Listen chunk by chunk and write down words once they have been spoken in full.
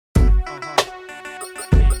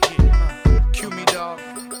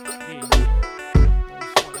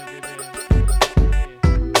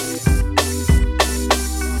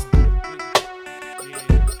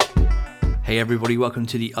everybody, welcome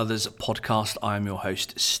to the Others podcast. I am your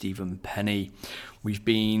host, Stephen Penny. We've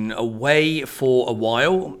been away for a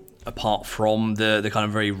while, apart from the kind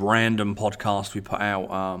of very random podcast we put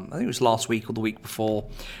out, I think it was last week or the week before,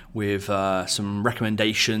 with some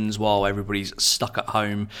recommendations while everybody's stuck at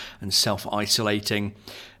home and self-isolating.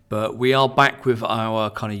 But we are back with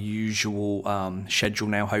our kind of usual schedule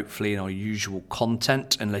now, hopefully, and our usual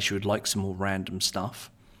content, unless you would like some more random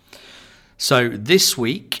stuff. So this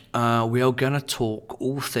week, we are going to talk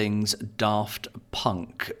all things Daft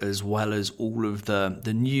Punk, as well as all of the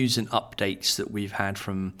news and updates that we've had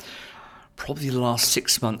from probably the last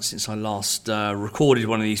 6 months since I last recorded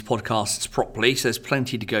one of these podcasts properly. So there's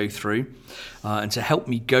plenty to go through. And to help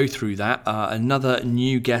me go through that, another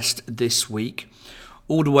new guest this week,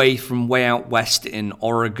 all the way from way out west in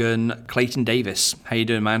Oregon, Clayton Davis. How you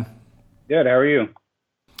doing, man? Good, how are you?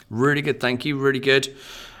 Really good, thank you, really good.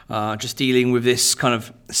 Just dealing with this kind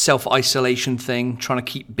of self-isolation thing, trying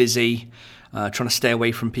to keep busy, trying to stay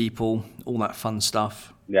away from people, all that fun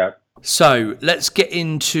stuff. Yeah. So let's get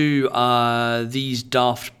into these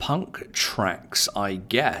Daft Punk tracks, I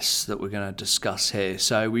guess, that we're going to discuss here.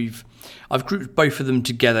 So I've grouped both of them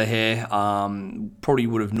together here. Probably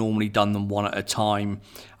would have normally done them one at a time,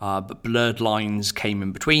 but Blurred Lines came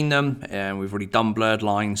in between them, and we've already done Blurred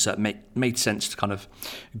Lines, so it made sense to kind of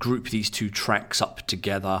group these two tracks up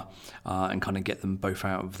together and kind of get them both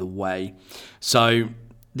out of the way. So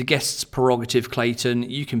the guest's prerogative, Clayton,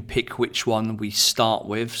 you can pick which one we start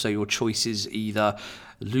with. So your choice is either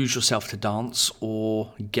Lose Yourself to Dance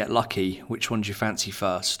or Get Lucky. Which one do you fancy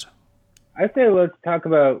first? I say let's talk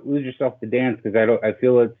about Lose Yourself to Dance, because I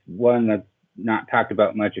feel it's one that's not talked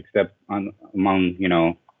about much except among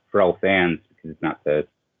Pharrell fans, because it's not the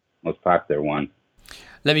most popular one.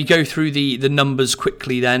 Let me go through the numbers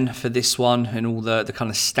quickly then for this one and all the kind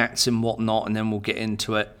of stats and whatnot, and then we'll get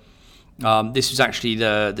into it. This was actually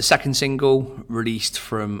the second single released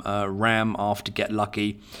from Ram after Get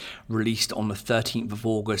Lucky, released on the 13th of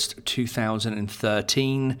August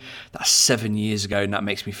 2013. That's 7 years ago, and that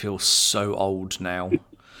makes me feel so old now.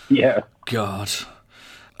 Yeah. God.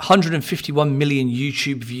 151 million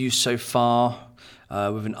YouTube views so far,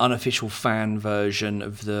 with an unofficial fan version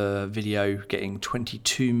of the video getting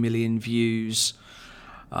 22 million views.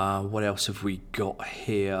 What else have we got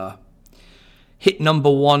here? Hit number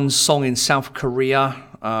one song in South Korea,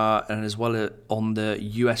 and as well on the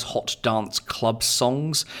US Hot Dance Club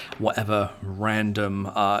Songs, whatever random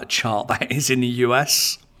chart that is in the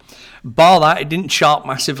US. Bar that, it didn't chart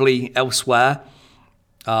massively elsewhere.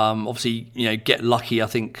 Obviously, Get Lucky, I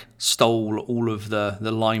think, stole all of the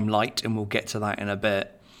limelight, and we'll get to that in a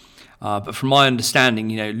bit. But from my understanding,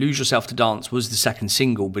 Lose Yourself to Dance was the second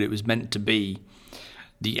single, but it was meant to be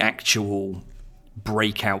the actual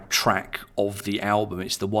breakout track of the album.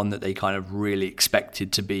 It's the one that they kind of really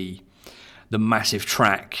expected to be the massive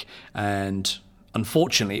track, and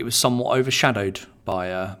unfortunately it was somewhat overshadowed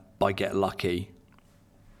by Get Lucky.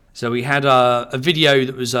 So we had a video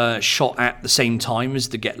that was shot at the same time as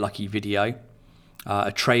the Get Lucky video.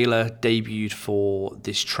 A trailer debuted for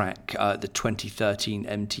this track at the 2013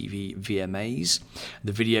 MTV VMAs.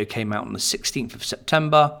 The video came out on the 16th of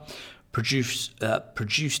September. Produced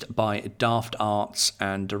by Daft Arts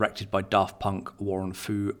and directed by Daft Punk, Warren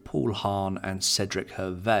Fu, Paul Hahn, and Cedric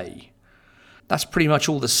Hervé. That's pretty much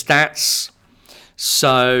all the stats.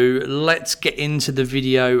 So let's get into the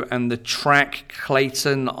video and the track.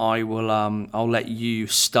 Clayton, I'll let you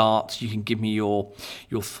start. You can give me your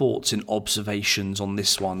thoughts and observations on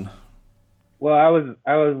this one. Well, I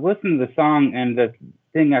was listening to the song, and the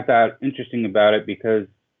thing I thought interesting about it because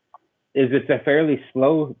it's a fairly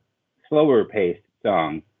slower paced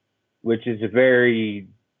song, which is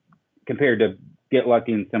compared to Get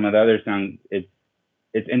Lucky and some of the other songs, it's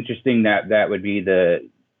interesting that would be the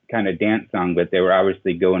kind of dance song, but they were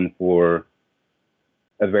obviously going for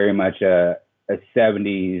a very much a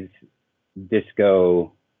 70s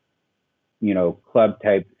disco, club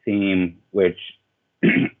type theme, which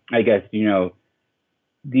I guess,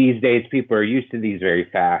 these days people are used to these very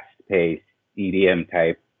fast paced EDM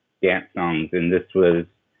type dance songs, and this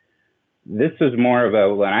was more of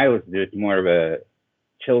when I listened to it, it's more of a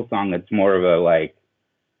chill song. It's more of a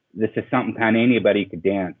this is something kind of anybody could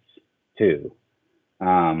dance to.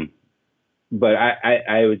 But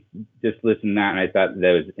I was just listening to that, and I thought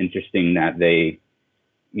that was interesting that they,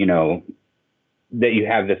 that you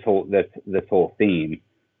have this whole theme.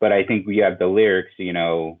 But I think we have the lyrics, I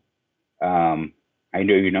know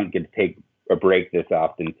you don't get to take a break this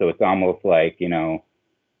often, so it's almost like,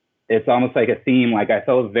 it's almost like a theme. Like I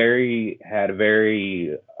felt had a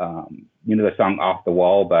very, the song Off the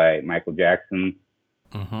Wall by Michael Jackson.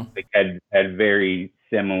 like had very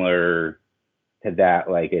similar to that.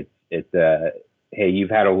 Like it's a hey, you've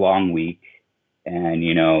had a long week, and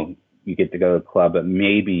you get to go to the club, but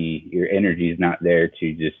maybe your energy is not there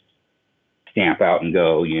to just stamp out and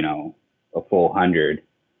go, a full 100.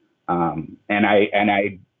 And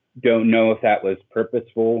I don't know if that was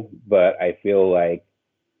purposeful, but I feel like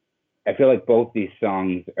both these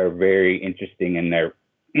songs are very interesting, and they're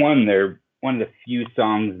one of the few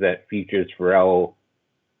songs that features Pharrell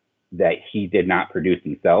that he did not produce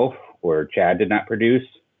himself, or Chad did not produce.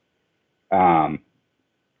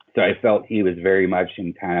 So I felt he was very much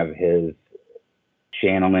in kind of his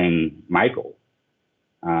channeling Michael,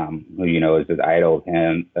 who is an idol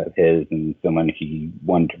of his and someone he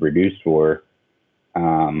wanted to produce for.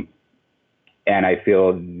 And I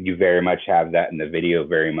feel you very much have that in the video,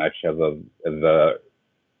 very much of a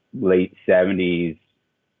late 70s,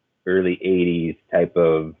 early 80s type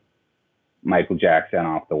of Michael Jackson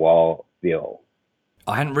off the wall feel.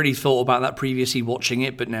 I hadn't really thought about that previously watching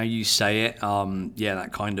it, but now you say it, that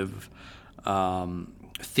kind of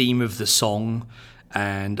theme of the song.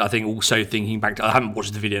 And I think also thinking back to, I haven't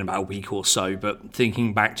watched the video in about a week or so, but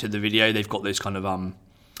thinking back to the video, they've got those kind of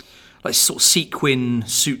like sort of sequin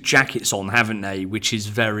suit jackets on, haven't they? Which is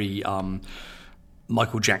very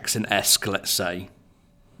Michael Jackson-esque, let's say.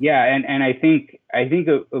 Yeah, and I think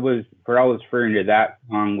it was, Pharrell was referring to that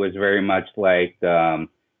song, was very much like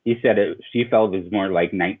he said she felt it was more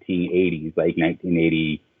like 1980s, like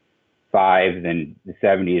 1985 than the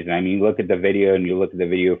 70s. And I mean, look at the video, and you look at the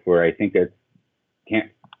video for, I think it's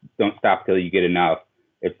Don't Stop Till You Get Enough.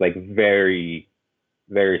 It's like very,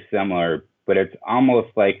 very similar, but it's almost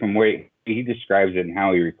like, from where he describes it and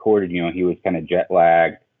how he recorded, he was kind of jet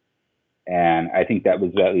lagged. And I think that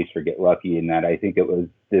was, at least for Get Lucky, in that I think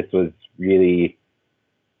this was really,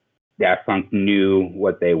 Daft Punk knew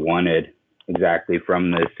what they wanted exactly from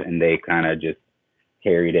this, and they kind of just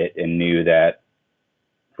carried it and knew that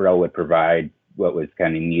Pharrell would provide what was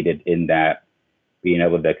kind of needed in that, being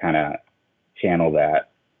able to kind of channel that.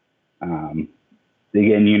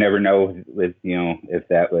 Again, you never know with, if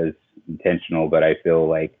that was intentional, but I feel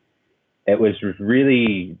like it was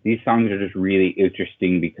really, these songs are just really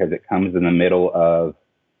interesting because it comes in the middle of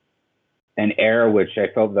an era which I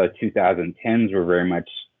felt the 2010s were very much,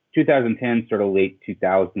 2010, sort of late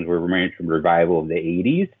 2000s were very much a revival of the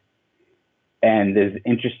 80s. And it's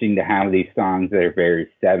interesting to have these songs that are very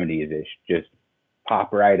 70s-ish just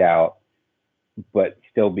pop right out, but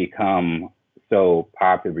still become so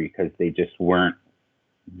popular because they weren't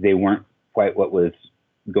quite what was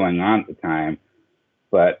going on at the time.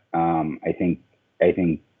 But I think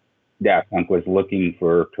Daft Punk was looking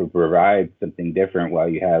to provide something different, while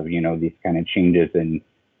you have, these kind of changes in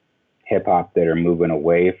hip hop that are moving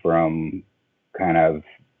away from kind of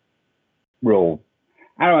real,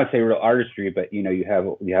 I don't want to say real artistry, but you have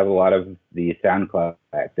a lot of the SoundCloud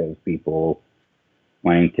active people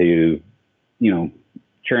wanting to,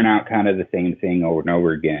 churn out kind of the same thing over and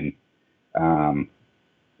over again.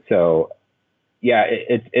 So yeah,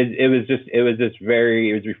 it was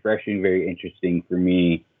refreshing, very interesting for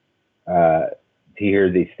me to hear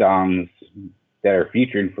these songs that are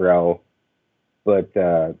featuring Pharrell, but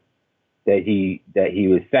that he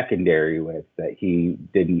was secondary with, that he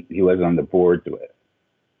wasn't on the boards with.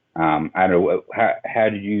 I don't know, how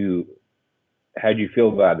did you feel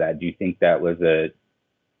about that? Do you think that was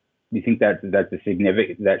that's a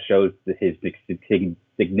significant, that shows his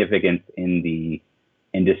significance in the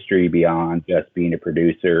industry beyond just being a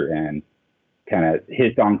producer, and kind of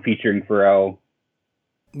his song featuring Pharrell?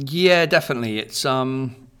 Yeah, definitely. It's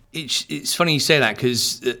funny you say that,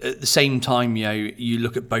 because at the same time, you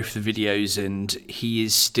look at both the videos, and he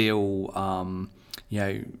is still,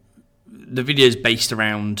 the video is based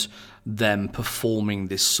around them performing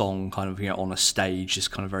this song kind of, on a stage, this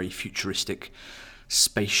kind of very futuristic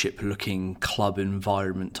spaceship-looking club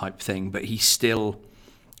environment type thing. But he still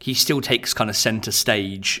takes kind of center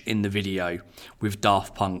stage in the video, with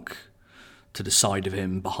Daft Punk to the side of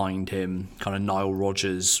him, behind him, kind of Nile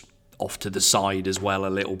Rodgers off to the side as well a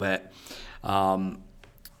little bit.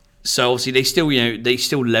 So obviously they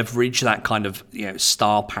still leverage that kind of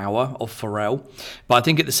star power of Pharrell, but I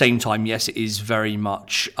think at the same time, yes, it is very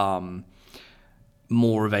much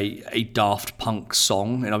more of a Daft Punk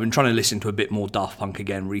song, and I've been trying to listen to a bit more Daft Punk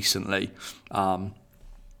again recently. And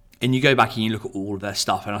you go back and you look at all of their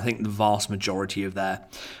stuff, and I think the vast majority of their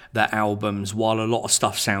albums, while a lot of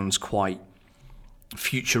stuff sounds quite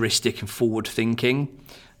futuristic and forward-thinking,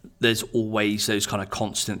 there's always those kind of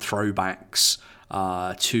constant throwbacks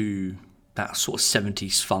to that sort of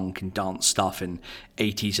 70s funk and dance stuff and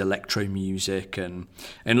 80s electro music. And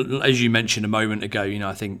as you mentioned a moment ago,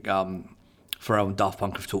 I think Pharrell and Daft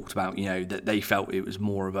Punk have talked about, that they felt it was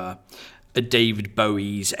more of a David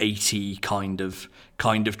Bowie's 80 kind of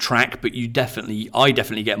track, but I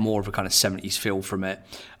definitely get more of a kind of 70s feel from it,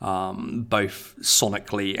 both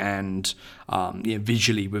sonically and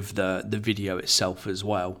visually with the video itself as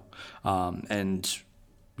well. And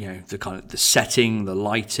the kind of the setting, the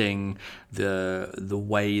lighting, the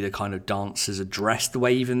way the kind of dancers are dressed, the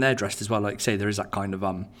way even they're dressed as well. Like I say, there is that kind of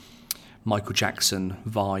Michael Jackson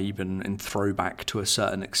vibe and throwback to a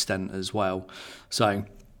certain extent as well. So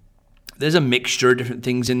there's a mixture of different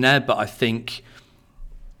things in there, but I think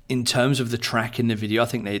in terms of the track in the video, I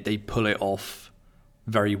think they pull it off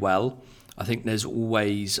very well. I think there's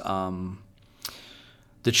always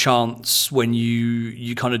the chance when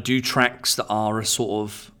you kind of do tracks that are a sort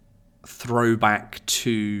of throwback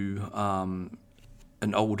to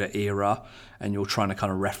an older era, and you're trying to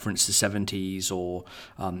kind of reference the 70s or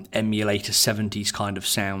emulate a 70s kind of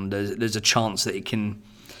sound, there's a chance that it can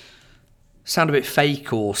sound a bit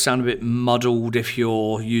fake or sound a bit muddled if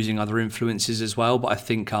you're using other influences as well. But I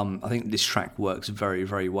think this track works very,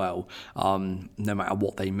 very well, no matter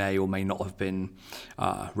what they may or may not have been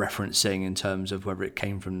referencing in terms of whether it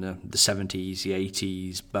came from the 70s, the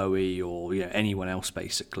 80s, Bowie, or anyone else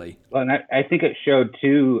basically. Well, and I think it showed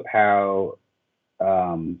too how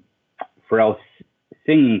Pharrell's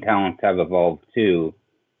singing talents have evolved too.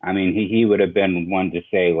 I mean, he would have been one to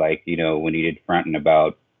say, like, when he did Frontin'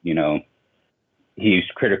 about, he's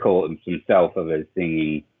critical of himself of his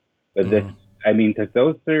singing, but this, I mean, because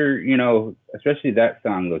those are, especially that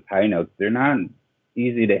song, those high notes, they're not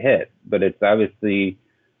easy to hit, but it's obviously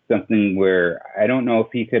something where I don't know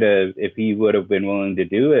if he would have been willing to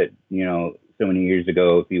do it, so many years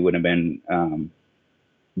ago, if he would have been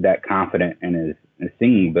that confident in his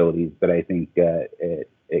singing abilities. But I think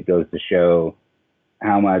it goes to show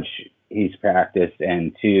how much he's practiced,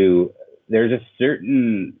 and two, there's a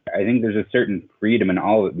certain freedom in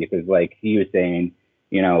all of it, because like he was saying,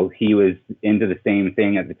 he was into the same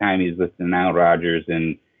thing at the time. He was listening to Nile Rodgers,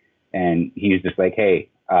 and he was just like, hey,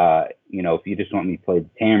 if you just want me to play the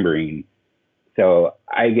tambourine. So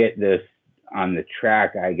I get this on the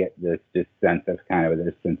track, I get this sense of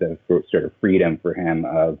sort of freedom for him,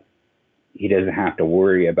 of he doesn't have to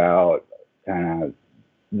worry about kind of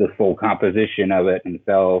the full composition of it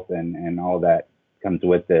himself and all that comes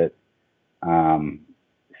with it.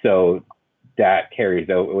 So that carries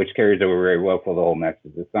over very well for the whole message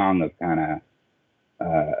of the song of kind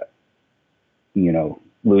of,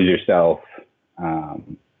 lose yourself,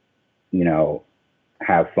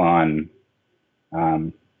 have fun,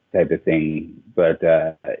 type of thing. But,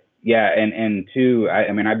 and two,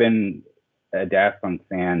 I mean, I've been a Daft Punk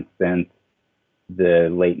fan since the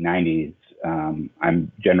late 90s.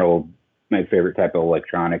 My favorite type of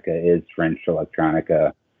electronica is French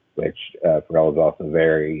electronica, which Pharrell is also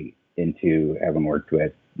very into, having worked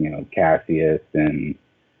with, Cassius, and,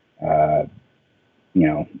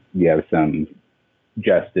 you have some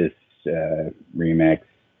Justice remix.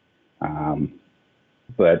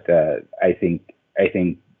 But I think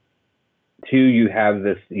too, you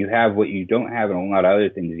have what you don't have in a lot of other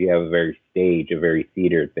things. You have a very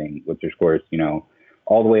theater thing, which of course,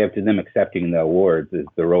 all the way up to them accepting the awards is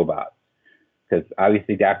the robots. Because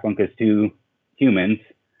obviously Daft Punk is two humans,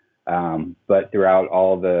 but throughout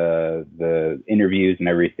all the interviews and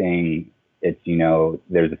everything, it's,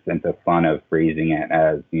 there's a sense of fun of phrasing it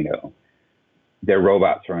as, they're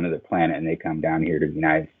robots from another planet and they come down here to be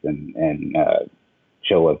nice and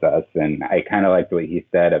chill with us. And I kind of liked what he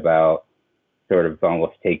said about sort of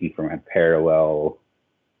almost taking from a parallel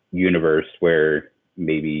universe where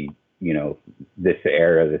maybe, this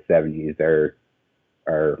era, the 70s,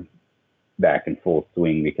 are back in full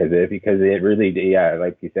swing, because it really,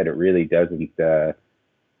 like you said, it really didn't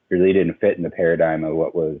fit in the paradigm of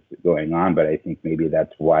what was going on. But I think maybe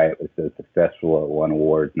that's why it was so successful. It won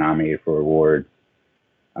awards, nominated for awards,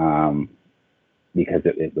 because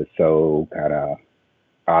it was so kind of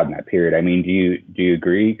odd in that period. I mean, do you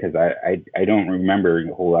agree? Because I don't remember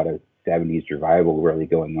a whole lot of 70s revival really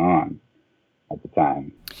going on at the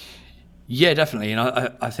time. Yeah, definitely. And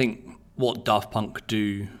I think what Daft Punk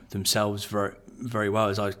do themselves very, very well,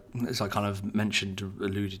 as I kind of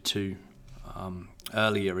alluded to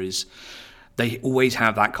earlier, is they always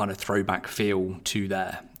have that kind of throwback feel to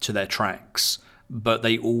their tracks, but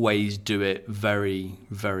they always do it very,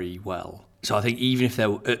 very well. So I think even if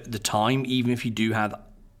they're at the time, even if you do have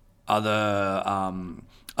other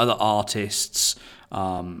artists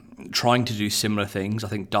trying to do similar things, I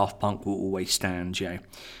think Daft Punk will always stand,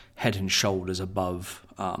 head and shoulders above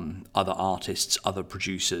other artists, other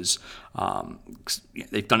producers.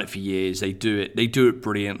 They've done it for years. They do it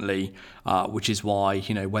brilliantly, which is why,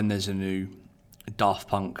 when there's a new Daft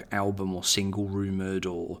Punk album or single rumoured,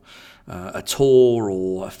 or a tour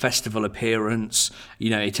or a festival appearance,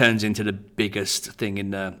 it turns into the biggest thing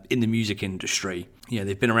in the music industry.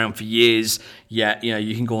 They've been around for years, yet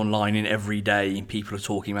you can go online and every day people are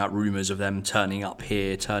talking about rumours of them turning up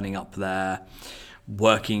here, turning up there,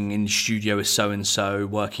 working in the studio with so-and-so,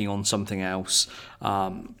 working on something else.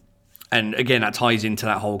 And again, that ties into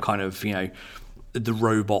that whole kind of, the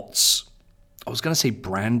robots. I was going to say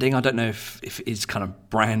branding. I don't know if it is kind of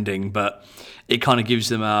branding, but it kind of gives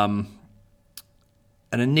them an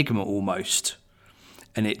enigma almost.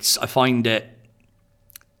 And I find it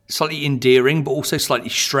slightly endearing, but also slightly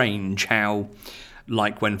strange how,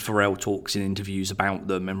 like when Pharrell talks in interviews about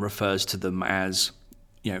them and refers to them as,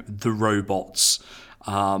 the robots,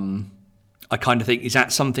 I kind of think, is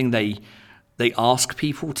that something they ask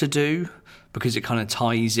people to do because it kind of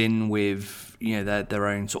ties in with, their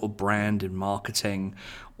own sort of brand and marketing,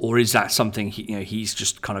 or is that something he's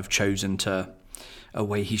just kind of chosen to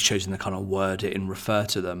kind of word it and refer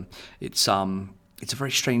to them? It's a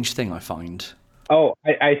very strange thing, I find. Oh,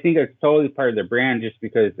 I think it's totally part of the brand, just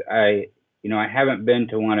because I haven't been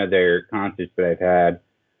to one of their concerts, but I've had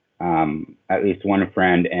at least one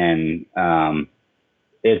friend, and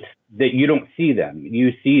it's that you don't see them.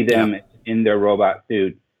 You see them in their robot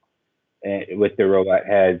suits, with their robot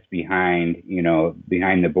heads behind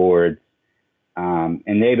the boards,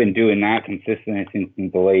 and they've been doing that consistently since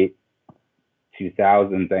the late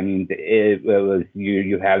 2000s. I mean, it was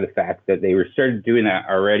you have the fact that they were started doing that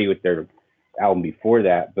already with their album before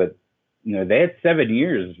that, but they had 7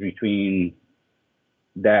 years between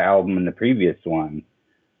that album and the previous one,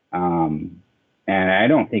 and I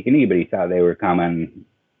don't think anybody thought they were coming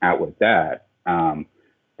out with that.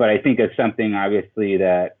 But I think it's something obviously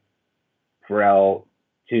that Pharrell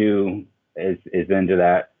too is into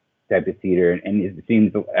that type of theater, and it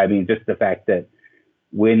seems, I mean, just the fact that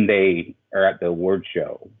when they are at the award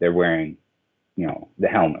show, they're wearing, the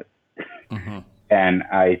helmets, and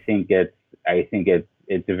I think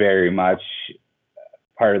it's very much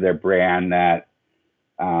part of their brand that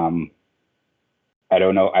I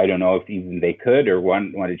don't know if even they could or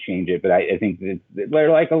want to change it, but I think that they're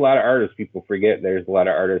like a lot of artists. People forget there's a lot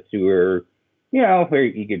of artists who are,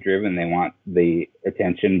 very ego driven. They want the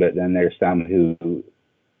attention, but then there's some who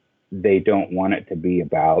they don't want it to be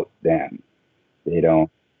about them.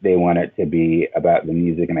 They want it to be about the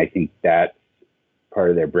music. And I think that's part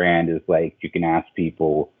of their brand, is like, you can ask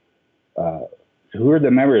people, who are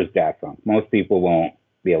the members of Daft Punk? Most people won't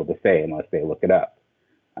be able to say unless they look it up.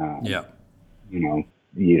 You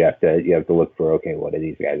have to look for, okay, what do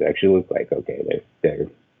these guys actually look like? Okay, they're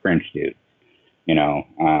French dudes,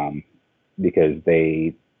 because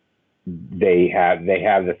they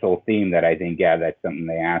have this whole theme that I think, that's something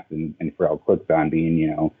they asked, and Pharrell clicked on,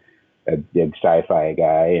 being, a big sci-fi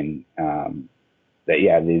guy, and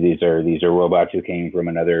these are robots who came from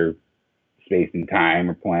another space and time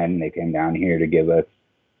or planet, and they came down here to give us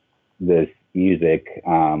this music.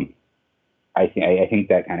 I think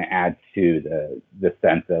that kind of adds to the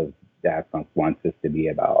sense of Daft Punk wants this to be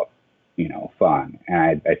about, fun.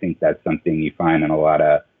 And I think that's something you find in a lot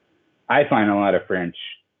of French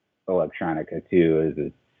electronica too,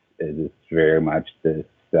 is it's very much this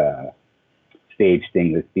stage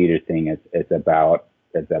thing, this theater thing. It's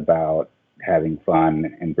about having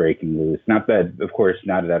fun and breaking loose. Not that, of course,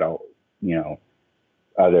 not that all,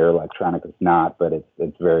 other electronic is not, but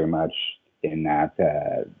it's very much in that.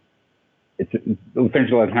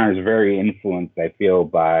 French electronic is very influenced, I feel,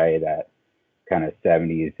 by that kind of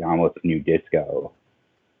 70s, almost new disco.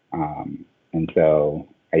 And so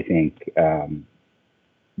I think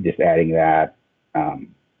just adding that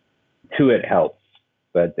to it helps.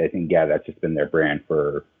 But I think, that's just been their brand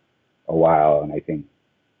for a while, and I think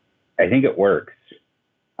it works.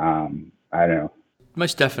 I don't know.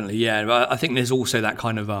 Most definitely, yeah. But I think there's also that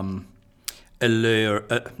kind of allure,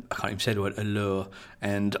 I can't even say the word allure,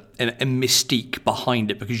 and a mystique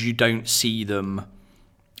behind it, because you don't see them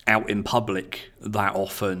out in public that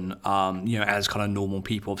often, as kind of normal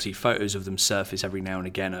people. Obviously, photos of them surface every now and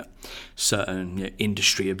again at certain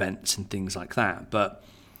industry events and things like that. But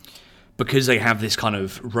because they have this kind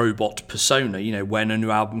of robot persona, when a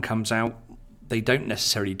new album comes out, they don't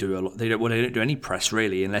necessarily do a lot. They don't do any press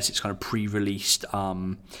really, unless it's kind of pre-released,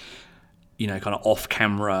 kind of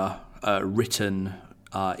off-camera written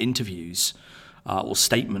interviews or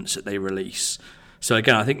statements that they release. So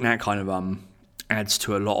again, I think that kind of adds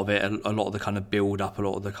to a lot of it, a lot of the kind of build up, a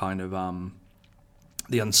lot of the kind of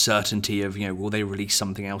the uncertainty of, will they release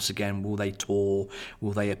something else again? Will they tour?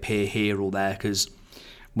 Will they appear here or there? Because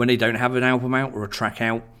when they don't have an album out or a track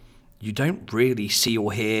out, you don't really see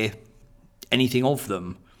or hear anything of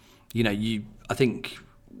them. I think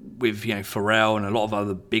with, Pharrell and a lot of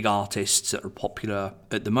other big artists that are popular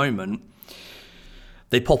at the moment,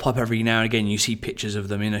 they pop up every now and again. You see pictures of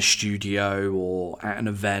them in a studio or at an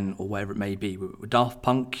event or wherever it may be. With Daft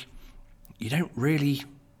Punk, you don't really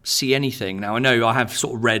see anything. Now, I know I have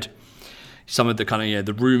sort of read some of the kind of,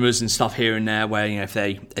 the rumours and stuff here and there where, if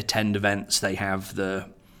they attend events, they have the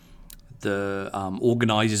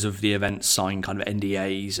organisers of the events sign kind of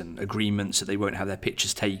NDAs and agreements that they won't have their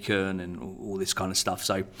pictures taken and all this kind of stuff.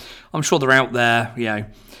 So I'm sure they're out there,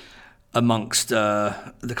 amongst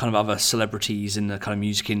the kind of other celebrities in the kind of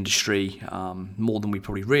music industry, more than we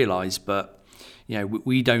probably realise. But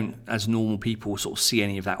we don't, as normal people, sort of see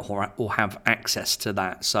any of that or have access to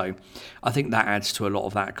that. So I think that adds to a lot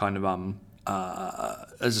of that kind of,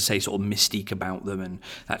 as I say, sort of mystique about them, and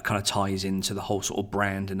that kind of ties into the whole sort of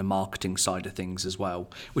brand and the marketing side of things as well,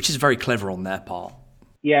 which is very clever on their part.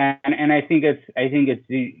 Yeah, and I think it's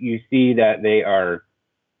you see that they are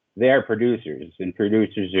producers, and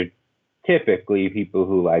producers are typically people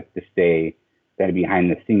who like to stay kind of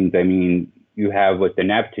behind the scenes. I mean, you have with the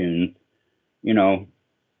Neptunes,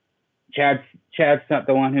 Chad's not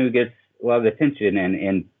the one who gets a lot of attention,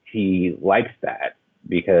 and he likes that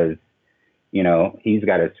because, he's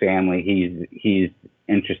got his family. He's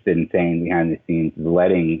interested in staying behind the scenes,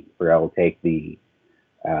 letting Pharrell take the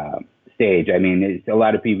stage. I mean, it's a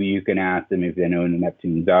lot of people, you can ask them if they know who the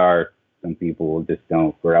Neptunes are. Some people just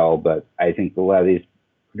don't Pharrell, but I think a lot of these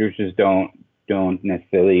producers don't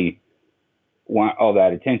necessarily want all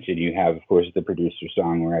that attention. You have, of course, the producer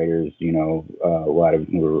songwriters, a lot of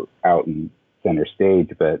them who are out in center stage,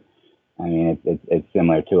 but I mean, it's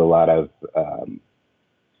similar to a lot of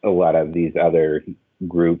these other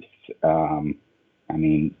groups. I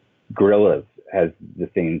mean, Gorillaz has the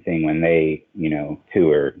same thing when they,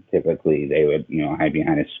 tour. Typically, they would, hide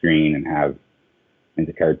behind a screen and have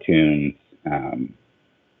into cartoons, kind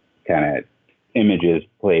of images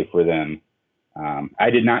play for them. I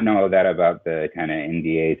did not know that about the kind of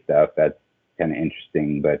NDA stuff. That's kind of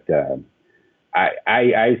interesting, but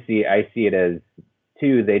I see it as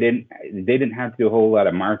too. They didn't have to do a whole lot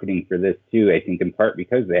of marketing for this too. I think in part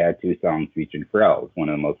because they had 2 songs featuring Pharrell, one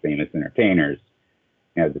of the most famous entertainers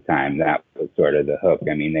at the time. That was sort of the hook.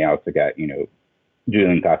 I mean, they also got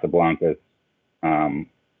Julian Casablancas on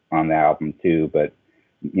the album too, but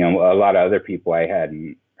a lot of other people I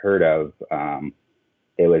hadn't heard of.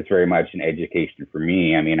 It was very much an education for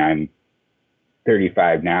me. I mean, I'm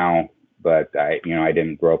 35 now, but I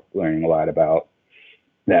didn't grow up learning a lot about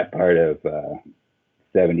that part of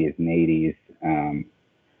 70s and 80s.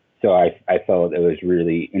 So I felt it was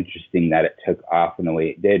really interesting that it took off in the way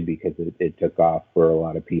it did, because it took off for a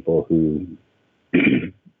lot of people who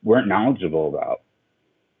weren't knowledgeable about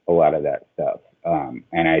a lot of that stuff.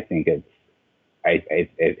 And I think it's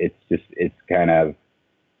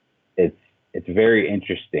very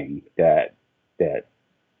interesting that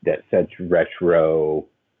such retro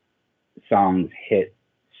songs hit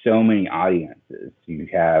so many audiences. You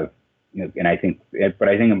have, and I think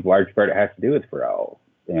in large part it has to do with Pharrell.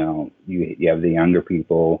 You have the younger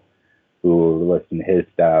people who listen to his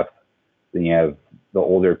stuff, then you have the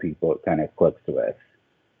older people it kind of clicks with,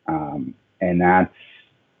 and that's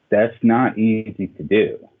not easy to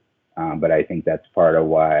do. But I think that's part of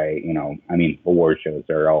why, I mean, award shows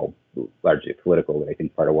are all largely political, but I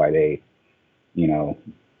think part of why they,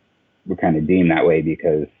 were kind of deemed that way,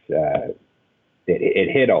 because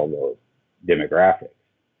it hit all those demographics.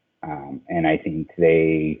 And I think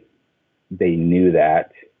they knew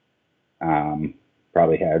that,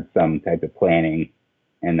 probably had some type of planning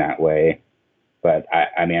in that way. But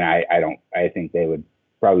I think they would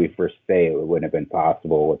probably first say it wouldn't have been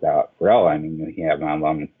possible without Pharrell. I mean, you have them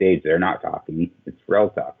on the stage, they're not talking, it's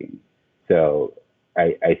Pharrell talking. So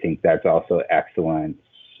I think that's also excellent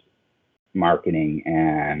marketing.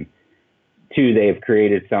 And 2, they've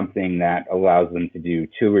created something that allows them to do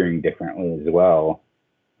touring differently as well,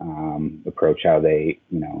 approach how they,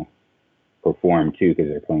 perform too, because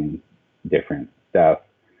they're playing different stuff.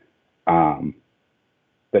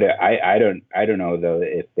 But I don't know though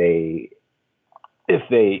if they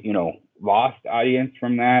lost audience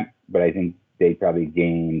from that, but I think they probably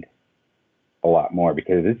gained a lot more,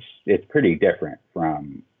 because it's pretty different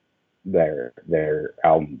from their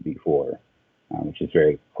album before, which is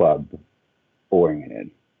very club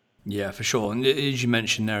oriented. Yeah, for sure. And as you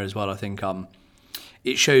mentioned there as well, I think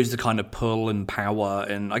it shows the kind of pull and power,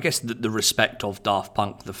 and I guess the respect of Daft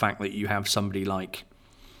Punk, the fact that you have somebody like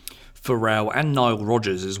Pharrell and Nile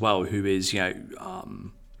Rodgers as well, who is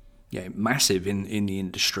massive in the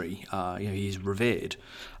industry. He's revered.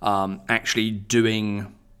 Actually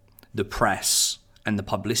doing the press and the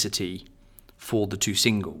publicity for the two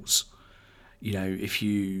singles. If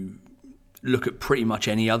you look at pretty much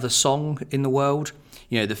any other song in the world,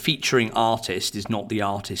 the featuring artist is not the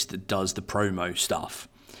artist that does the promo stuff.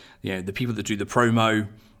 The people that do the promo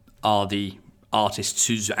are the artists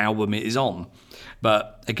whose album it is on.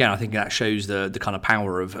 But again, I think that shows the kind of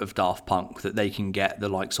power of Daft Punk, that they can get the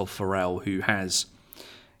likes of Pharrell, who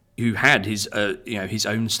had his his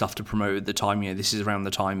own stuff to promote at the time. This is around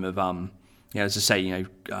the time of as I say,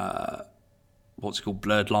 what's it called,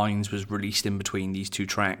 Blurred Lines was released in between these two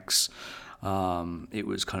tracks. It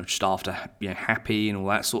was kind of just after Happy and all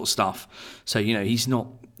that sort of stuff. So it's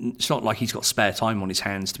not like he's got spare time on his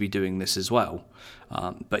hands to be doing this as well.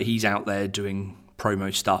 But he's out there doing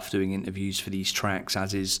promo stuff, doing interviews for these tracks,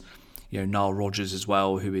 as is Nile Rodgers as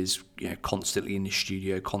well, who is constantly in the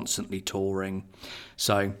studio, constantly touring.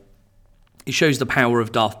 So it shows the power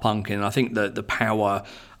of Daft Punk, and I think that the power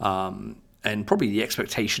and probably the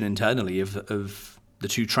expectation internally of the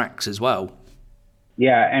two tracks as well.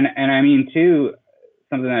 Yeah, and I mean too,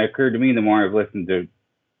 something that occurred to me the more I've listened to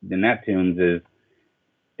the Neptunes is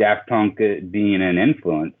Daft Punk being an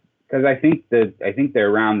influence, because I think they're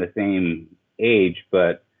around the same age,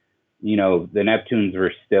 but the Neptunes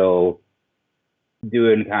were still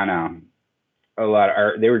doing kind of a lot of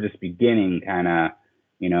art. They were just beginning kind of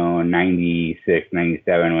in 96,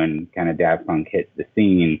 97 when kind of Daft Punk hit the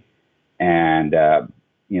scene, and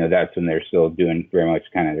that's when they're still doing very much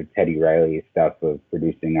kind of the Teddy Riley stuff of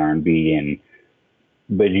producing R&B,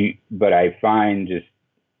 but I find just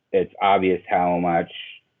it's obvious how much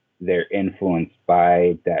they're influenced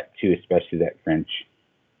by that too, especially that French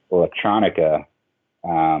electronica.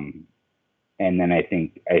 And then I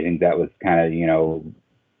think that was kind of,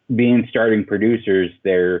 being starting producers,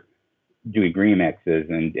 they're doing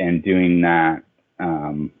remixes and doing that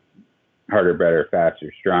harder, better,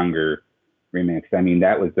 faster, stronger remix. I mean,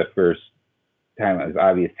 that was the first time it was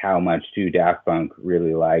obvious how much too Daft Punk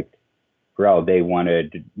really liked Pharrell. They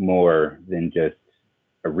wanted more than just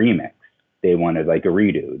a remix. They wanted like a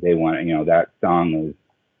redo. They wanted, that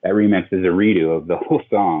remix is a redo of the whole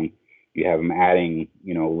song. You have them adding,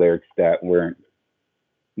 lyrics that weren't,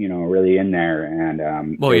 really in there. And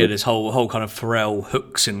this whole kind of Pharrell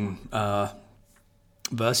hooks and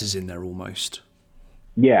verses in there almost.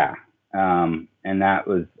 Yeah. And that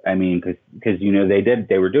was, I mean, because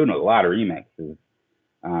they were doing a lot of remixes,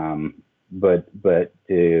 there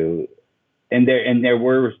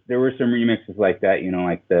were some remixes like that,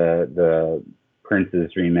 like the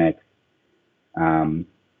Prince's remix, The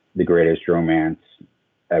Greatest Romance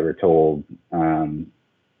Ever Told, and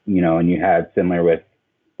you had similar with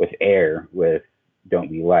Air, with Don't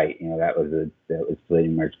Be Light, that was pretty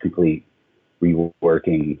much complete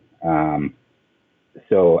reworking.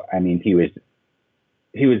 So I mean,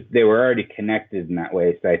 they were already connected in that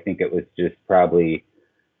way. So I think it was just probably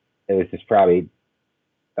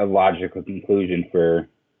a logical conclusion for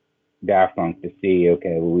Daft Punk to see,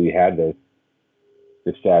 okay, well, we had this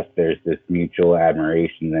success, there's this mutual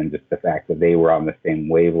admiration, and just the fact that they were on the same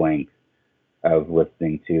wavelength of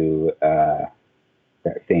listening to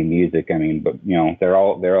that same music. I mean, but they're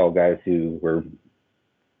all guys who were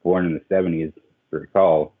born in the 70s, to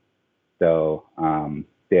recall. So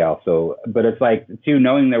they also, but it's like too,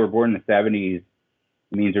 knowing they were born in the 70s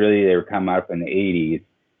means really they were coming up in the 80s.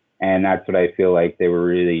 And that's what I feel like they were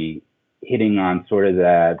really hitting on, sort of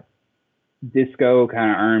that disco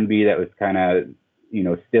kind of R&B that was kind of,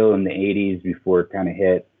 still in the 80s before it kind of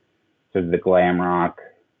hit sort of the glam rock.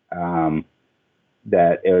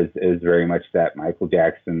 That it was very much that Michael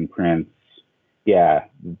Jackson, Prince,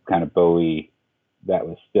 kind of Bowie, that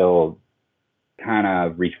was still kind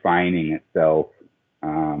of refining itself.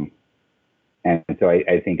 And so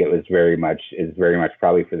I think it was very much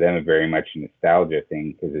probably for them very much a nostalgia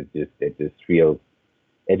thing, because it just feels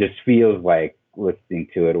like listening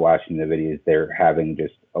to it, watching the videos, they're having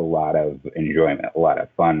just a lot of enjoyment, a lot of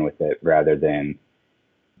fun with it, rather than,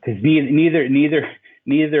 because neither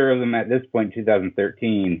of them at this point,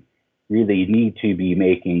 2013, really need to be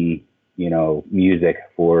making music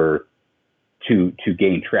to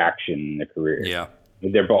gain traction in their career. Yeah,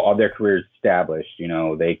 all their careers established.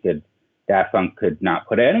 Daft Punk could not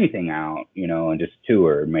put anything out, and just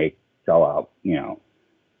tour, sell out.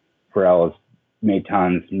 Pharrell has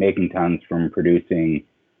making tons from producing.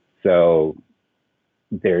 So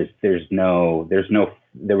there was no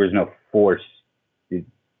force.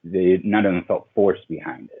 None of them felt force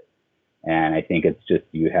behind it. And I think it's just,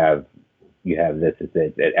 you have you have this, it's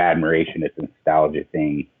an admiration, it's a nostalgia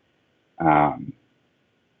thing.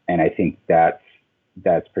 And I think that's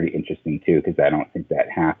pretty interesting too, because I don't think that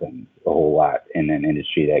happens a whole lot in an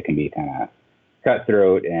industry that can be kind of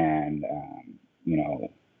cutthroat and,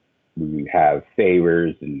 we have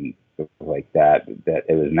favors and stuff like that. That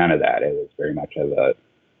it was none of that. It was very much of a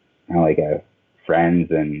kind of like a friends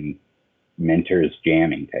and mentors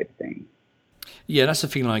jamming type thing. Yeah, that's the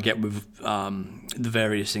feeling I get with the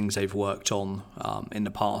various things they've worked on in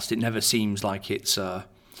the past. It never seems like it's, the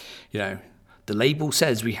label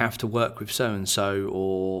says we have to work with so-and-so,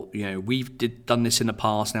 or, we've done this in the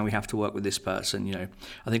past, now we have to work with this person.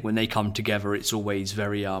 I think when they come together, it's always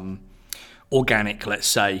very organic, let's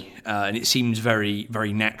say, and it seems very,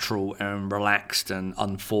 very natural and relaxed and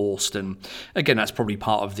unforced. And again, that's probably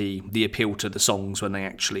part of the appeal to the songs when they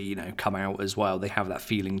actually, come out as well. They have that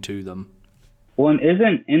feeling to them. Well, and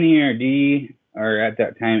isn't NERD, or at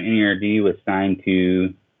that time, NERD was signed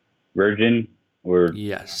to Virgin? Or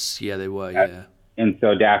yes, yeah, they were, yeah. And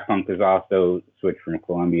so Daft Punk has also switched from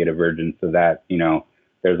Columbia to Virgin, so that,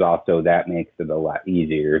 there's also, that makes it a lot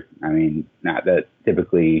easier. I mean, not that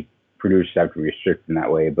typically producers have to restrict in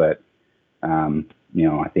that way, but,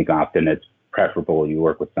 I think often it's preferable you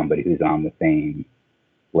work with somebody who's on the same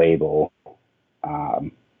label.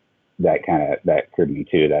 That could be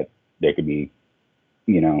too, that there could be,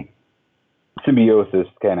 symbiosis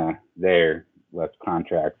kind of there, less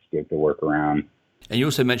contracts you have to work around. And you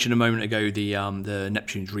also mentioned a moment ago the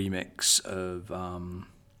Neptune's remix of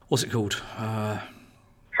what's it called?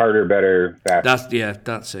 Harder, Better, Faster.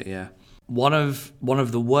 That's it. Yeah, one of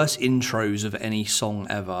the worst intros of any song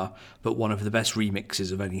ever, but one of the best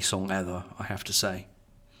remixes of any song ever, I have to say.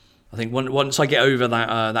 I think once I get over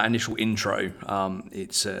that initial intro,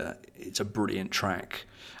 it's a brilliant track.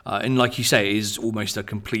 And like you say, it is almost a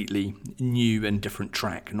completely new and different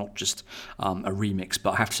track, not just a remix.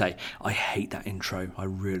 But I have to say, I hate that intro. I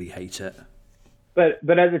really hate it. But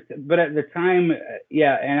at the time,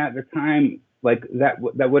 and at the time, like that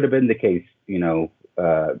would have been the case, so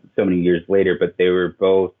many years later. But they were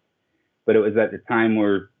both. But it was at the time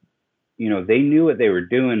where, they knew what they were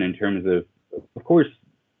doing in terms of course,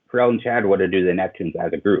 Pharrell and Chad wanted to do the Neptunes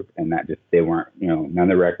as a group, and that they weren't, none of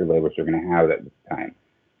the record labels were going to have it at the time.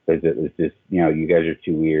 Because it was just, you guys are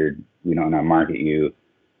too weird. We don't know how to market you.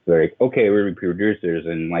 So they're like, okay, we're producers,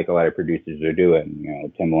 and like a lot of producers are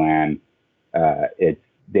doing, Timbaland,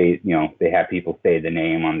 they have people say the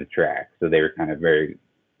name on the track. So they were kind of very,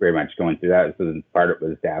 very much going through that. So then part of it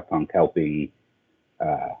was Daft Punk helping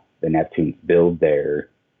the Neptunes build their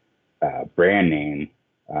brand name.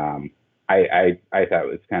 I thought it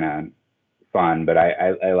was kind of fun, but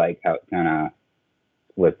I like how it kind of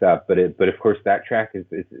splits up. But of course that track is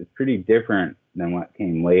pretty different than what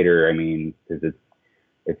came later. I mean, because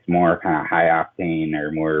it's more kind of high octane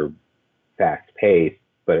or more fast paced,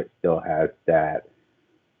 but it still has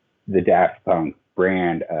the Daft Punk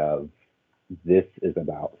brand of, this is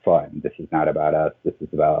about fun. This is not about us. This is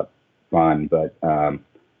about fun. But I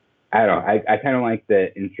don't know. I kind of like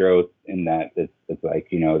the intro in that it's like,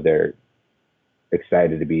 they're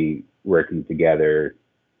excited to be working together.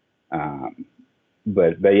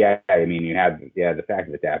 But yeah, I mean, you have the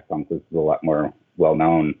fact that Daft Punk was a lot more well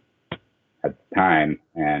known at the time,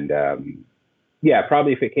 and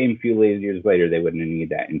probably if it came a few years later, they wouldn't need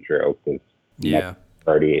that intro because it's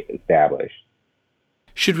already established.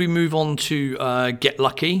 Should we move on to Get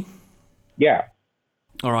Lucky? Yeah.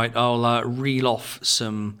 All right, I'll reel off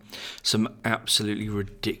some absolutely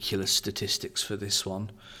ridiculous statistics for this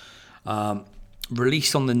one.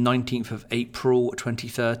 Released on the 19th of April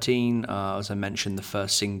 2013, as I mentioned, the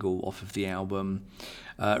first single off of the album,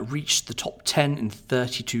 reached the top 10 in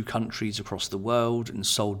 32 countries across the world and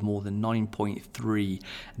sold more than 9.3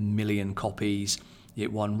 million copies.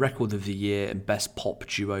 It won Record of the Year and Best Pop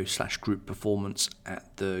Duo/Group Performance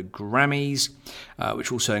at the Grammys,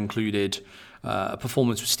 which also included a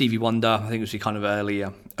performance with Stevie Wonder, I think as we kind of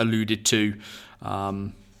earlier alluded to.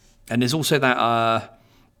 And there's also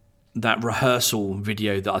that rehearsal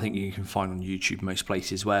video that I think you can find on YouTube most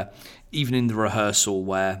places, where even in the rehearsal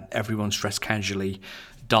where everyone's dressed casually,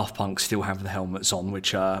 Daft Punk still have the helmets on,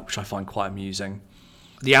 which I find quite amusing.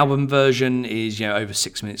 The album version is over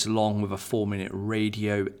 6 minutes long with a 4-minute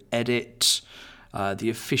radio edit. The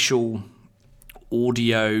official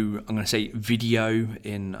audio, I'm going to say video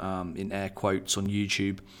in air quotes on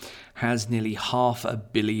YouTube, has nearly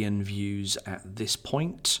 500 million views at this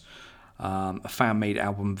point. A fan-made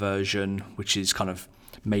album version, which is kind of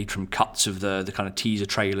made from cuts of the kind of teaser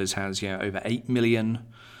trailers, has over 8 million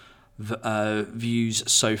views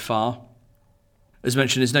so far. As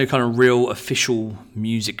mentioned, there's no kind of real official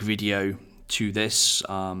music video to this.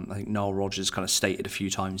 I think Nile Rodgers kind of stated a few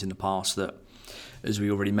times in the past that, as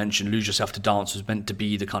we already mentioned, Lose Yourself to Dance was meant to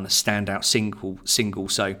be the kind of standout single.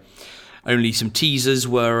 So only some teasers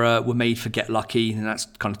were made for Get Lucky, and that's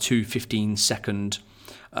kind of 2 15-second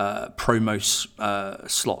promo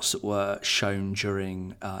slots that were shown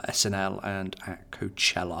during SNL and at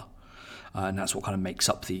Coachella. And that's what kind of makes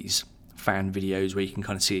up these fan videos, where you can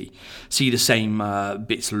kind of see the same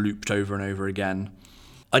bits looped over and over again.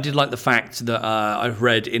 I did like the fact that I've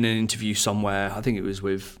read in an interview somewhere, I think it was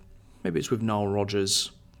with Nile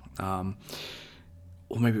Rodgers, or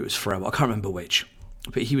maybe it was Pharrell, I can't remember which,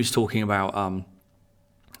 but he was talking about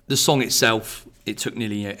the song itself. It took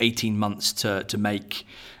nearly 18 months to make,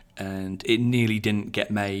 and it nearly didn't get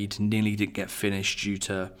made, nearly didn't get finished due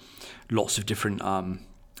to lots of different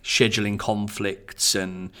scheduling conflicts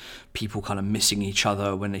and people kind of missing each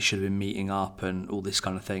other when they should have been meeting up and all this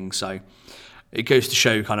kind of thing. So it goes to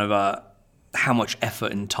show kind of how much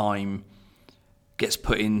effort and time gets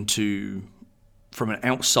put into, from an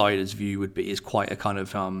outsider's view, is quite a kind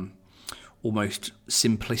of almost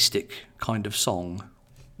simplistic kind of song.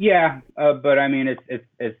 Yeah, but I mean,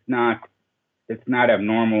 it's not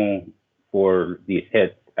abnormal for these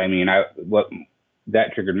hits. I mean, what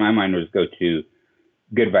that triggered my mind was go to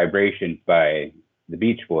Good Vibrations by the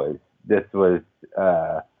Beach Boys. That was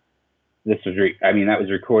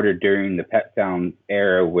recorded during the Pet Sounds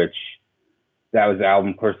era, which that was the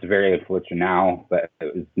album, of course, very influential now, but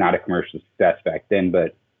it was not a commercial success back then.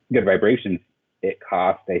 But Good Vibrations, it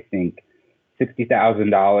cost, I think,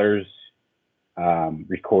 $60,000,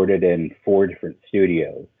 recorded in 4 different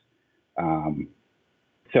studios.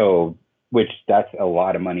 So, which that's a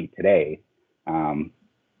lot of money today.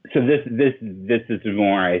 So this is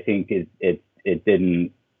more, I think it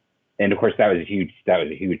didn't, and of course that was a huge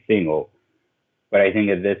single, but I think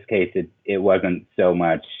in this case it wasn't so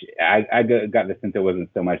much. I got the sense it wasn't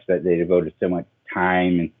so much that they devoted so much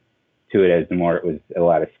time to it as more it was a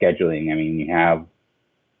lot of scheduling. I mean, you have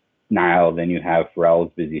Nile, then you have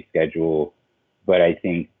Pharrell's busy schedule, but I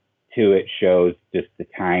think too it shows just the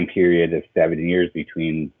time period of 7 years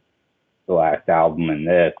between the last album and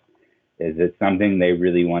this. Is it something they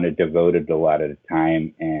really wanted devoted a lot of the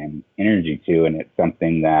time and energy to, and it's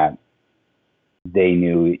something that they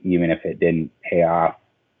knew even if it didn't pay off,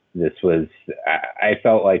 this was, I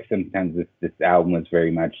felt like sometimes this album was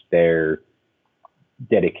very much their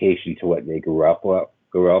dedication to what they grew up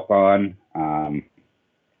on.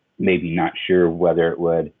 Maybe not sure whether it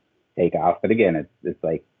would take off, but again, it's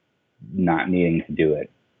like not needing to do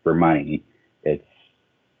it for money.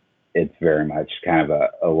 It's very much kind of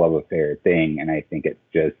a love affair thing, and I think it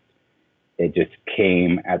just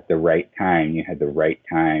came at the right time. You had the right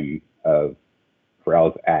time of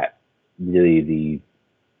Pharrell's at really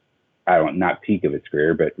not peak of his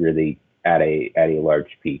career, but really at a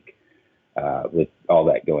large peak with all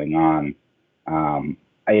that going on.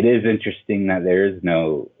 It is interesting that there is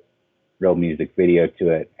no real music video to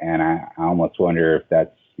it, and I almost wonder if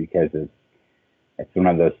that's because it's one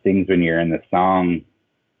of those things when you're in the song,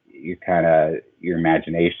 your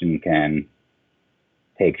imagination can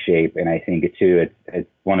take shape. And I think too, it's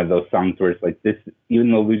one of those songs where it's like this,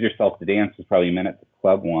 even though Lose Yourself to Dance was probably meant at the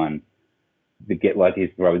club one, the Get Lucky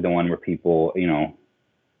is probably the one where people,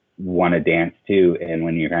 want to dance to. And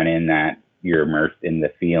when you're kind of in that, you're immersed in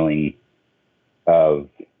the feeling of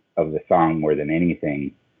the song more than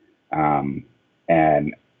anything.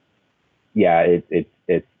 And yeah, it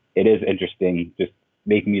is interesting. Just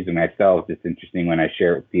making music myself, it's interesting when I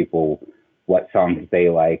share with people what songs they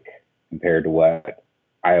like compared to what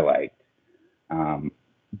I liked.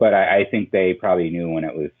 But I think they probably knew when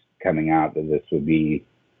it was coming out that this would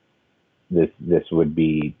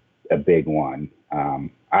be a big one.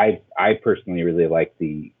 I personally really like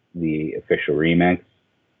the official remix.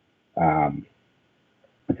 I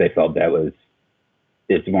felt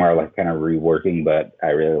it's more like kind of reworking, but I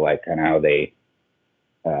really like kind of how they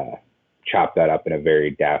chop that up in a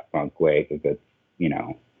very Daft Punk way, because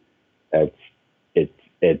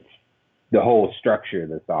it's the whole structure of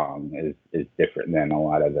the song is different than a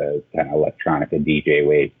lot of the kind of electronica DJ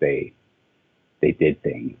ways they did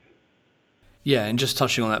things. Yeah, and just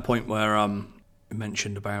touching on that point where you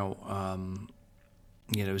mentioned about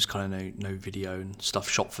there was kind of no video and stuff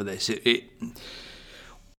shot for this. It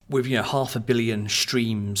with 500 million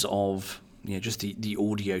streams of just the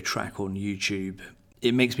audio track on YouTube,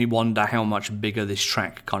 it makes me wonder how much bigger this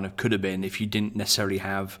track kind of could have been if you didn't necessarily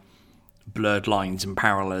have blurred lines and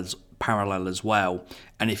parallel as well,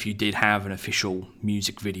 and if you did have an official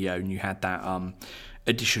music video and you had that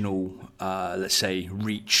additional let's say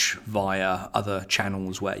reach via other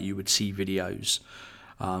channels where you would see videos,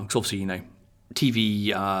 because obviously TV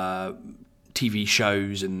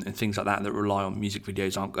shows and things like that rely on music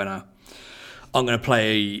videos aren't gonna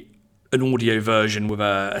play an audio version with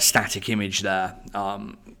a static image there.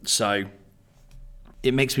 So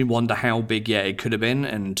it makes me wonder how big it could have been.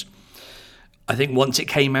 And I think once it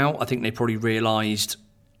came out, I think they probably realised,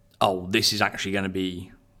 oh, this is actually going to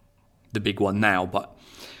be the big one now. But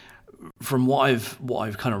from what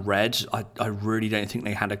I've kind of read, I really don't think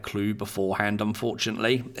they had a clue beforehand,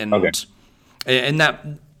 unfortunately. And that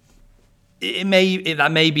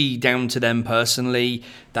may be down to them personally.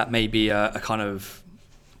 That may be a kind of,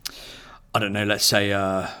 I don't know, let's say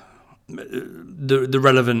the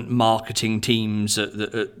relevant marketing teams at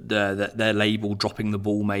their label dropping the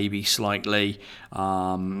ball maybe slightly.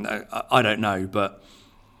 I don't know, but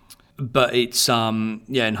it's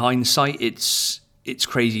in hindsight it's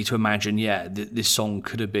crazy to imagine this song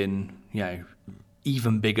could have been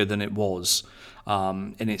even bigger than it was,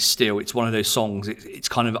 and it's one of those songs. It's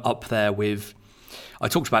kind of up there with. I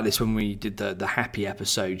talked about this when we did the Happy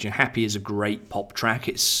episode. Happy is a great pop track.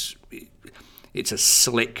 It's a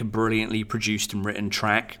slick, brilliantly produced and written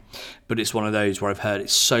track, but it's one of those where I've heard it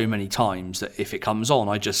so many times that if it comes on,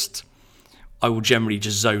 I will generally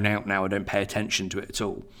just zone out now. I don't pay attention to it at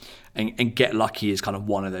all. And Get Lucky is kind of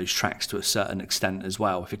one of those tracks to a certain extent as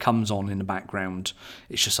well. If it comes on in the background,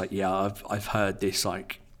 it's just like, I've heard this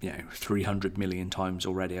 300 million times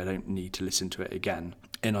already. I don't need to listen to it again.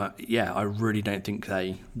 And I really don't think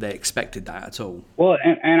they expected that at all. Well,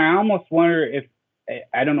 and I almost wonder if,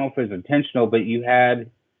 I don't know if it was intentional, but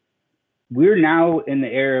we're now in the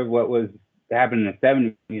era of what happened in the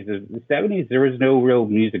 70s. The 70s, there was no real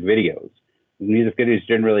music videos. Music videos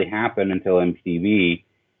didn't really happen until MTV.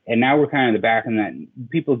 And now we're kind of the back in that.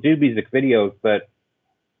 People do music videos, but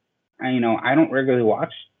I don't regularly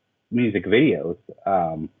watch music videos.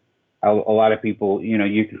 A lot of people,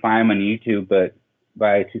 you can find them on YouTube, but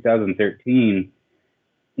by 2013,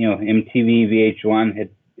 MTV VH1 had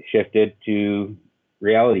shifted to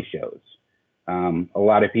reality shows. A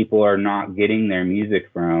lot of people are not getting their music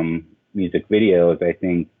from music videos, I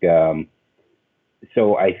think.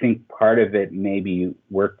 So I think part of it maybe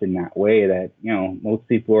worked in that way that, most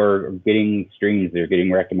people are getting streams, they're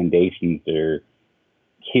getting recommendations, they're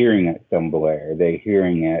hearing it somewhere, they're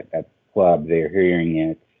hearing it at the club, they're hearing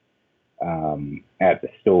it at the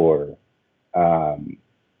store.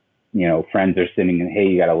 Friends are sending in, hey,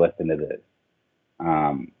 you got to listen to this.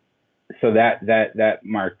 So that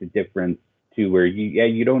marked a difference to where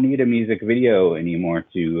you don't need a music video anymore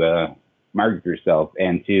to market yourself,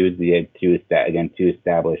 and to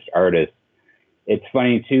established artists. It's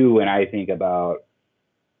funny too when I think about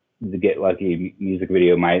the Get Lucky music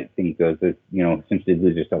video. My thing goes is Simply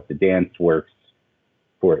Lose Yourself to Dance works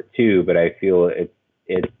for it too, but I feel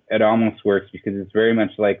it almost works because it's very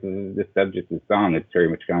much like the subject of the song. It's very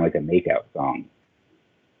much kind of like a makeout song.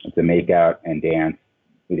 It's a makeout and dance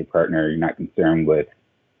with your partner. You're not concerned with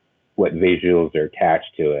what visuals are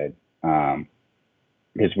attached to it,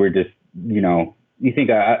 because we're just, you think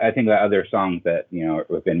I think about other songs that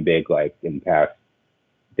have been big like in the past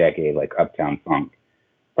decade, like Uptown Funk.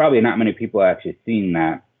 Probably not many people have actually seen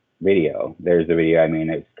that video. There's a video. I mean,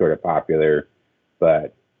 it's sort of popular,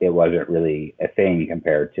 but it wasn't really a thing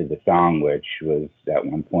compared to the song, which was at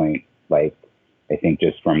one point, like, I think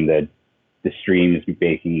just from the streams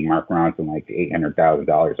making Mark Ronson like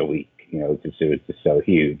 $800,000 a week. It was just so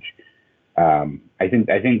huge. I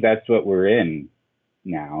think that's what we're in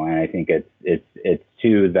now, and I think it's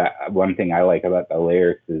too that one thing I like about the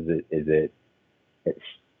lyrics is it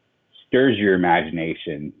stirs your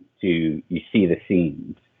imagination to you see the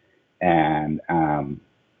scenes, and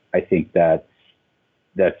I think that's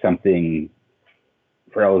something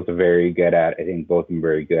Pharrell is very good at. I think both of them are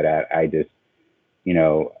very good at. I just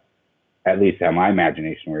at least how my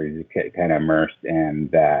imagination where you kind of immersed in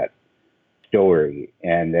that story,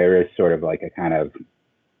 and there is sort of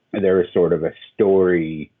a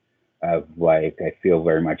story of like, I feel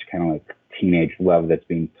very much kind of like teenage love that's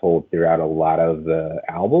being told throughout a lot of the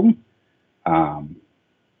album,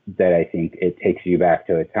 that I think it takes you back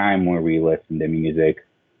to a time where we listened to music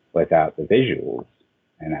without the visuals,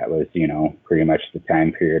 and that was pretty much the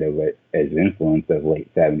time period of it as influence of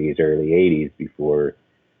late 70s, early 80s, before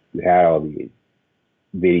you had all these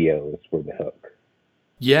videos for the hook.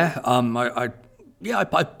 Yeah, I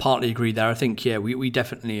partly agree there. I think we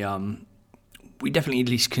definitely at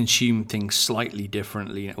least consume things slightly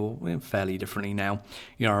differently, or fairly differently now.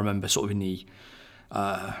 I remember sort of in the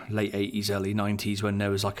late 80s, early 90s when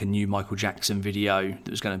there was like a new Michael Jackson video that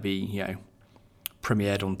was going to be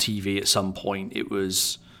premiered on TV at some point. It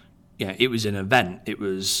was an event. It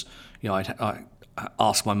was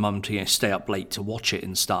ask my mum to stay up late to watch it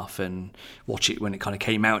and stuff, and watch it when it kind of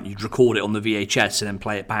came out. And you'd record it on the VHS and then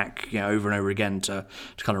play it back over and over again to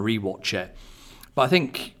kind of rewatch it. But I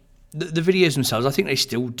think the videos themselves, I think they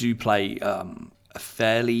still do play a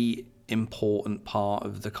fairly important part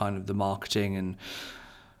of the kind of the marketing and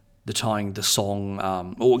the tying the song,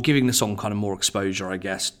 or giving the song kind of more exposure, I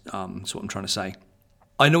guess. That's what I'm trying to say.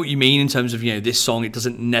 I know what you mean in terms of this song. It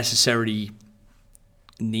doesn't necessarily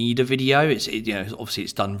need a video. Obviously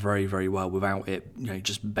it's done very, very well without it.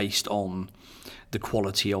 Just based on the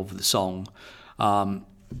quality of the song. But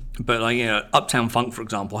Uptown Funk, for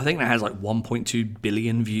example, I think that has like 1.2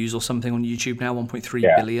 billion views or something on YouTube now.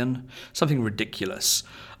 1.3 billion, something ridiculous.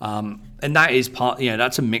 And that is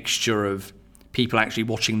that's a mixture of people actually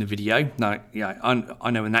watching the video. Now,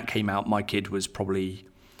 I know when that came out, my kid was probably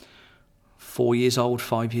 4 years old,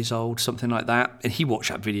 5 years old, something like that. And he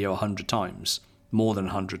watched that video 100 times, more than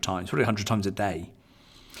 100 times, probably 100 times a day.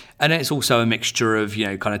 And then it's also a mixture of,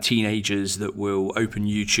 kind of teenagers that will open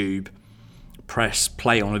YouTube, press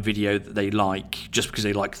play on a video that they like just because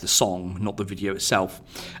they like the song, not the video itself,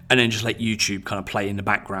 and then just let YouTube kind of play in the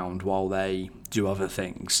background while they do other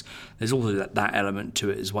things. There's also that element to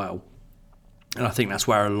it as well. And I think that's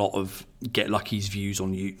where a lot of Get Lucky's views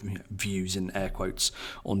in air quotes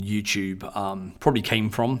on YouTube probably came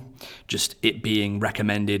from, just it being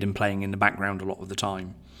recommended and playing in the background a lot of the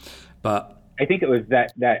time. But I think it was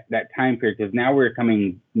that time period, because now we're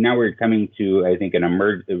coming to, I think,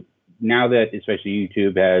 now that especially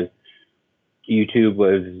YouTube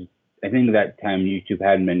was, I think that time YouTube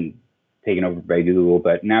hadn't been taken over by Google,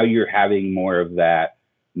 but now you're having more of that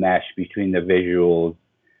mesh between the visuals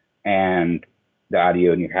and the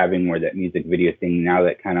audio, and you're having more of that music video thing now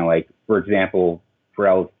that kind of like, for example,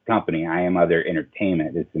 Pharrell's company, I Am Other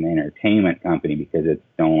Entertainment. It's an entertainment company because it's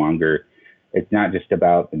not just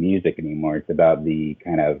about the music anymore. It's about the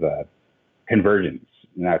kind of convergence.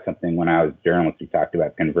 And that's something when I was a journalist, we talked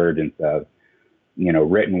about convergence of,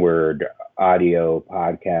 written word, audio,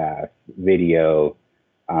 podcast, video.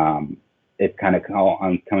 It's kind of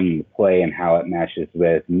coming into play and how it meshes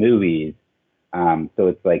with movies. So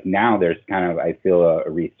it's like now there's kind of, I feel, a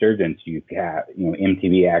resurgence. You have,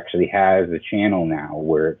 MTV actually has a channel now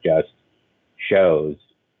where it just shows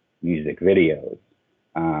music videos.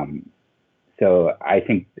 So I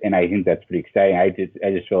think that's pretty exciting. I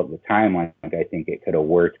just feel at the time like I think it could have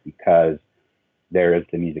worked because there is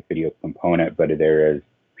the music video component, but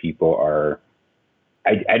people are.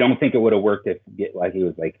 I don't think it would have worked if Get Lucky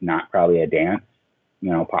was like not probably a dance,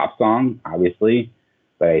 pop song, obviously,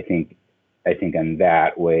 but I think in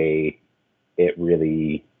that way it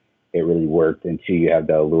really worked. And two, you have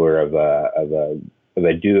the allure of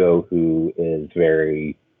a duo who is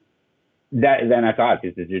very. Then I thought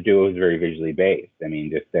because the duo is very visually based. I mean,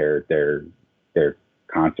 just their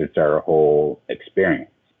concerts are a whole experience.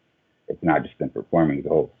 It's not just them performing; it's a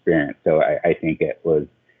whole experience. So I think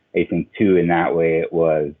too, in that way, it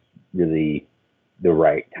was really the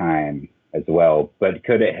right time as well. But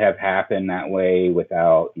could it have happened that way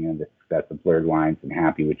without the Blurred Lines and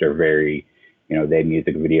Happy, which are very, they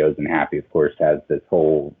music videos, and Happy, of course, has this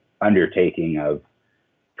whole undertaking of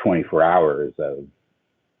 24 hours of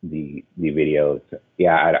the videos.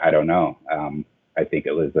 Yeah, I don't know. I think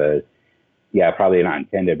it was probably not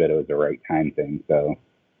intended, but it was the right time thing. So.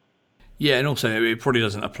 Yeah, and also it probably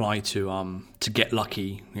doesn't apply to Get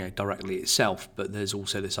Lucky directly itself, but there's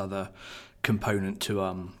also this other component to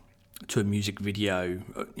a music video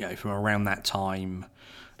from around that time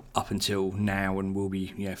up until now, and will be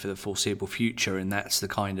for the foreseeable future, and that's the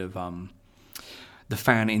kind of the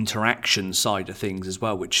fan interaction side of things as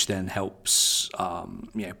well, which then helps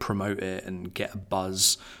promote it and get a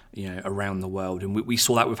buzz around the world. And we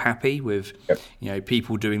saw that with Happy, with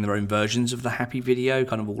people doing their own versions of the Happy video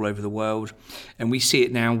kind of all over the world. And we see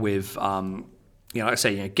it now with like I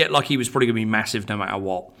say, Get Lucky was probably going to be massive no matter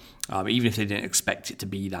what, even if they didn't expect it to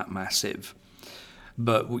be that massive.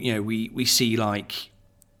 But we see, like,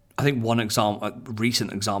 I think one example, a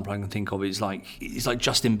recent example I can think of is like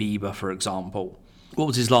Justin Bieber, for example. What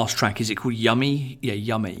was his last track? Is it called Yummy? Yeah,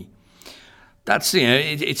 Yummy. That's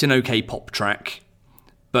it's an okay pop track,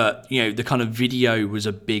 but the kind of video was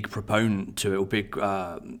a big proponent to it, a big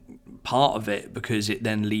part of it, because it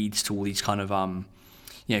then leads to all these kind of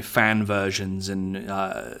fan versions and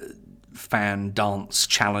fan dance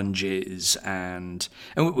challenges, and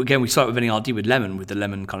again we saw it with NERD with Lemon, with the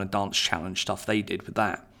Lemon kind of dance challenge stuff they did with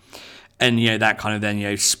that, and that kind of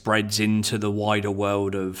then spreads into the wider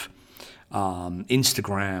world of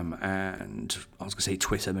Instagram, and I was going to say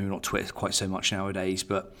Twitter, maybe not Twitter quite so much nowadays,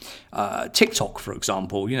 but TikTok, for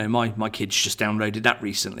example. My kids just downloaded that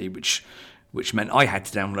recently, which which meant I had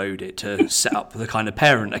to download it to set up the kind of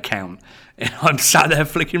parent account. And I'm sat there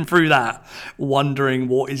flicking through that, wondering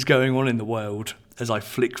what is going on in the world as I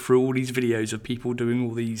flick through all these videos of people doing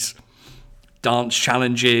all these dance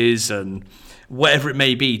challenges and whatever it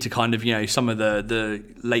may be to kind of, some of the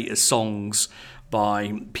latest songs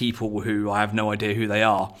by people who I have no idea who they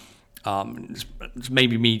are. It's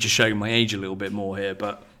maybe me just showing my age a little bit more here,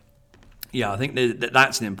 but yeah, I think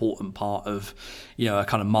that's an important part of, a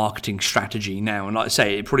kind of marketing strategy now. And like I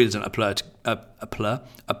say, it probably doesn't apply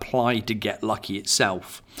to Get Lucky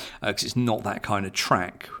itself, because it's not that kind of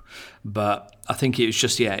track. But I think it's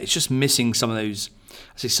just missing some of those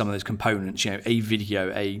components. A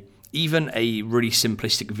video, even a really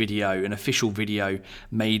simplistic video, an official video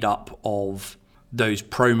made up of those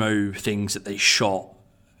promo things that they shot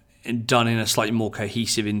and done in a slightly more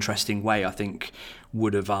cohesive, interesting way, I think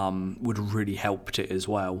would have really helped it as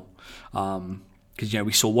well. Because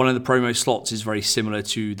we saw one of the promo slots is very similar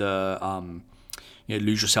to the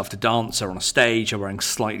Lose Yourself to Dance. They're on a stage. They're wearing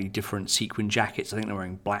slightly different sequin jackets. I think they're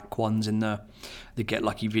wearing black ones in the Get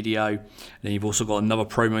Lucky video. And then you've also got another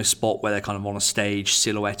promo spot where they're kind of on a stage,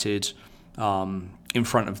 silhouetted in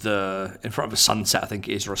front of a sunset, I think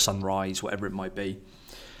it is, or a sunrise, whatever it might be.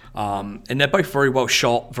 And they're both very well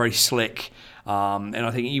shot, very slick. And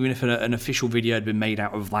I think even if an official video had been made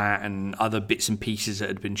out of that and other bits and pieces that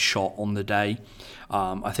had been shot on the day,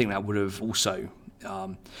 I think that would have also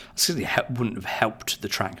wouldn't have helped the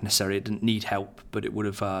track necessarily. It didn't need help, but it would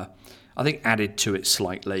have, I think, added to it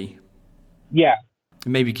slightly. Yeah,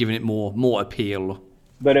 maybe giving it more appeal.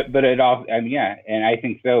 But it all, yeah, and I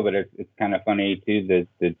think so. But it's kind of funny too.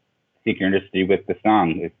 The synchronicity with the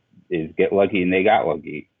song is get lucky, and they got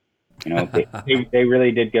lucky. They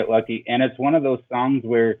really did get lucky, and it's one of those songs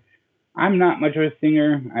where I'm not much of a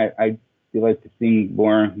singer. I do like to sing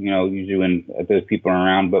more, usually when those people are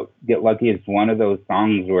around. But Get Lucky is one of those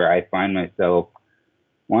songs where I find myself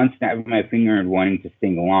one snapping my finger and wanting to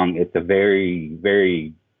sing along. It's a very,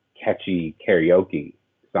 very catchy karaoke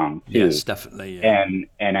song too. Yes, definitely. Yeah.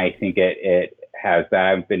 And I think it has that. I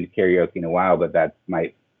haven't been to karaoke in a while, but that's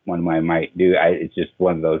one of my might do. It's just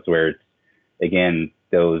one of those where it's, again,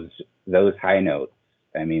 those high notes.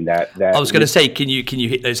 I mean that I was going to say, can you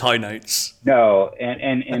hit those high notes? No,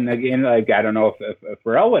 and again, like I don't know if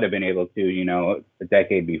Pharrell would have been able to, a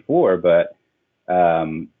decade before, but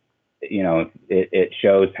it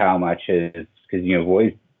shows how much his, because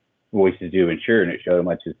voices do mature, and it showed how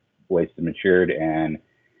much his voice has matured, and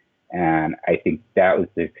I think that was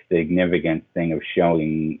the significant thing of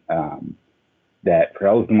showing that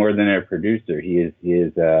Pharrell's more than a producer. He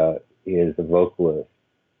is a vocalist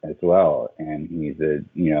as well, and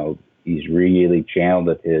he's really channeled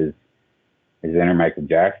his inner Michael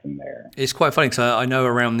Jackson there. It's quite funny because I know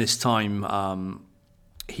around this time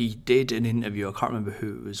he did an interview. I can't remember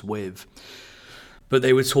who it was with, but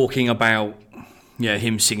they were talking about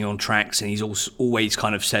him singing on tracks, and he's also always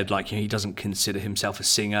kind of said he doesn't consider himself a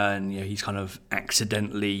singer, and he's kind of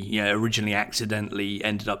originally accidentally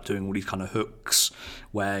ended up doing all these kind of hooks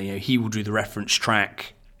where he will do the reference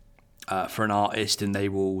track for an artist, and they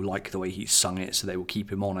will like the way he sung it, so they will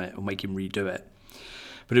keep him on it or make him redo it.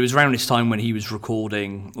 But it was around this time when he was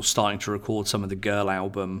recording or starting to record some of the Girl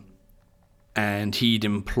album, and he'd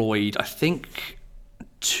employed, I think,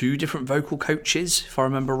 2 different vocal coaches, if I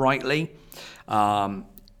remember rightly. And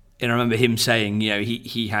I remember him saying,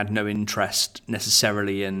 he had no interest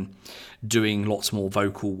necessarily in doing lots more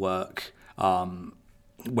vocal work.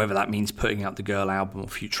 Whether that means putting out the Girl album or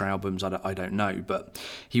future albums, I don't know. But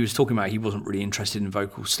he was talking about he wasn't really interested in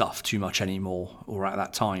vocal stuff too much anymore, or at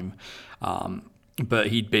that time. But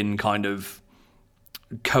he'd been kind of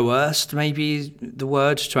coerced, maybe the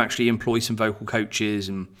word, to actually employ some vocal coaches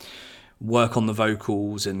and work on the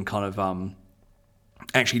vocals and kind of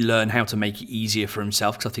actually learn how to make it easier for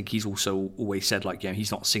himself. Because I think he's also always said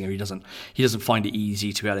he's not a singer. He doesn't find it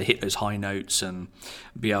easy to be able to hit those high notes and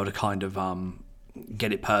be able to kind of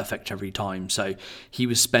get it perfect every time. So he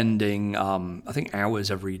was spending I think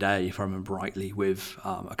hours every day, if I remember rightly, with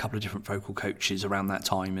a couple of different vocal coaches around that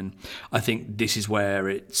time. And I think this is where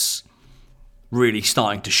it's really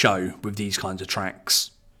starting to show with these kinds of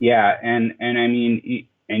tracks. Yeah, and I mean,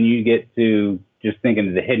 and you get to just thinking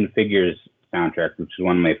of the Hidden Figures soundtrack, which is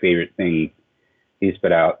one of my favorite things he's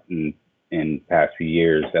put out in the past few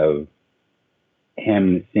years, of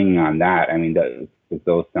him singing on that. I mean, those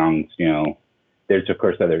songs, there's of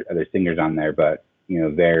course other singers on there, but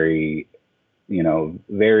very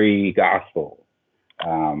gospel.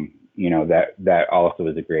 That also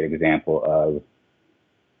is a great example of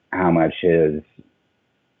how much his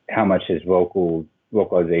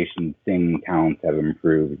vocalization, singing talents have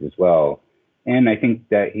improved as well. And I think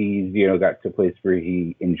that he's, got to a place where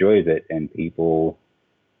he enjoys it, and people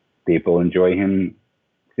enjoy him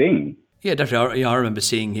singing. Yeah, definitely. I remember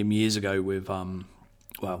seeing him years ago with one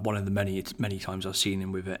of the many times I've seen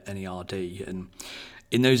him with NERD, and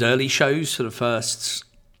in those early shows, for the first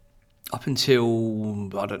up until,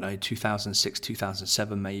 I don't know, 2006,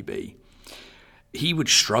 2007 maybe, he would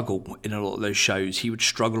struggle in a lot of those shows. He would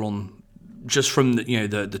struggle on just from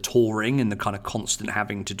the touring and the kind of constant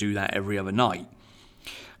having to do that every other night.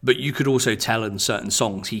 But you could also tell in certain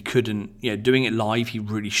songs he couldn't, doing it live, he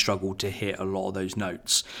really struggled to hit a lot of those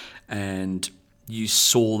notes. And you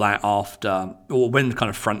saw that after, or when the kind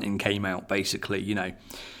of fronting came out, basically,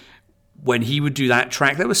 when he would do that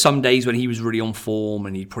track, there were some days when he was really on form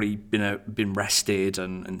and he'd probably been rested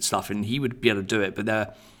and stuff, and he would be able to do it.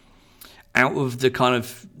 But out of the kind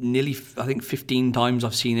of nearly, I think, 15 times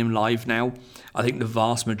I've seen him live now, I think the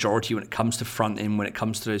vast majority, when it comes to fronting, when it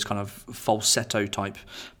comes to those kind of falsetto type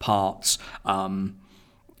parts,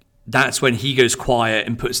 that's when he goes quiet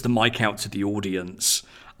and puts the mic out to the audience,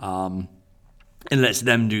 and lets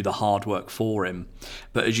them do the hard work for him.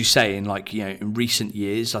 But as you say, in recent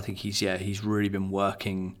years, I think he's really been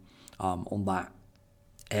working on that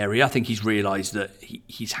area. I think he's realised that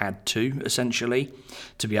he's had to, essentially,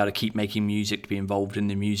 to be able to keep making music, to be involved in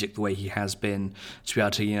the music the way he has been, to be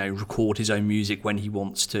able to record his own music when he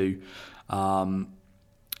wants to.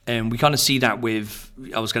 And we kind of see that with,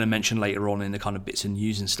 I was going to mention later on in the kind of bits of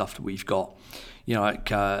news and stuff that we've got,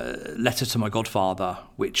 Letter to My Godfather,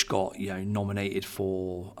 which got nominated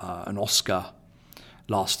for an Oscar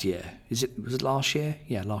last year. Was it last year?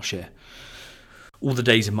 Yeah, last year. All the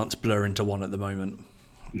days and months blur into one at the moment.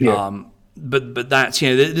 Yeah. But that's,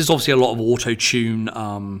 there's obviously a lot of auto-tune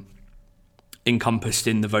encompassed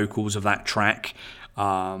in the vocals of that track,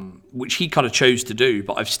 which he kind of chose to do,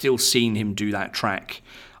 but I've still seen him do that track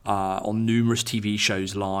on numerous TV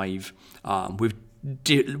shows live, with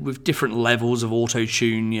different levels of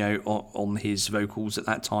auto-tune, on his vocals at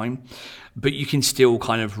that time. But you can still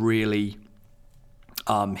kind of really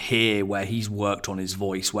hear where he's worked on his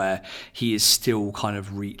voice, where he is still kind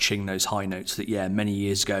of reaching those high notes that, many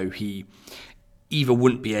years ago he either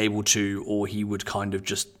wouldn't be able to, or he would kind of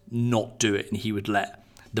just not do it, and he would let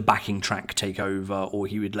the backing track take over, or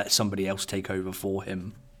he would let somebody else take over for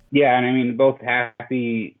him. Yeah, and I mean, both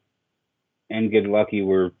Happy and Get Lucky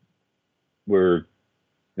were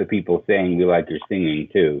the people saying we like your singing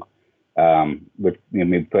too, which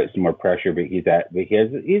maybe put some more pressure. But he's at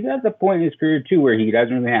the point in his career too where he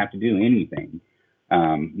doesn't really have to do anything. He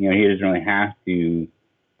doesn't really have to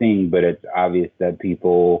sing, but it's obvious that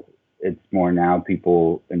it's more now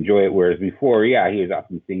people enjoy it. Whereas before, he was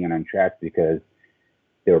often singing on tracks because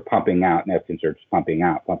they were pumping out concerts, pumping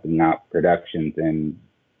out productions, and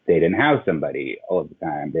they didn't have somebody all the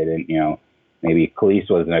time. They didn't, maybe Khalees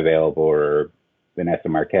wasn't available, or Vanessa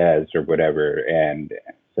Marquez or whatever, and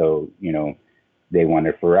so they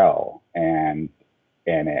wanted Pharrell, and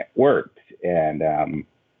it worked. And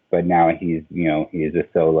but now he's a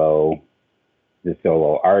solo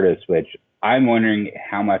artist, which I'm wondering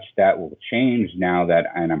how much that will change now that,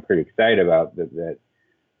 and I'm pretty excited about that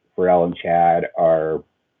Pharrell and Chad are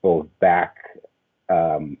both back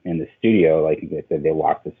in the studio. Like they said, they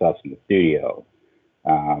locked themselves in the studio.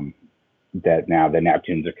 That now the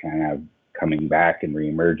Neptunes are kind of coming back and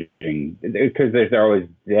reemerging, because they're always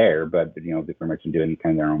there, but they've pretty much been doing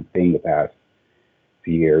kind of their own thing the past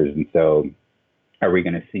few years. And so, are we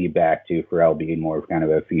going to see back to Pharrell being more of kind of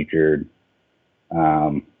a featured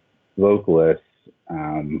vocalist?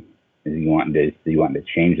 Is he wanting to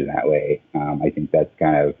change in that way? I think that's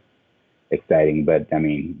kind of exciting. But I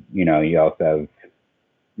mean, you still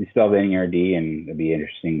have NERD, and it'd be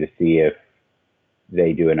interesting to see if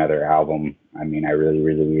they do another album. I mean, I really,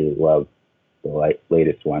 really, really love the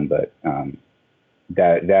latest one, but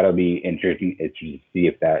that'll be interesting to see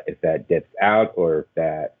if that dips out or if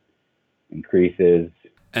that increases.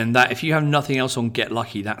 And that, if you have nothing else on Get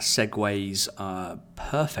Lucky, that segues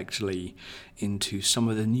perfectly into some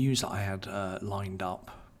of the news that I had lined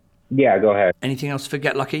up. Yeah, go ahead. Anything else for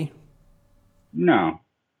Get Lucky? No.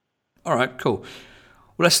 All right, cool.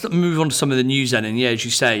 Well, let's move on to some of the news then. And yeah, as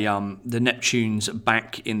you say, the Neptunes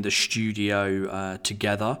back in the studio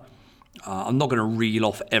together. I'm not going to reel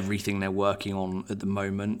off everything they're working on at the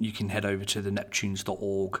moment. You can head over to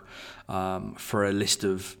theneptunes.org for a list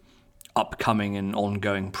of upcoming and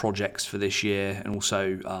ongoing projects for this year, and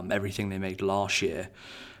also everything they made last year.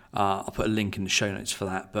 I'll put a link in the show notes for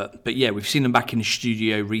that. But yeah, we've seen them back in the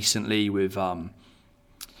studio recently with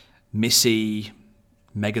Missy,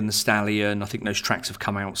 Megan Thee Stallion. I think those tracks have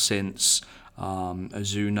come out since.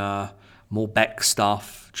 Ozuna, more Beck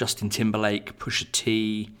stuff. Justin Timberlake, Pusha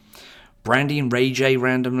T, Brandy and Ray J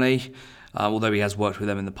randomly, although he has worked with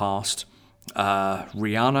them in the past.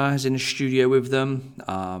 Rihanna is in a studio with them,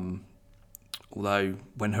 although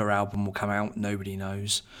when her album will come out, nobody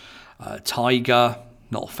knows. Tyga,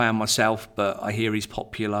 not a fan myself, but I hear he's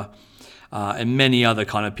popular. And many other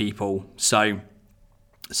kind of people. So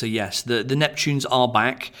yes, the Neptunes are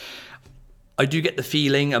back. I do get the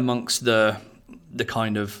feeling amongst the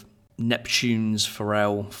kind of Neptunes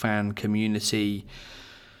Pharrell fan community,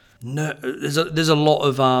 no, there's a lot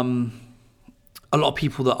of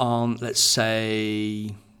people that aren't, let's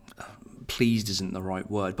say, pleased isn't the right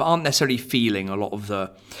word, but aren't necessarily feeling a lot of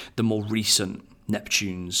the more recent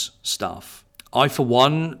Neptunes stuff. I, for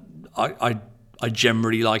one, I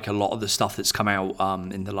generally like a lot of the stuff that's come out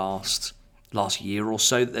in the last year or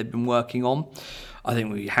so that they've been working on. I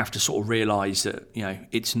think we have to sort of realise that, you know,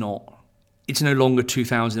 it's no longer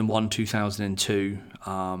 2001, 2002.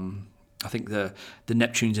 I think the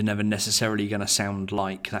Neptunes are never necessarily going to sound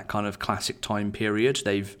like that kind of classic time period.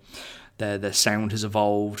 Their sound has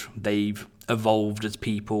evolved. They've evolved as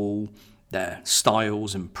people. Their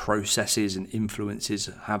styles and processes and influences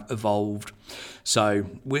have evolved. So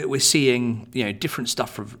we're seeing, you know, different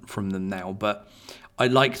stuff from them now. But I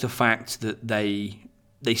like the fact that they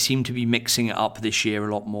seem to be mixing it up this year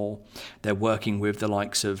a lot more. They're working with the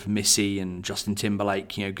likes of Missy and Justin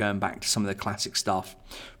Timberlake, you know, going back to some of the classic stuff,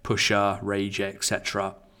 Pusha, Ray J,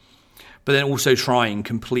 etc. But then also trying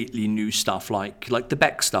completely new stuff like the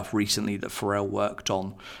Beck stuff recently that Pharrell worked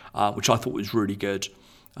on, which I thought was really good.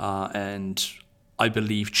 And I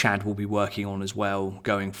believe Chad will be working on as well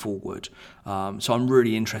going forward. So I'm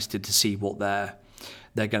really interested to see what they're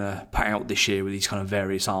going to put out this year with these kind of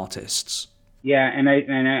various artists. Yeah, and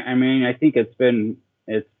I mean, I think it's been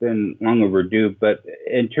long overdue. But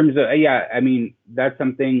in terms of I mean, that's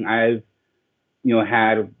something I've, you know,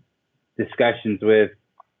 had discussions with,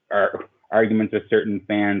 or arguments with certain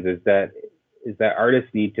fans, is that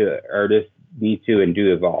artists need to and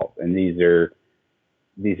do evolve, and these are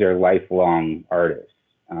lifelong artists.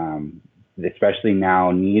 Especially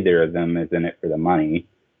now, neither of them is in it for the money.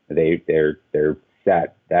 They're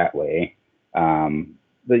set that way.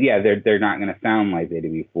 But yeah, they're not going to sound like they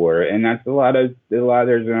did before, and that's a lot of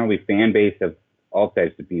there's going to be fan base of all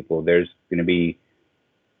types of people. There's going to be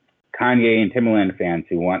Kanye and Timbaland fans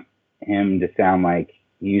who want him to sound like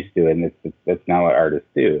he used to, and that's not what artists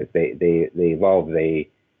do. They evolve.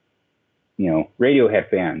 They, you know,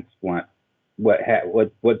 Radiohead fans want what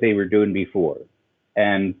they were doing before,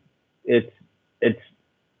 and it's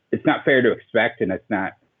not fair to expect, and it's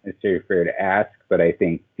not necessarily fair to ask, but I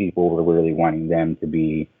think people were really wanting them to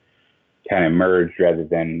be kind of merged rather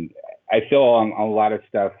than, I feel on a lot of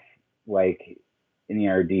stuff like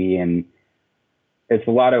NERD, and it's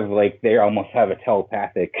a lot of like they almost have a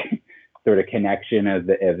telepathic sort of connection of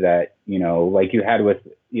that, you know, like you had with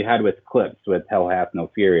Clips with Hell Hath No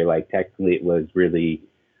Fury. Like technically it was really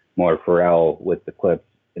more Pharrell with the Clips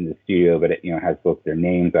in the studio, but it, you know, has both their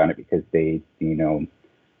names on it because they, you know,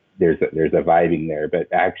 there's a vibing there. But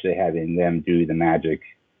actually having them do the magic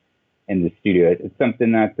in the studio, it's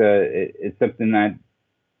something that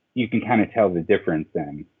you can kind of tell the difference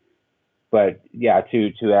in. But yeah,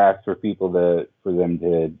 to ask for them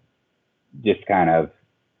to just kind of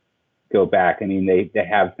go back. I mean, they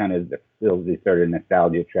have kind of these sort of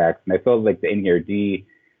nostalgia tracks, and I felt like the NERD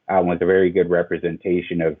was a very good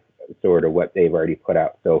representation of sort of what they've already put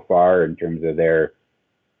out so far in terms of their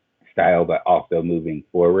style, but also moving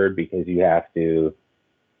forward, because you have to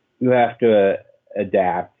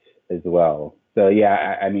adapt as well. So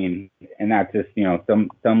yeah, I mean, and that's just, you know,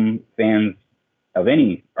 some fans of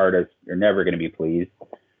any artist are never going to be pleased,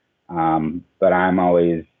 but I'm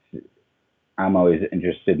always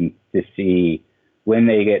interested to see when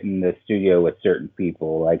they get in the studio with certain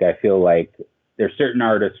people. Like I feel like there's certain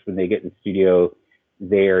artists when they get in the studio,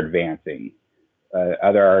 they are advancing.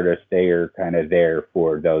 Other artists, they are kind of there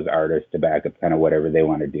for those artists to back up kind of whatever they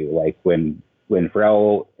want to do. Like when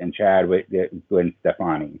Pharrell and Chad with Gwen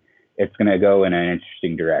Stefani, it's going to go in an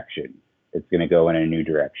interesting direction. It's going to go in a new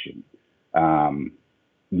direction.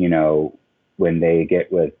 You know, when they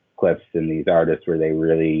get with Clips and these artists where they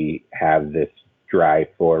really have this drive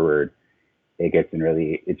forward, it gets in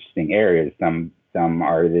really interesting areas. Some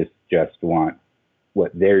artists just want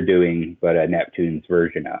what they're doing, but a Neptune's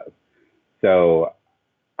version of. So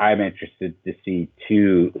I'm interested to see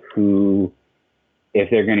too who, if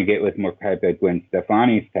they're going to get with more type of Gwen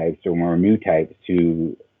Stefani's types or more new types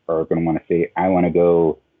who are going to want to say, I want to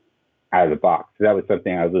go out of the box. So that was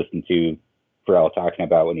something I was listening to Pharrell talking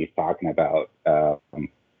about when he's talking about,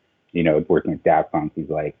 you know, working with Daft. He's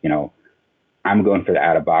like, you know, I'm going for the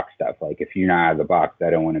out of box stuff. Like if you're not out of the box, I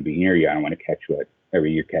don't want to be near you. I don't want to catch whatever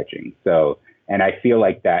you're catching. So, and I feel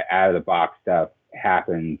like that out of the box stuff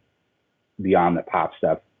happens beyond the pop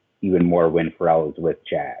stuff even more when Pharrell is with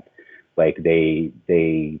Chad. Like they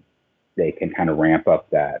can kind of ramp up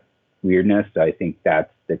that weirdness. So I think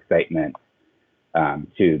that's the excitement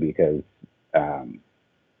too, because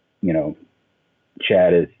you know,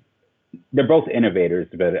 Chad is, they're both innovators,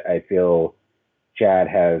 but I feel Chad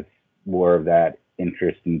has more of that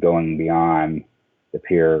interest in going beyond the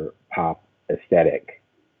pure pop aesthetic.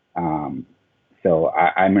 So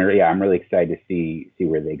I'm really excited to see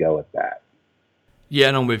where they go with that. Yeah,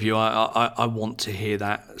 and I'm with you. I want to hear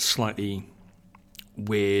that slightly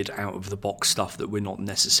weird, out of the box stuff that we're not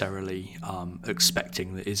necessarily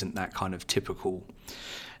expecting. That isn't that kind of typical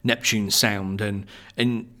Neptune sound, and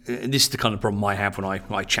this is the kind of problem I have when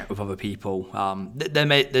I chat with other people.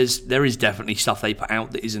 There is definitely stuff they put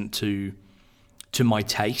out that isn't to my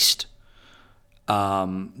taste,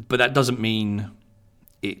 but that doesn't mean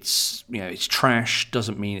it's trash.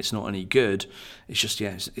 Doesn't mean it's not any good. It's just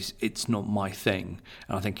it's not my thing,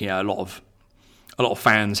 and I think a lot of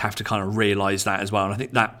fans have to kind of realise that as well, and I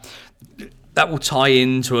think that will tie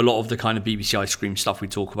into a lot of the kind of BBC Ice Cream stuff we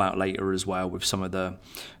talk about later as well, with some of the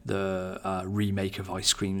remake of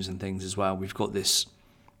Ice Creams and things as well. We've got this,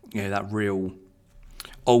 that real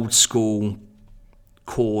old school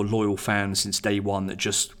core loyal fan since day one that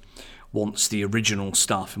just wants the original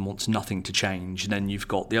stuff and wants nothing to change. And then you've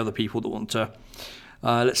got the other people that want to,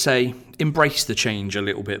 let's say, embrace the change a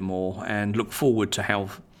little bit more and look forward to how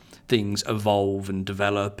things evolve and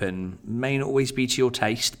develop, and may not always be to your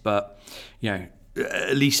taste, but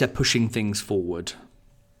at least they're pushing things forward.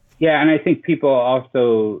 Yeah, and I think people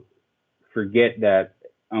also forget that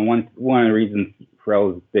one of the reasons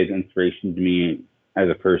Pharrell's big inspiration to me as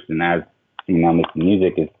a person, as seen on this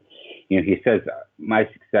music, is he says my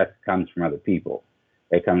success comes from other people.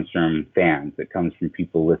 It comes from fans. It comes from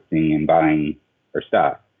people listening and buying our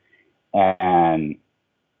stuff. And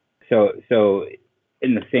so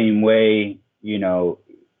in the same way,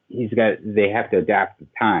 they have to adapt to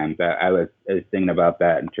times. I was thinking about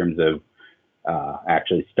that in terms of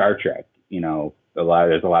actually Star Trek. There's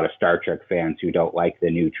a lot of Star Trek fans who don't like the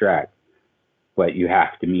new Trek, but you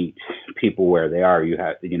have to meet people where they are. You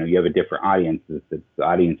have a different audience. The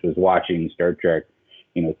audience was watching Star Trek,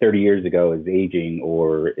 30 years ago is aging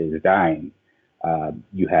or is dying.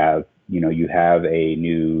 You have a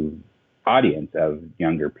new audience of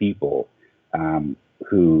younger people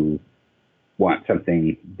who want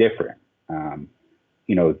something different.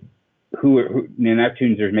 Who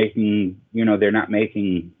Neptunes are making, they're not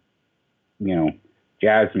making,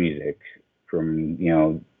 jazz music from,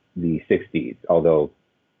 the 60s, although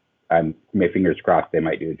my fingers crossed they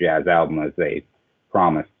might do a jazz album as they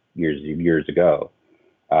promised years ago.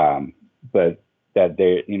 But that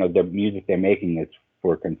the music they're making is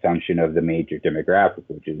for consumption of the major demographic,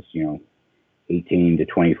 which is, 18 to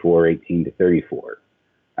 24, 18 to 34.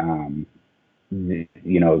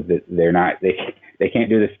 They're not, they can't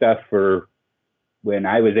do this stuff for when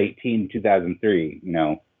I was 18 in 2003,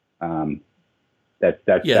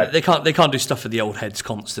 they can't do stuff for the old heads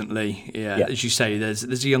constantly. Yeah. As you say, there's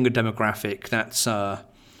a younger demographic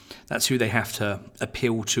that's who they have to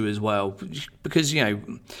appeal to as well, because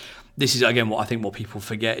this is again what people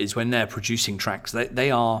forget is when they're producing tracks, they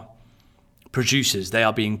are producers. They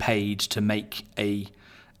are being paid to make a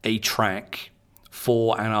track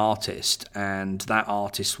for an artist, and that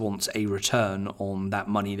artist wants a return on that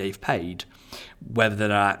money they've paid, whether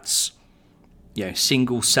that's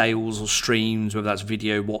single sales or streams, whether that's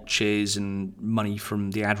video watches and money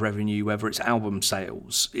from the ad revenue, whether it's album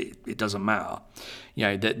sales, it doesn't matter.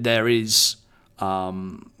 That there is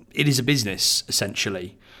it is a business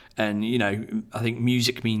essentially, and I think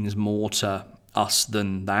music means more to us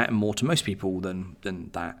than that, and more to most people than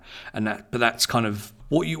that, but that's kind of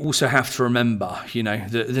what you also have to remember.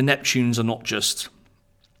 The Neptunes are not just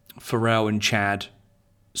Pharrell and Chad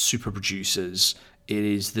super producers. It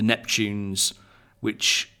is the Neptunes,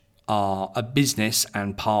 which are a business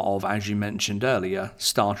and part of, as you mentioned earlier,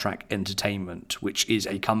 Star Trek Entertainment, which is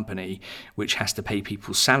a company which has to pay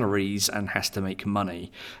people's salaries and has to make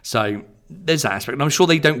money. So there's that aspect. And I'm sure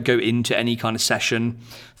they don't go into any kind of session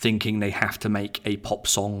thinking they have to make a pop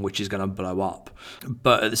song which is going to blow up.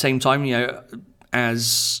 But at the same time,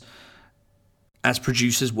 as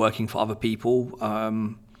producers working for other people,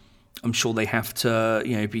 I'm sure they have to,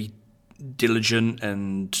 be diligent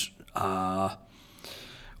and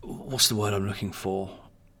what's the word I'm looking for?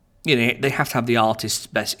 they have to have the artist's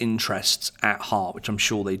best interests at heart, which I'm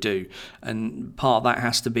sure they do. And part of that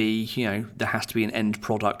has to be, there has to be an end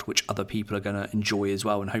product which other people are going to enjoy as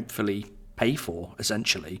well and hopefully pay for,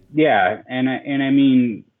 essentially. Yeah, and I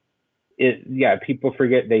mean, people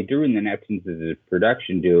forget they drew in the Neptunes as a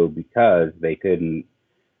production duo because they couldn't,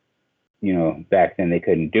 back then they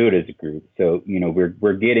couldn't do it as a group. So,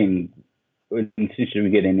 we're getting, essentially we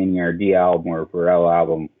get an NERD album or a Pharrell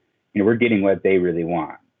album, we're getting what they really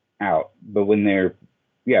want out. But when they're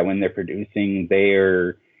producing,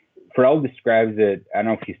 Pharrell describes it, I don't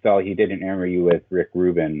know if you saw, he did an interview with Rick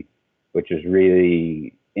Rubin, which is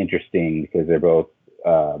really interesting because they're both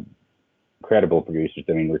incredible producers.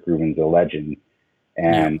 I mean, Rick Rubin's a legend,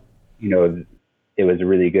 and it was a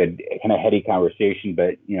really good kind of heady conversation.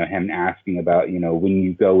 But him asking about when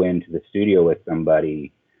you go into the studio with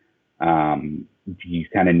somebody, you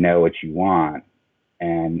kind of know what you want,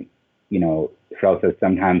 and Pharrell says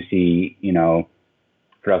sometimes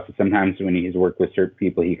sometimes when he's worked with certain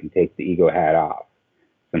people, he can take the ego hat off.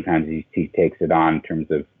 Sometimes he takes it on in terms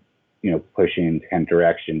of pushing in kind of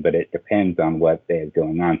direction, but it depends on what they have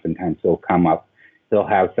going on. Sometimes he'll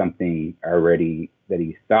have something already that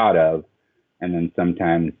he's thought of, and then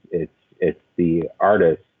sometimes it's the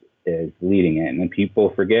artist is leading it. And then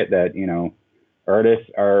people forget that, artists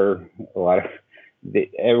are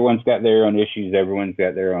everyone's got their own issues, everyone's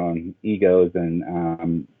got their own egos,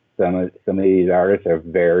 and some of these artists are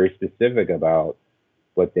very specific about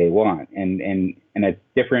what they want. And it's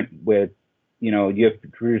different with, you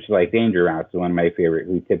have producers like Danger Mouse, one of my favorite,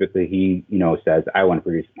 who typically he says, I want to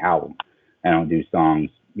produce an album. I don't do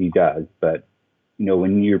songs. He does. But,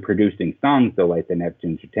 when you're producing songs, though, like the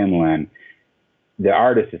Neptunes or Timbaland, the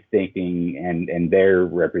artist is thinking and their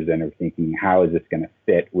representative thinking, how is this going to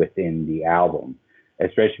fit within the album?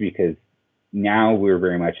 Especially because now we're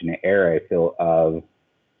very much in an era, I feel, of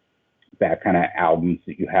that kind of albums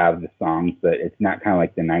that you have the songs, but it's not kind of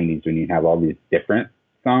like the 90s when you have all these different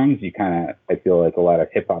songs. You kind of, I feel like a lot of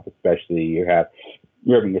hip hop, especially, you're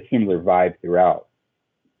having a similar vibe throughout.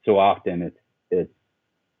 So often it's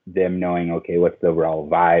them knowing, okay, what's the overall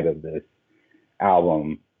vibe of this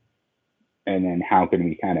album, and then how can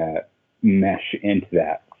we kind of mesh into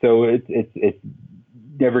that? So it's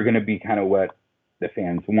never going to be kind of what the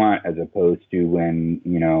fans want, as opposed to when,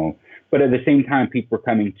 but at the same time, people are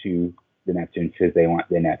coming to the Neptunes because they want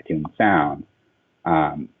the Neptune sound.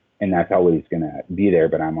 And that's always going to be there.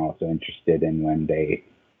 But I'm also interested in when they,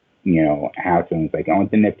 have someone's like, I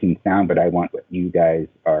want the Neptune sound, but I want what you guys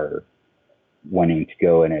are wanting to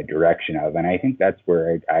go in a direction of. And I think that's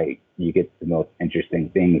where you get the most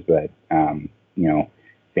interesting things. But,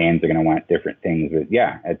 fans are going to want different things. But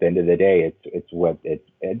yeah, at the end of the day, at the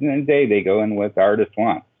end of the day, they go in what the artist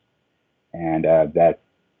wants. And that's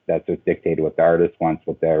what's dictated, what the artist wants,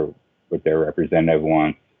 what their representative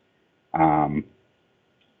wants.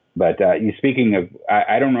 But you speaking of,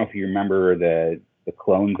 I don't know if you remember the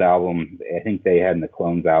Clones album. I think they had in the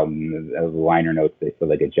Clones album the liner notes, they feel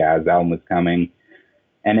like a jazz album was coming,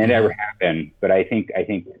 and it never happened. But I think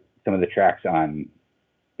some of the tracks on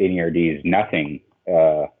NERD's Nothing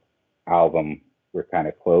album were kind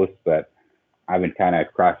of close. But I've been kind of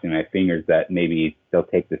crossing my fingers that maybe they'll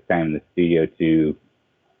take this time in the studio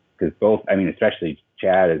because both, I mean, especially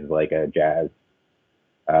Chad is like a jazz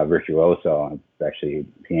virtuoso, especially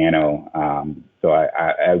piano. So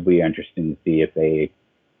I'd be interested to see if they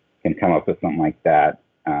can come up with something like that,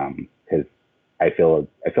 because I feel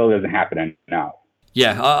it doesn't happen enough.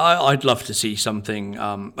 Yeah, I'd love to see something.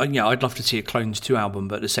 I'd love to see a Clones 2 album,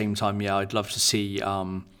 but at the same time, I'd love to see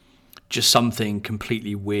just something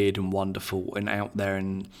completely weird and wonderful and out there,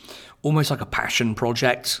 and almost like a passion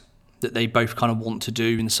project that they both kind of want to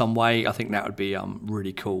do in some way. I think that would be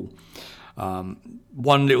really cool.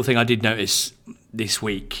 One little thing I did notice this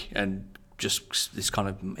week, and just this kind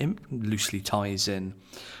of loosely ties in.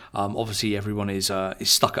 Obviously, everyone is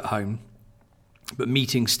stuck at home, but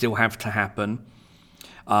meetings still have to happen.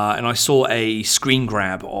 And I saw a screen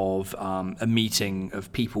grab of a meeting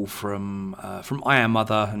of people from I Am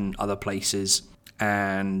Mother and other places,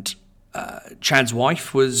 and Chad's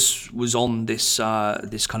wife was on this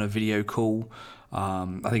kind of video call.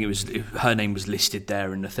 I think her name was listed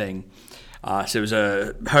there in the thing. So it was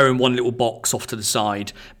her in one little box off to the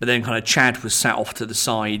side, but then kind of Chad was sat off to the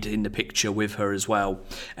side in the picture with her as well.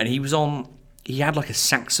 And he had like a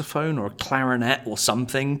saxophone or a clarinet or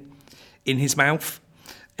something in his mouth.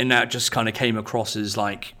 And that just kind of came across as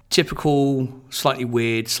like typical, slightly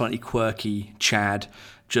weird, slightly quirky Chad,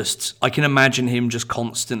 I can imagine him just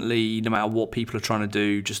constantly, no matter what people are trying to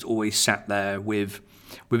do, just always sat there with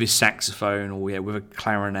his saxophone or with a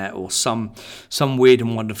clarinet or some weird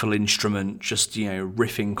and wonderful instrument, just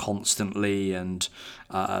riffing constantly and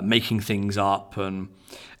making things up, and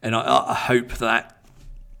I hope that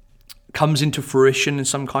comes into fruition in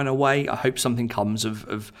some kind of way. I hope something comes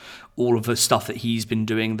of all of the stuff that he's been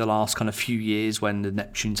doing the last kind of few years when the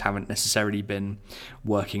Neptunes haven't necessarily been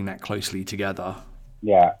working that closely together.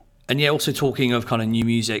 Yeah. And yeah, also talking of kind of new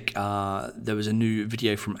music, there was a new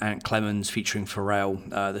video from Ant Clemens featuring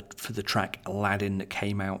Pharrell for the track Aladdin that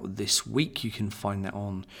came out this week. You can find that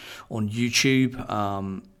on YouTube.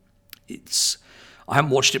 I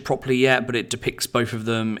haven't watched it properly yet, but it depicts both of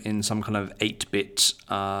them in some kind of 8-bit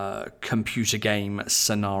computer game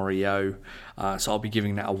scenario. So I'll be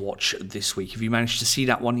giving that a watch this week. Have you managed to see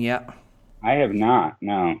that one yet? I have not,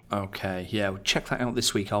 no. Okay, yeah, well, check that out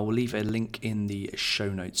this week. I will leave a link in the show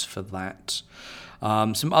notes for that.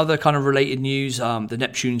 Some other kind of related news. The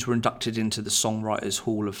Neptunes were inducted into the Songwriters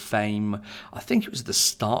Hall of Fame. I think it was the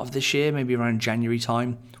start of this year, maybe around January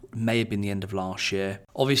time. It may have been the end of last year.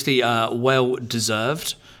 Obviously, well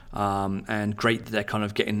deserved, and great that they're kind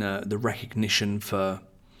of getting the recognition for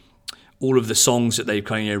all of the songs that they've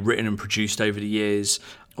kind of written and produced over the years.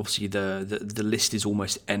 Obviously, the list is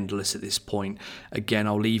almost endless at this point. Again,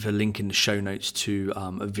 I'll leave a link in the show notes to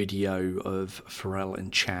a video of Pharrell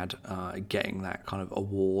and Chad getting that kind of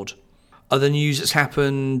award. Other news that's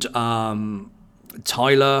happened,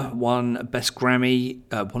 Tyler won the best Grammy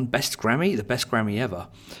ever.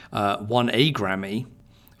 Won a Grammy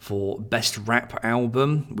for Best Rap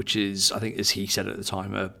Album, which is, I think, as he said at the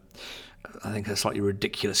time, I think a slightly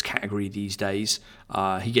ridiculous category these days.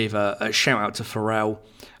 He gave a shout out to Pharrell.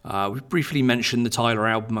 We've briefly mentioned the Tyler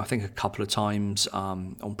album, I think, a couple of times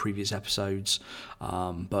on previous episodes.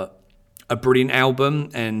 But a brilliant album,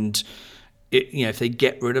 and if they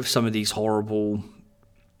get rid of some of these horrible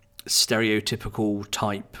stereotypical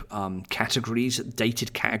type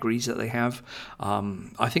dated categories that they have,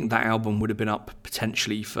 I think that album would have been up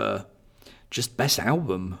potentially for just best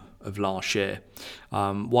album of last year.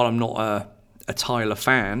 While I'm not a Tyler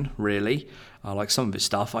fan, really, I like some of his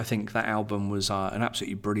stuff, I think that album was an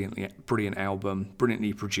absolutely brilliant album,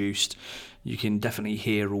 brilliantly produced. You can definitely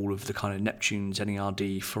hear all of the kind of Neptunes,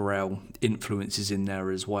 NERD, Pharrell influences in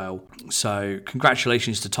there as well. So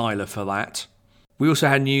congratulations to Tyler for that. We also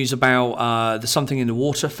had news about the Something in the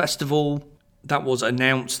Water festival that was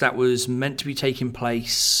announced. That was meant to be taking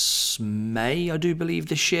place May, I do believe,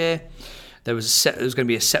 this year. There was going to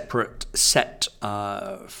be a separate set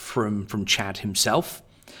from Chad himself.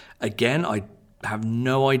 Again, I have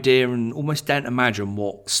no idea and almost don't imagine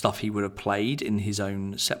what stuff he would have played in his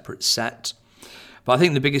own separate set. But I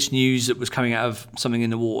think the biggest news that was coming out of Something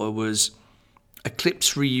in the Water was a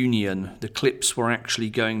Clips reunion. The Clips were actually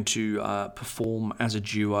going to perform as a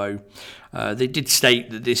duo. They did state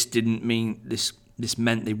that this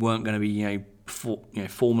meant they weren't going to be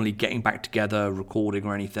formally getting back together, recording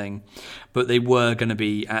or anything, but they were going to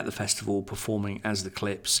be at the festival performing as the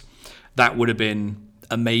Clips. That would have been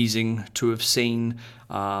amazing to have seen,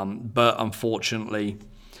 but unfortunately,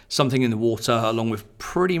 Something in the Water, along with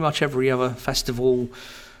pretty much every other festival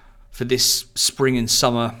for this spring and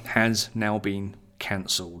summer, has now been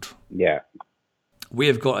cancelled. Yeah. We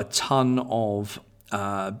have got a ton of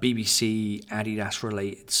BBC, Adidas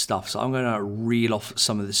related stuff, so I'm going to reel off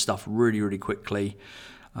some of this stuff really, really quickly,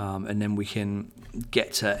 and then we can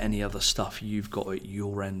get to any other stuff you've got at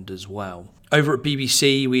your end as well. Over at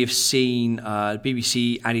BBC, we have seen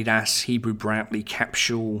BBC Adidas Hebrew Brantley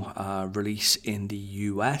capsule release in the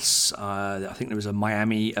US. I think there was a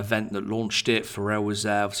Miami event that launched it. Pharrell was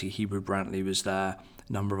there, obviously Hebrew Brantley was there,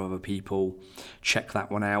 a number of other people. Check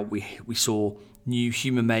that one out. We saw new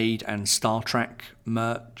Human Made and Star Trek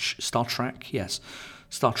merch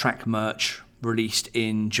released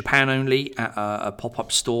in Japan only at a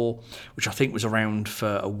pop-up store, which I think was around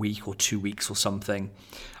for a week or 2 weeks or something.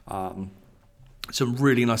 Some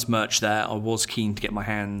really nice merch there. I was keen to get my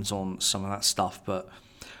hands on some of that stuff, but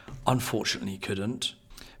unfortunately couldn't.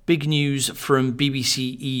 Big news from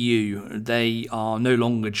BBC EU. They are no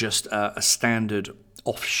longer just a standard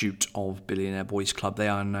offshoot of Billionaire Boys Club. They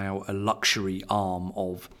are now a luxury arm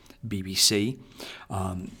of BBC.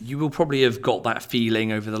 You will probably have got that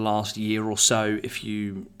feeling over the last year or so if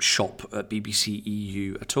you shop at BBC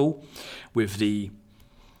EU at all, with the,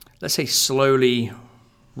 let's say, slowly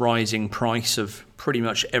rising price of pretty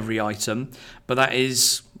much every item, but that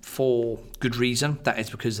is for good reason. That is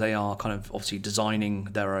because they are kind of obviously designing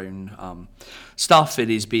their own stuff. It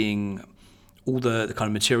is being, all the kind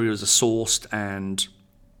of materials are sourced and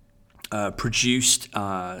produced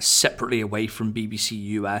separately away from BBC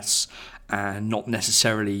US and not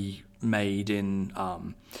necessarily made in,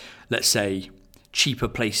 let's say, cheaper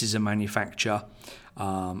places of manufacture.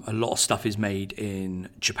 A lot of stuff is made in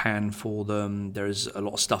Japan for them. There's a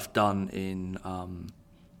lot of stuff done in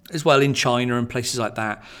as well in China and places like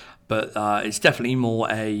that. But it's definitely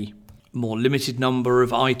a more limited number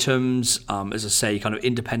of items, as I say, kind of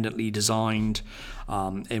independently designed,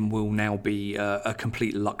 and will now be a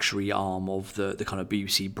complete luxury arm of the kind of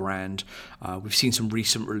BBC brand. We've seen some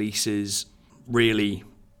recent releases really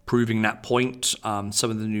proving that point.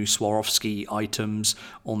 Some of the new Swarovski items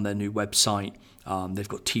on their new website, they've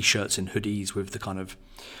got t-shirts and hoodies with the kind of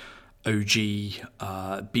OG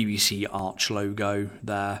BBC Arch logo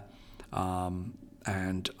there.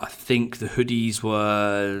 And I think the hoodies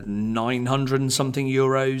were 900 and something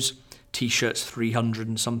euros, t-shirts 300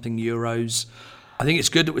 and something euros. I think it's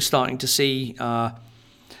good that we're starting to see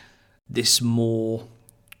this more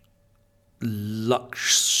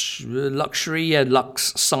luxury,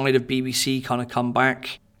 lux side of BBC kind of come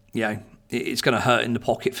back. Yeah, it's going to hurt in the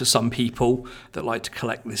pocket for some people that like to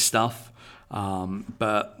collect this stuff.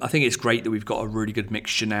 But I think it's great that we've got a really good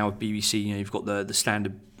mixture now of BBC. You know, you've got the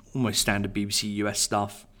standard, almost standard BBC US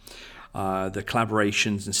stuff, the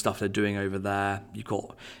collaborations and stuff they're doing over there. You've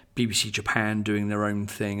got BBC Japan doing their own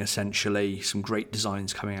thing, essentially. Some great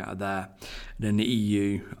designs coming out of there. And then the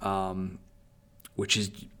EU, which has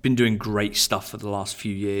been doing great stuff for the last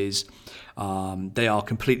few years. They are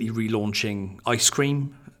completely relaunching ice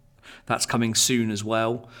cream. That's coming soon as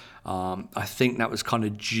well. I think that was kind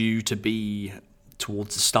of due to be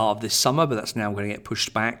towards the start of this summer, but that's now going to get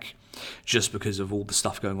pushed back just because of all the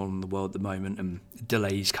stuff going on in the world at the moment and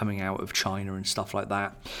delays coming out of China and stuff like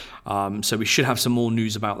that. So we should have some more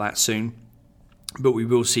news about that soon. But we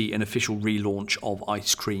will see an official relaunch of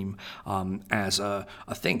ice cream as I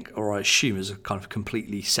think, or I assume, as a kind of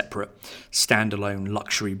completely separate standalone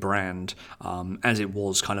luxury brand, as it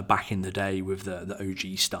was kind of back in the day with the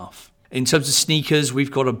OG stuff. In terms of sneakers,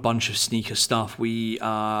 we've got a bunch of sneaker stuff. We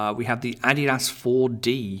have the Adidas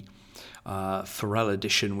 4D Pharrell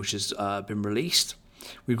edition, which has been released.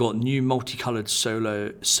 We've got new multicolored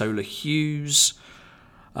solar hues.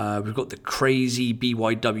 We've got the crazy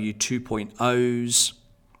BYW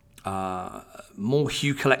 2.0s, more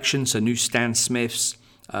hue collection, so new Stan Smiths,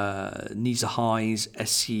 Nisa Highs,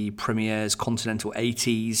 SC Premiers, Continental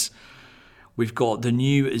 80s. We've got the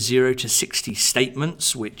new 0 to 60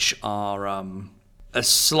 statements, which are a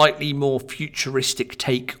slightly more futuristic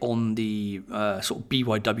take on the sort of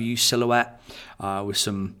BYW silhouette, with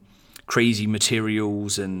some crazy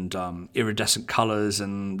materials and iridescent colours,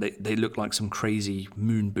 and they look like some crazy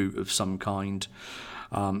moon boot of some kind.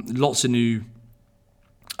 Lots of new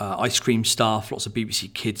ice cream stuff, lots of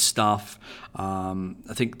BBC Kids stuff. I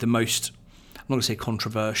think the most, I'm not going to say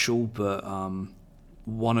controversial, but a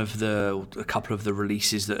couple of the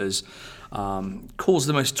releases that has caused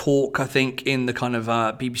the most talk, I think, in the kind of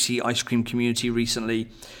BBC ice cream community recently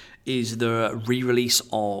is the re-release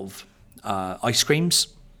of ice creams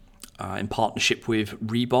in partnership with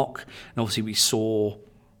Reebok. And obviously we saw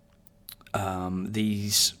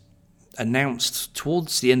these announced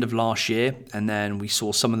towards the end of last year, and then we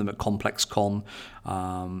saw some of them at ComplexCon.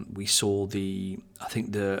 We saw the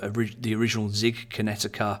original Zig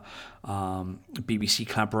Kinetica BBC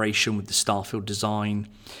collaboration with the Starfield design.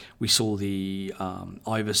 We saw the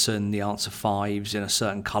Iverson, the Answer 5s in a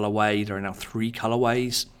certain colourway. There are now 3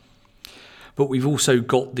 colourways. But we've also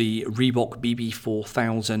got the Reebok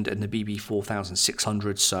BB4000 and the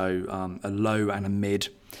BB4600, so a low and a mid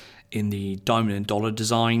in the diamond and dollar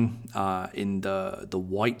design, in the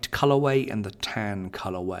white colourway and the tan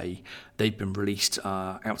colourway. They've been released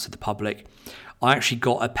out to the public. I actually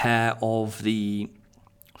got a pair of the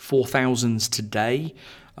 4000s today,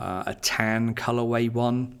 a tan colourway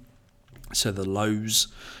one, so the lows.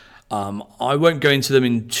 I won't go into them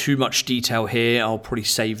in too much detail here. I'll probably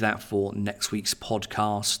save that for next week's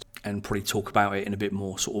podcast and probably talk about it in a bit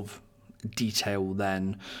more sort of detail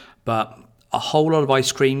then. But a whole lot of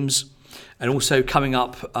ice creams, and also coming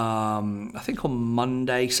up, I think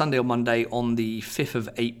on Sunday or Monday, on the 5th of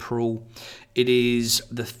April, it is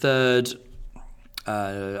the 3rd,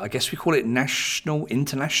 I guess we call it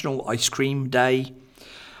International Ice Cream Day.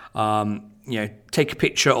 Take a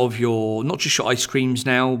picture of not just your ice creams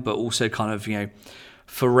now, but also kind of,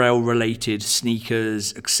 Pharrell related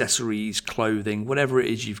sneakers, accessories, clothing, whatever it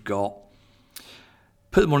is you've got.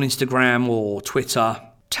 Put them on Instagram or Twitter.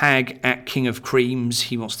 Tag at King of Creams.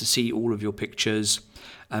 He wants to see all of your pictures.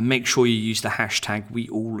 And make sure you use the hashtag We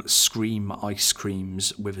All Scream Ice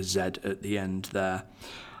Creams with a Z at the end there.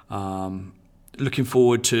 looking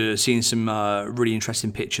forward to seeing some really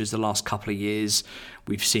interesting pictures. The last couple of years,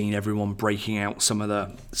 we've seen everyone breaking out some of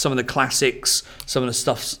the classics, some of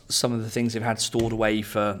the things they've had stored away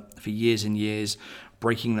for years and years,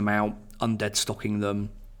 breaking them out, undead stocking them,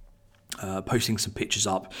 posting some pictures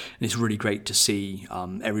up, and it's really great to see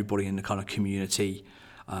everybody in the kind of community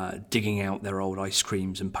digging out their old ice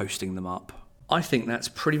creams and posting them up. I think that's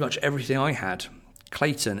pretty much everything I had.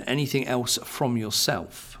 Clayton, anything else from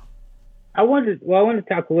yourself? I wanted to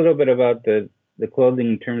talk a little bit about the clothing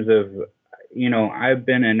in terms of, I've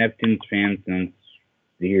been a Neptunes fan since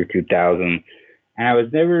the year 2000, and I was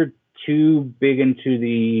never too big into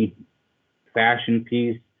the fashion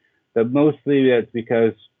piece, but mostly that's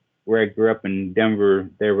because where I grew up in Denver,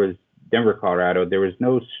 Colorado, there was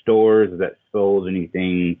no stores that sold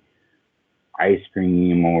anything ice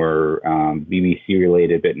cream or BBC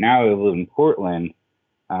related. But now I live in Portland.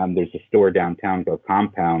 There's a store downtown called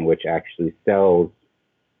Compound, which actually sells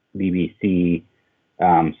BBC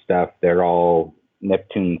stuff. They're all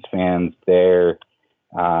Neptunes fans there.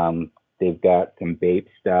 They've got some Bape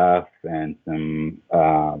stuff and some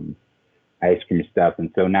ice cream stuff.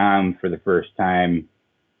 And so now I'm, for the first time,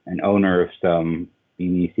 an owner of some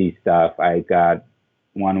BBC stuff. I got,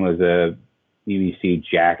 one was a BBC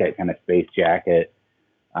jacket, kind of space jacket,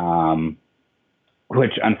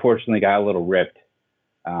 which unfortunately got a little ripped.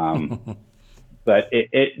 But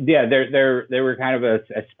they were kind of a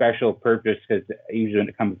special purpose, because usually when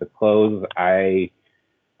it comes to clothes, I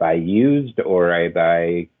buy used or I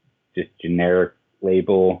buy just generic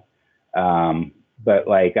label. But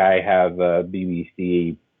like I have a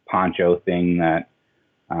BBC poncho thing that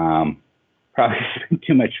probably spent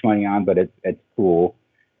too much money on, but it's cool.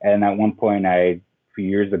 And at one point, a few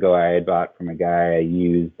years ago, I had bought from a guy a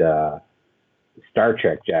used Star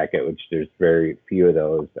Trek jacket, which there's very few of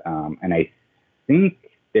those. And I think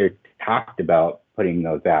they're talked about putting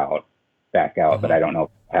those back out, but I don't know if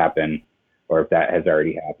it happened or if that has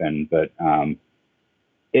already happened. But one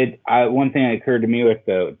thing that occurred to me with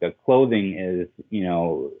the clothing is,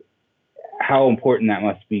 how important that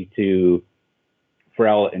must be to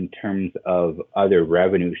Pharrell in terms of other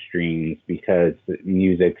revenue streams, because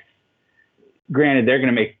music's, granted, they're going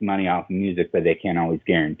to make money off of music, but they can't always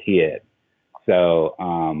guarantee it. So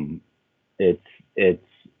it's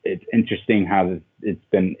interesting how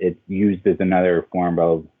it's used as another form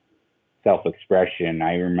of self-expression.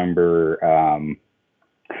 I remember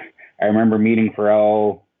meeting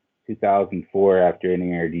Pharrell 2004 after an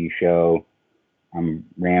NERD show. I'm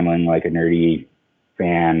rambling like a nerdy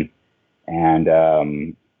fan. And I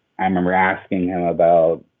remember asking him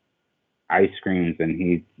about ice creams,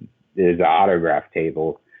 and there's an autograph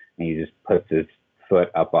table, and he just puts his foot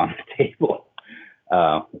up on the table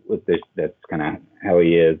with this. That's kind of how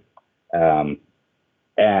he is.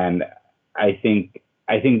 And I think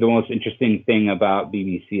the most interesting thing about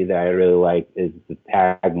BBC that I really like is the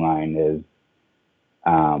tagline is,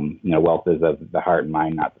 wealth is of the heart and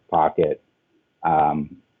mind, not the pocket.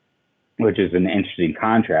 Which is an interesting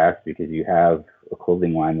contrast, because you have a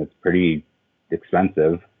clothing line that's pretty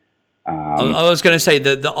expensive. I was going to say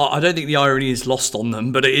that I don't think the irony is lost on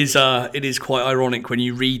them, but it is quite ironic when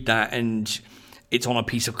you read that, and it's on a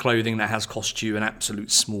piece of clothing that has cost you an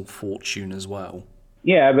absolute small fortune as well.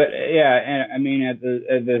 Yeah, but and I mean at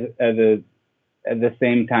the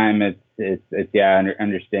same time, it's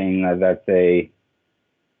understanding that that's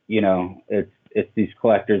it's these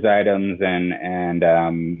collector's items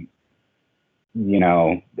and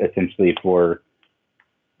essentially for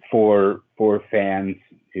fans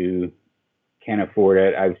who can't afford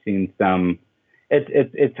it. I've seen some.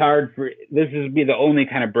 It's hard for this would be the only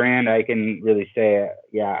kind of brand I can really say,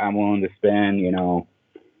 I'm willing to spend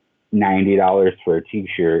 $90 for a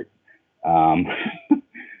T-shirt.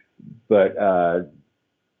 But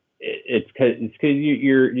it's because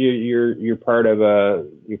you're part of a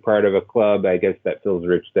club, I guess, that feels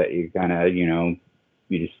rich, that you kind of you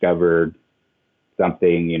discovered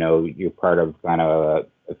something, you're part of kind of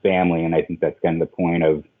a family. And I think that's kind of the point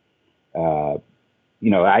of,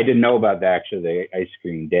 I didn't know about the ice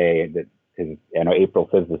cream day, that because I know April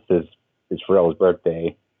 5th is Pharrell's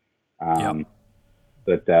birthday.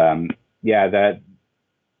 But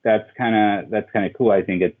that's kind of cool. I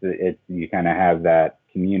think it's you kind of have that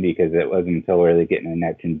community, because it wasn't until really getting to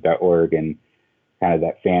Neptunes.org and kind of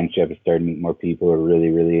that fanship started meeting more people who are really,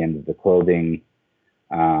 really into the clothing,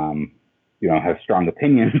 have strong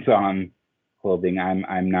opinions on clothing.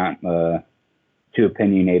 I'm not too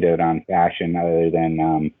opinionated on fashion, other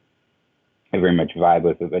than I very much vibe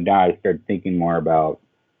with it. But now I started thinking more about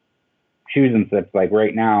shoes and such. Like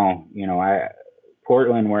right now,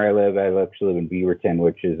 Portland, where I actually live in Beaverton,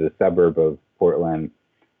 which is a suburb of Portland,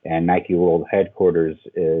 and Nike World headquarters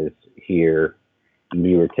is here in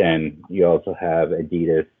Beaverton. You also have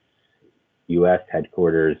Adidas U.S.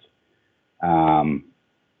 headquarters.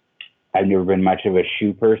 I've never been much of a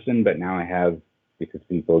shoe person, but now I have, because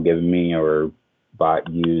people have given me or bought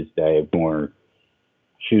used. I have more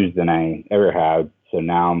shoes than I ever have. So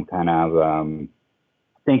now I'm kind of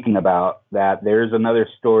thinking about that. There's another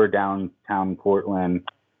store downtown Portland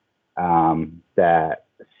that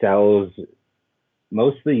sells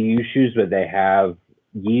mostly used shoes, but they have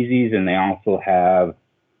Yeezys and they also have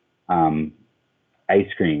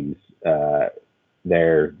ice creams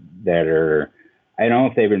there that are, I don't know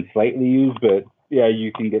if they've been slightly used, but yeah,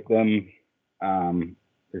 you can get them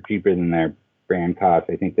for cheaper than their brand cost.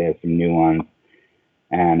 I think they have some new ones.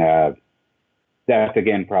 And that's,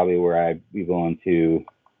 again, probably where I'd be willing to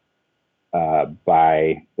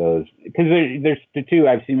buy those. Because there's the two,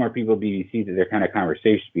 I've seen more people at BBC that they're kind of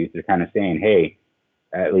conversation pieces. They're kind of saying, hey,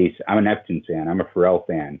 at least I'm a Neptunes fan, I'm a Pharrell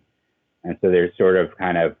fan. And so there's sort of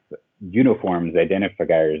kind of uniforms,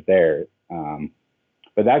 identifiers there.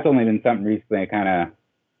 But that's only been something recently I kind of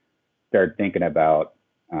started thinking about.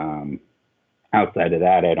 Outside of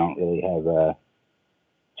that, I don't really have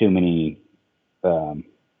too many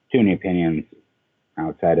opinions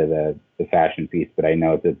outside of the fashion piece, but I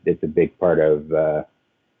know it's a big part of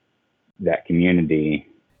that community.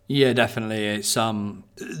 Yeah, definitely. It's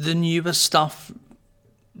the newer stuff.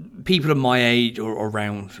 People of my age or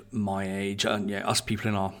around my age, us people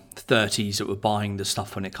in our 30s that were buying the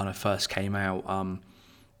stuff when it kind of first came out.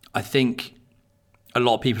 I think a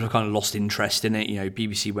lot of people have kind of lost interest in it. You know,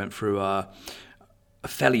 BBC went through a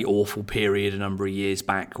fairly awful period a number of years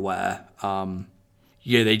back where,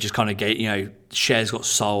 they just kind of gave, shares got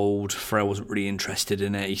sold. Pharrell wasn't really interested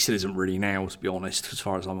in it. He still isn't really now, to be honest, as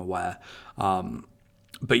far as I'm aware. But,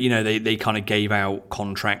 they kind of gave out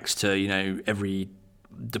contracts to, every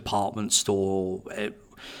department store.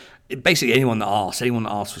 Basically, anyone that asked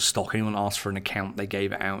for stock, anyone that asked for an account, they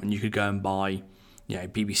gave it out, and you could go and buy,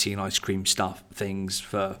 BBC and ice cream things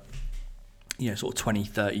for, sort of $20,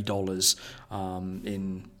 $30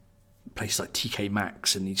 in places like TK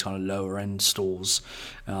Maxx and these kind of lower end stores.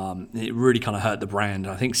 It really kind of hurt the brand.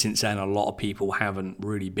 And I think since then, a lot of people haven't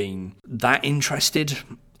really been that interested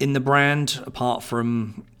in the brand, apart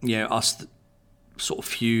from, us sort of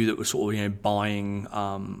few that were sort of, buying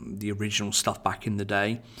the original stuff back in the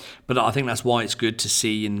day. But I think that's why it's good to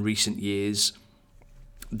see in recent years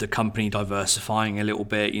the company diversifying a little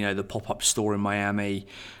bit, the pop-up store in Miami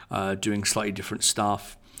doing slightly different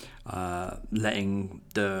stuff, letting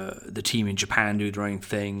the team in Japan do their own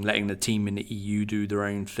thing, letting the team in the EU do their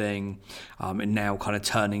own thing, and now kind of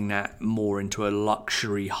turning that more into a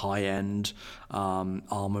luxury high-end arm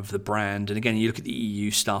of the brand. And again, you look at the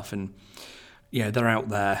EU stuff and they're out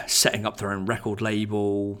there setting up their own record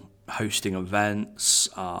label, hosting events,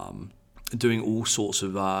 doing all sorts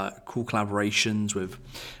of cool collaborations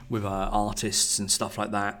with artists and stuff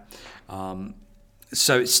like that.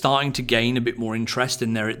 So it's starting to gain a bit more interest,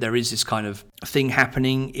 and there is this kind of thing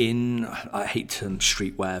happening in, I hate term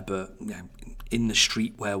streetwear, but in the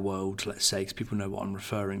streetwear world, let's say, because people know what I'm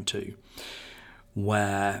referring to,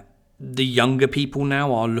 where the younger people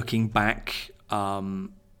now are looking back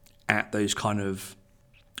at those kind of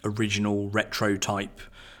original retro type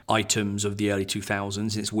items of the early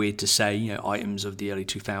 2000s. It's weird to say, items of the early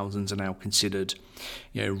 2000s are now considered,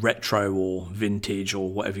 retro or vintage or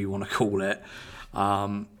whatever you want to call it.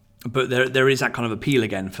 But there is that kind of appeal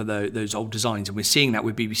again for those old designs, and we're seeing that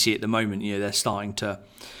with BBC at the moment. They're starting to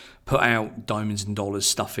put out diamonds and dollars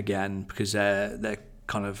stuff again because they're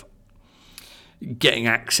kind of getting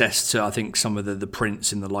access to, I think, some of the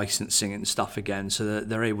prints and the licensing and stuff again, so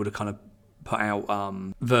they're able to kind of put out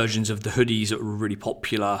versions of the hoodies that were really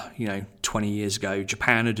popular 20 years ago.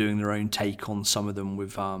 Japan are doing their own take on some of them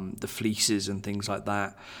with the fleeces and things like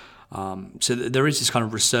that. So there is this kind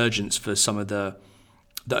of resurgence for some of the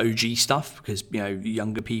OG stuff because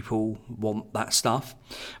younger people want that stuff,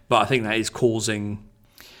 but I think that is causing,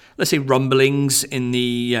 let's say, rumblings in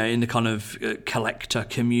the kind of collector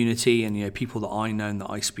community and people that I know and that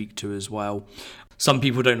I speak to as well. Some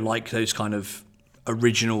people don't like those kind of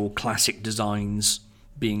original classic designs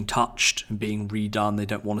being touched and being redone. They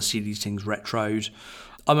don't want to see these things retroed.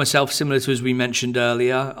 I myself, similar to as we mentioned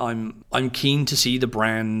earlier, I'm keen to see the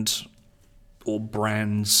brand or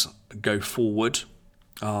brands go forward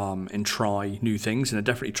and try new things, and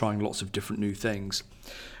they're definitely trying lots of different new things.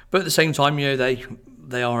 But at the same time,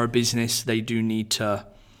 they are a business. They do need to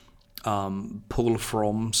pull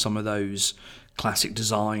from some of those classic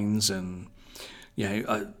designs and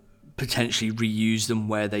potentially reuse them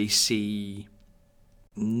where they see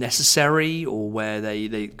necessary or where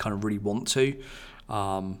they kind of really want to.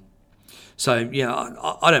 So yeah,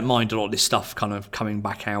 I don't mind a lot of this stuff kind of coming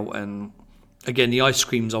back out. And again, the ice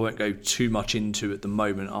creams I won't go too much into at the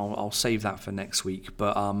moment. I'll save that for next week.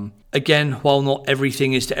 But again, while not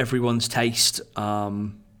everything is to everyone's taste,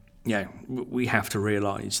 we have to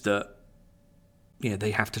realise that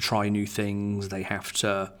they have to try new things. They have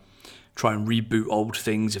to try and reboot old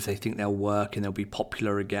things if they think they'll work and they'll be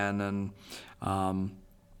popular again. And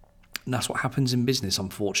that's what happens in business,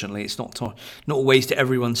 unfortunately. It's not always to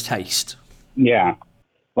everyone's taste. Yeah.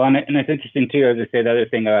 Well, and it's interesting, too, as I say, the other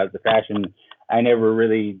thing about the fashion, I never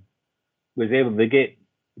really was able to get,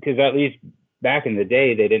 because at least back in the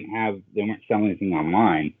day, they weren't selling anything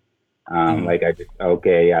online. Like I just, you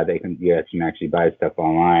can actually buy stuff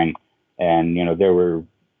online. And,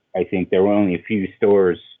 I think there were only a few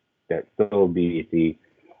stores that sold BBC.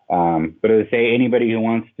 But as I say, anybody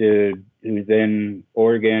who's in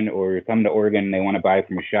Oregon or come to Oregon and they want to buy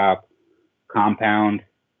from a shop, Compound.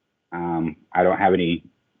 I don't have any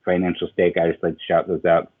financial stake. I just like to shout those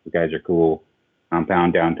out. The guys are cool.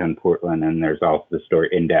 Compound, downtown Portland. And there's also the store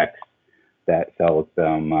Index that sells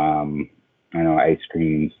some, ice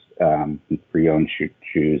creams, pre-owned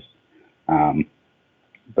shoes. Now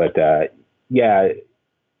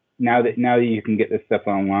that you can get this stuff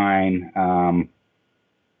online,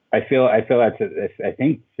 I feel that's I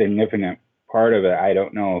think significant part of it. I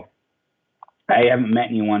don't know. I haven't met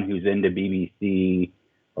anyone who's into BBC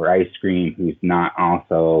or ice cream who's not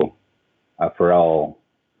also a Pharrell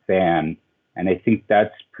fan, and I think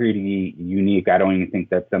that's pretty unique. I don't even think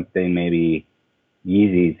that's something maybe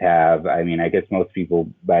Yeezys have. I mean, I guess most people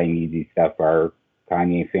buying Yeezy stuff are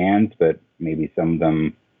Kanye fans, but maybe some of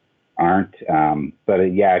them aren't.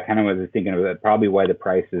 I kind of was thinking of that. Probably why the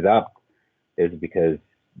price is up is because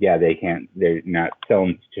they're not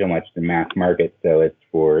selling so much to mass market. So it's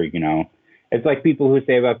for, it's like people who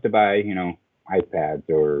save up to buy, iPads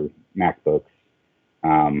or MacBooks.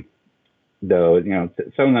 Though,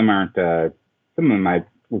 some of them aren't, some of them I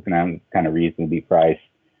looking at kind of reasonably priced.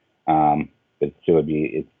 But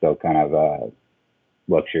it's still kind of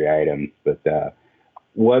luxury items. But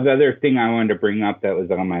one other thing I wanted to bring up that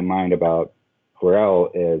was on my mind about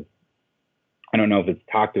Pharrell is, I don't know if it's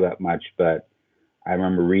talked about much, but I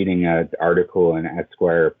remember reading an article in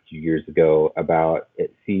Esquire a few years ago about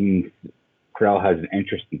it seems Pharrell has an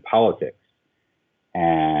interest in politics.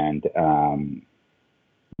 And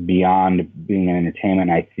beyond being in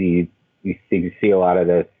entertainment, you see a lot of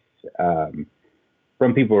this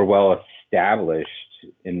from people who are well established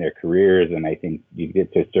in their careers, and I think you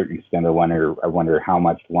get to a certain extent. I wonder how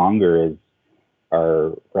much longer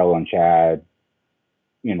are Pharrell and Chad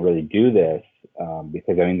really do this,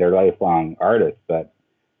 because I mean they're lifelong artists, but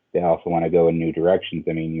they also want to go in new directions.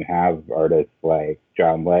 I mean, you have artists like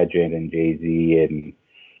John Legend and Jay-Z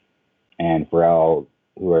and Pharrell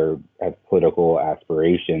who have political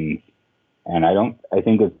aspirations, and I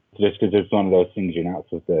think it's just because it's one of those things you're not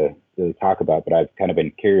supposed to really talk about, but I've kind of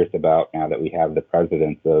been curious about now that we have the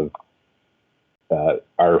presidents of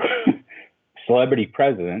our celebrity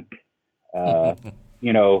president,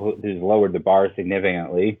 who's lowered the bar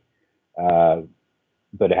significantly,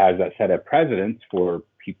 but it has that set of precedents for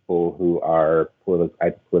people who are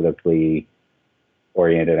politically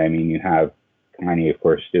oriented. I mean, you have Kanye, of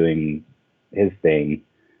course, doing his thing,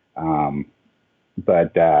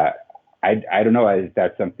 but I don't know. Is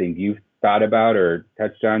that something you've thought about or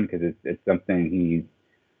touched on? Because it's something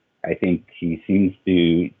I think he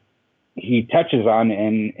touches on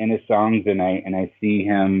in his songs, and I see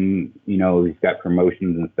him. He's got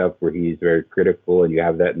promotions and stuff where he's very critical, and you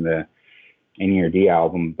have that in the NERD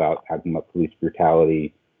album about talking about police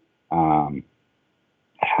brutality.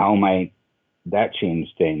 How might that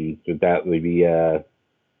change things? Would the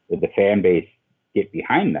fan base get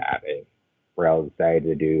behind that if Pharrell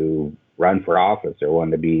decided to run for office or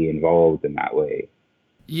wanted to be involved in that way?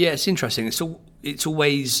 Yeah, it's interesting. It's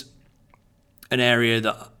always an area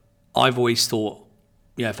that I've always thought,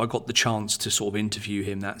 if I got the chance to sort of interview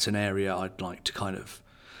him, that's an area I'd like to kind of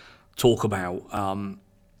talk about.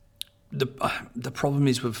 The problem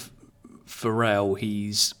is with Pharrell,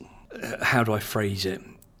 how do I phrase it?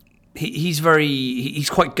 He's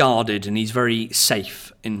quite guarded and he's very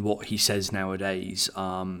safe in what he says nowadays.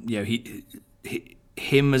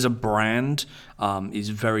 Him as a brand is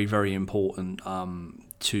very, very important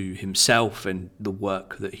to himself and the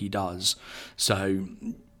work that he does. So,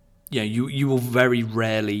 you will very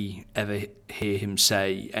rarely ever hear him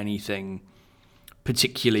say anything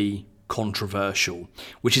particularly controversial,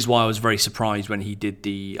 which is why I was very surprised when he did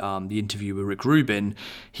the interview with Rick Rubin.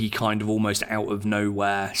 He kind of almost out of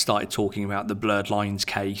nowhere started talking about the Blurred Lines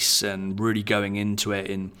case and really going into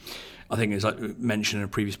it. And I think, as I mentioned in a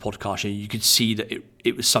previous podcast, you could see that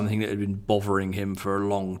it was something that had been bothering him for a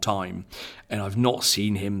long time, and I've not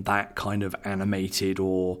seen him that kind of animated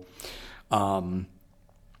or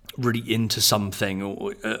really into something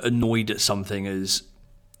or annoyed at something as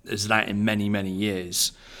that in many, many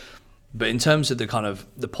years. But in terms of the kind of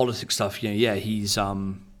the politics stuff, he did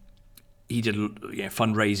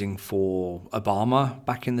fundraising for Obama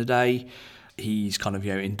back in the day. He's kind of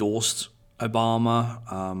endorsed Obama.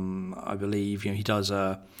 I believe he does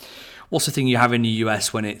what's the thing you have in the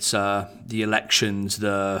US when it's the elections,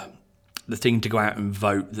 the thing to go out and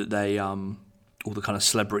vote that they all the kind of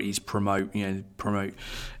celebrities promote and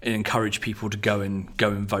encourage people to go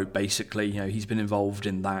and vote. Basically, he's been involved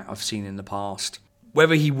in that. I've seen in the past.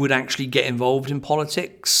 Whether he would actually get involved in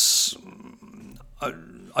politics,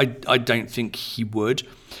 I don't think he would.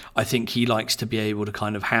 I think he likes to be able to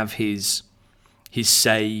kind of have his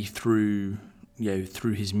say through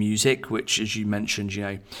his music, which, as you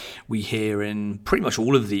mentioned, we hear in pretty much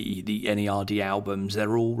all of the NERD albums.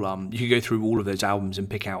 They're all you can go through all of those albums and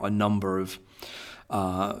pick out a number of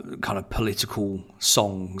kind of political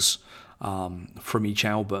songs from each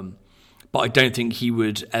album. But I don't think he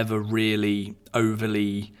would ever really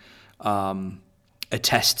overly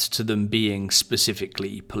attest to them being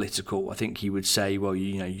specifically political. I think he would say, well,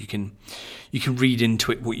 you can read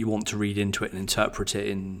into it what you want to read into it and interpret it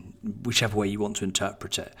in whichever way you want to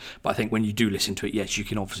interpret it. But I think when you do listen to it, yes, you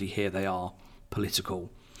can obviously hear they are political.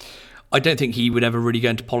 I don't think he would ever really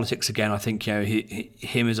go into politics again. I think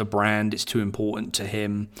him as a brand, it's too important to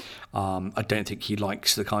him. I don't think he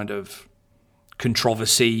likes the kind of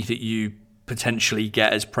controversy that you potentially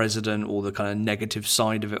get as president, or the kind of negative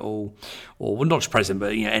side of it all, or well, not just president,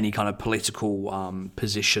 but any kind of political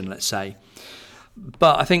position, let's say.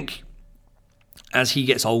 But I think as he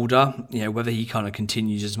gets older, whether he kind of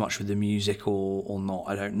continues as much with the music or not,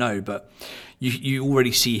 I don't know. But you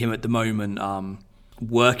already see him at the moment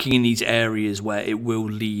working in these areas where it will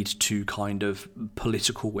lead to kind of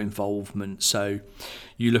political involvement. So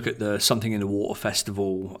you look at the Something in the Water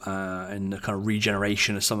Festival and the kind of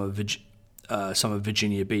regeneration of some of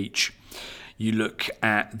Virginia Beach. You look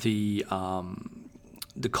at the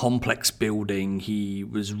complex building he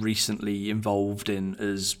was recently involved in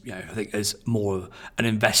as I think as more of an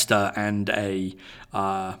investor and a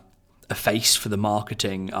face for the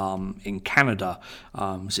marketing in Canada.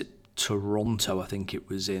 Was it Toronto? I think it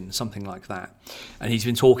was in, something like that. And he's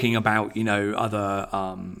been talking about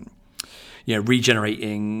other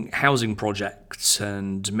regenerating housing projects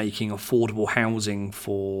and making affordable housing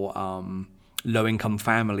for low-income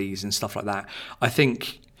families and stuff like that. I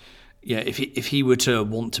think, if he were to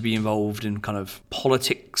want to be involved in kind of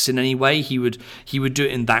politics in any way, he would do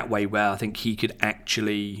it in that way, where I think he could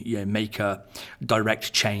actually make a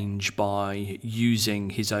direct change by using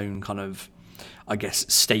his own kind of, I guess,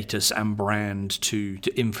 status and brand to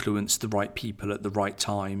influence the right people at the right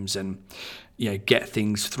times and get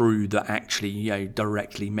things through that actually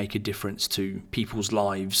directly make a difference to people's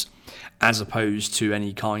lives, as opposed to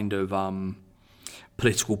any kind of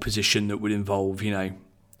political position that would involve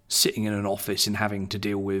sitting in an office and having to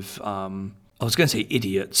deal with I was going to say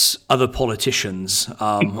idiots, other politicians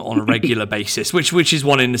on a regular basis, which is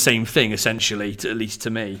one in the same thing essentially, at least to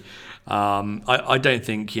me. I don't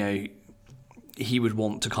think he would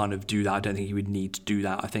want to kind of do that. I don't think he would need to do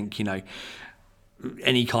that. I think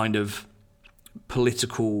any kind of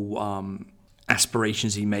political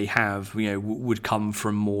aspirations he may have, would come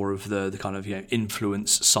from more of the kind of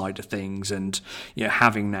influence side of things, and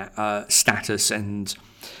having that status, and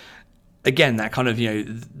again that kind of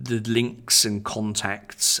the links and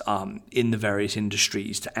contacts in the various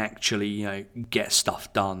industries to actually get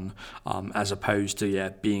stuff done, as opposed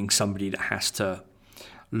to being somebody that has to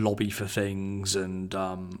lobby for things and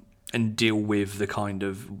deal with the kind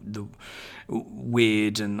of the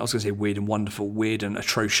weird and wonderful, weird and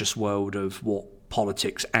atrocious world of what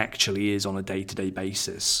politics actually is on a day-to-day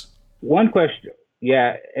basis. One question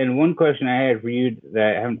I had for you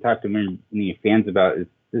that I haven't talked to many fans about is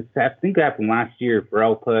this. I think it happened last year.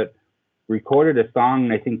 Pharrell recorded a song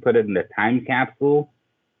and I think put it in a time capsule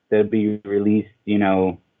that'll be released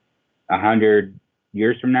 100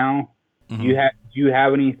 years from now. Mm-hmm. Do you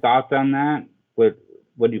have any thoughts on that?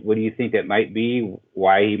 What do you think it might be?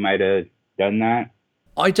 Why he might have done that?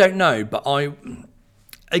 I don't know, but with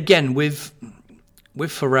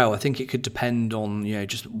Pharrell, I think it could depend on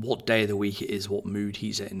just what day of the week it is, what mood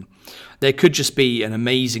he's in. There could just be an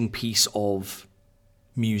amazing piece of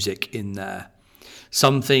music in there.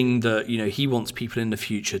 Something that, you know, he wants people in the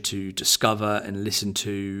future to discover and listen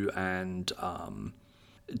to and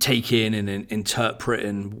take in and interpret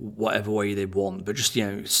in whatever way they want. But just, you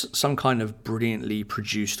know, some kind of brilliantly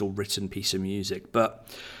produced or written piece of music. But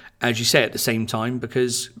as you say, at the same time,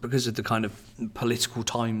 because of the kind of political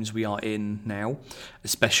times we are in now,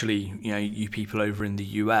 especially, you know, you people over in the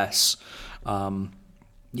US,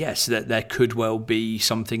 yes, that there could well be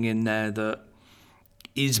something in there that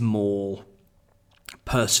is more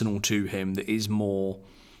personal to him, that is more,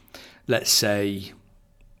 let's say,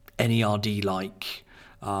 NERD-like,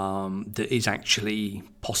 that is actually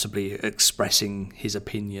possibly expressing his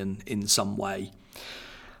opinion in some way.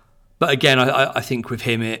 But again, I think with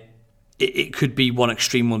him, it could be one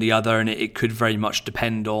extreme or the other, and it could very much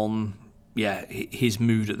depend on, his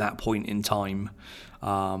mood at that point in time.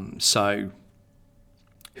 So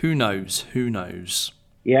who knows?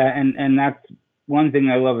 Yeah, and that's one thing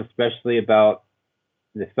I love especially about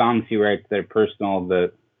the songs he writes that are personal.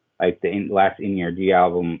 The last NERD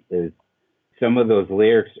album is, some of those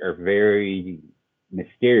lyrics are very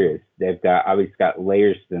mysterious. They've obviously got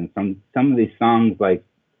layers to them. Some of these songs, like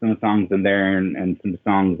some songs in there and some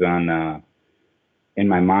songs on In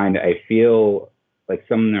My Mind, I feel like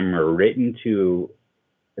some of them are written to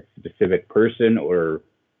a specific person or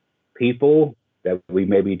people that we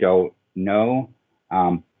maybe don't know.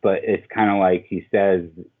 But it's kind of like he says,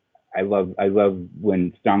 I love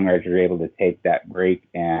when songwriters are able to take that break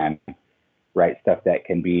and write stuff that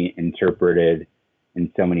can be interpreted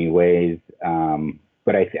in so many ways.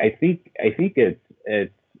 But I think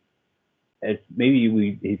it's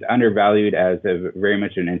maybe he's undervalued as very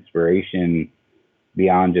much an inspiration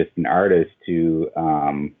beyond just an artist to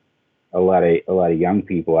a lot of young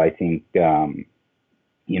people. I think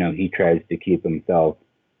he tries to keep himself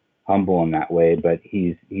humble in that way, but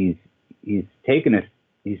he's taken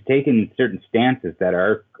certain stances that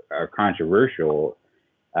are controversial,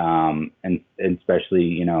 and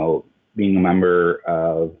especially being a member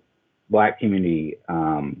of Black community,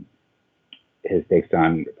 his takes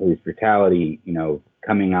on police brutality,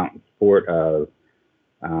 coming out in support of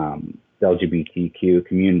the LGBTQ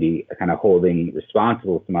community, kind of holding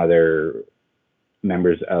responsible some other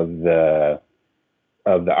members of the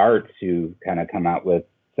arts who kind of come out with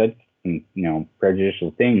such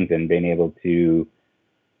prejudicial things, and being able to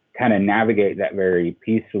kind of navigate that very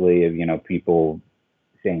peacefully of people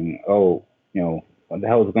saying, oh, what the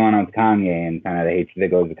hell is going on with Kanye, and kind of the hatred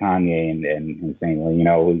that goes with Kanye, and saying, well,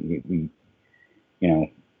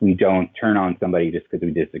 we don't turn on somebody just because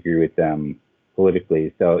we disagree with them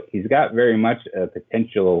politically. So he's got very much a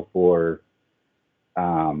potential for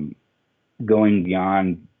going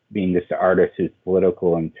beyond being this artist who's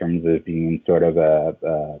political in terms of being sort of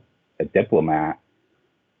a diplomat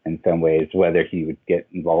in some ways, whether he would get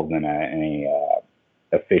involved in a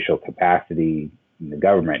official capacity in the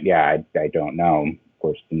government. Yeah, I don't know. Of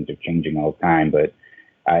course, things are changing all the time, but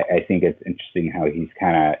I think it's interesting how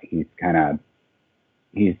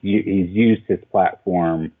he's used his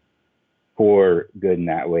platform for good in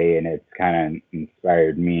that way, and it's kind of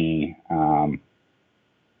inspired me,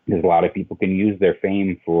 because a lot of people can use their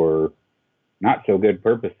fame for not so good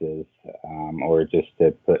purposes, or just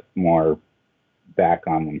to put more back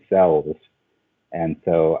on themselves. And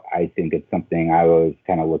so I think it's something I always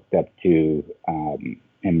kind of looked up to,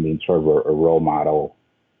 him being sort of a role model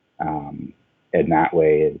in that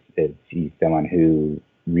way, is he's someone who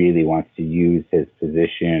really wants to use his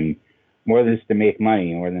position more than just to make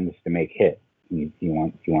money, more than just to make hits. He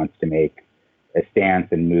wants to make a stance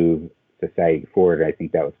and move society forward. I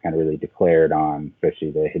think that was kind of really declared on,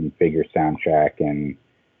 especially the Hidden Figures soundtrack, and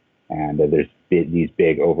there's these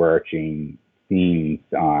big overarching themes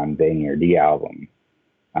on the NERD album.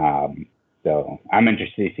 So I'm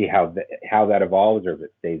interested to see how that evolves, or if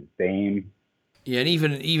it stays the same. Yeah, and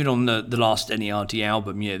even on the last NERD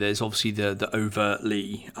album, there's obviously the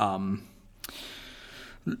overtly,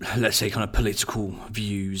 let's say, kind of political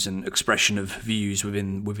views and expression of views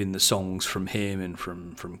within the songs from him and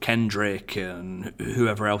from Kendrick and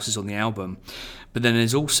whoever else is on the album. But then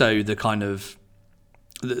there's also the kind of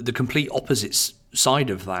the complete opposite side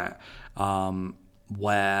of that,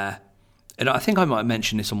 where, and I think I might have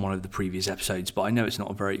mentioned this on one of the previous episodes, but I know it's not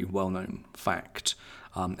a very well-known fact,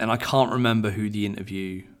 and I can't remember who the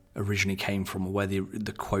interview originally came from, or where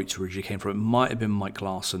the quotes originally came from. It might have been Mike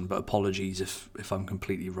Larson, but apologies if I'm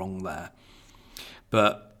completely wrong there.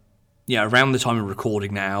 But around the time of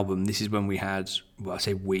recording that album, this is when we had, well, I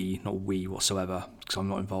say we, not we whatsoever, because I'm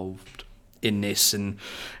not involved in this and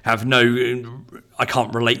I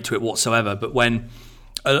can't relate to it whatsoever. But when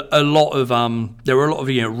a lot of there were a lot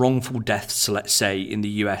of wrongful deaths, let's say, in the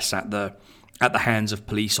US at the hands of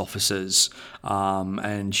police officers,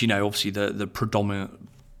 and obviously the predominant.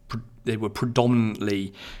 They were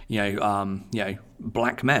predominantly,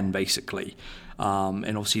 black men, basically.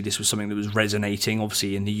 And obviously this was something that was resonating,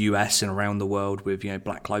 obviously, in the US and around the world with,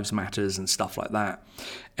 Black Lives Matters and stuff like that.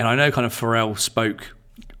 And I know kind of Pharrell spoke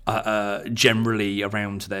generally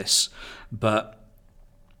around this, but,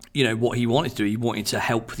 what he wanted to do, he wanted to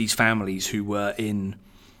help these families who were in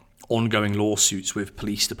ongoing lawsuits with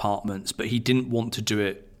police departments, but he didn't want to do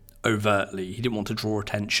it overtly. He didn't want to draw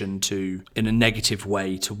attention to, in a negative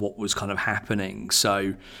way, to what was kind of happening.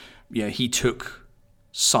 So, he took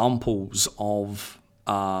samples of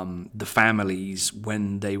the families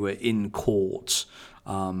when they were in court.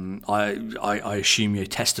 I assume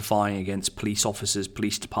testifying against police officers,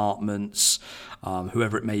 police departments,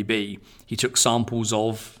 whoever it may be. He took samples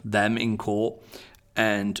of them in court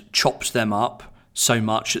and chopped them up so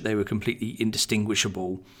much that they were completely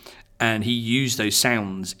indistinguishable. And he used those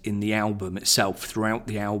sounds in the album itself, throughout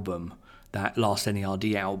the album, that last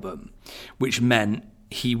NERD album, which meant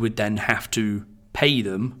he would then have to pay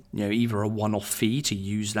them, either a one-off fee to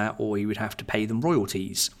use that, or he would have to pay them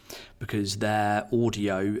royalties because their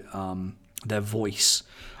audio, their voice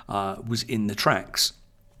was in the tracks.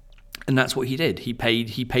 And that's what he did. He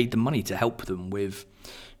paid them money to help them with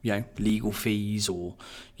legal fees, or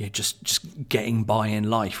just getting by in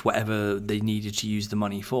life, whatever they needed to use the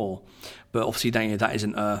money for. But obviously that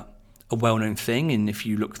isn't a well-known thing, and if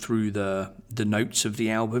you look through the notes of the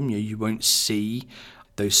album, you won't see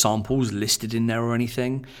those samples listed in there or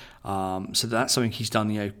anything. So that's something he's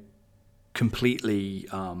done completely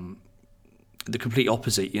the complete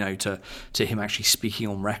opposite, to him actually speaking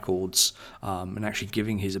on records and actually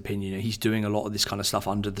giving his opinion. He's doing a lot of this kind of stuff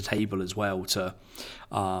under the table as well to,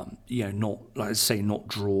 not, like I say, not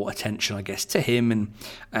draw attention, I guess, to him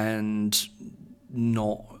and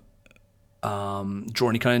not draw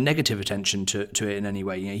any kind of negative attention to it in any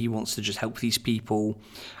way. He wants to just help these people,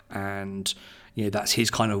 and that's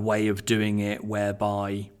his kind of way of doing it,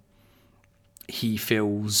 whereby he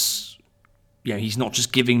feels. He's not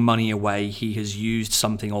just giving money away. He has used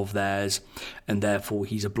something of theirs, and therefore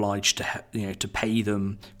he's obliged to, to pay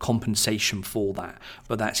them compensation for that.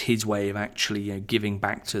 But that's his way of actually, giving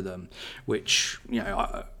back to them, which,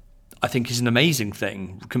 I think is an amazing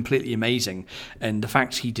thing, completely amazing. And the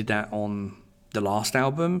fact he did that on the last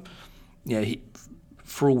album,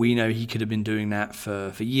 for all we know, he could have been doing that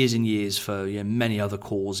for years and years for many other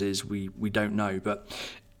causes. We don't know, but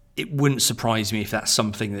it wouldn't surprise me if that's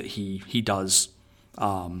something that he does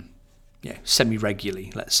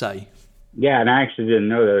semi-regularly, let's say. Yeah, and I actually didn't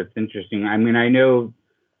know that. It's interesting. I mean,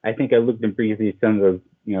 I think I looked at briefly some of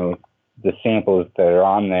the samples that are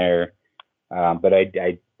on there, but I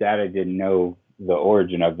didn't know the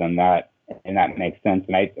origin of them. And that makes sense.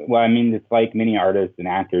 And it's like many artists and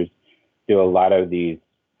actors do a lot of these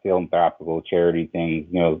philanthropical charity things.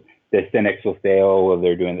 The cynics will say, oh, well,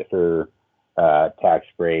 they're doing it for tax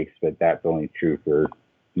breaks, but that's only true for,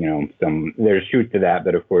 there's truth to that.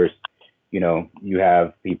 But of course, you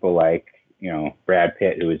have people like, Brad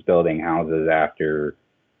Pitt, who was building houses after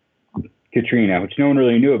Katrina, which no one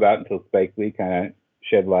really knew about until Spike Lee kind of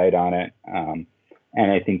shed light on it. And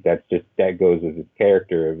I think that goes with his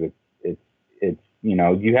character of it's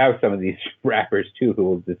you have some of these rappers too who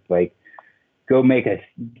will just like go make a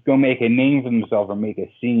name for themselves or make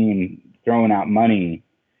a scene throwing out money.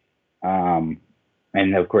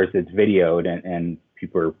 And of course it's videoed and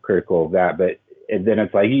people are critical of that, but then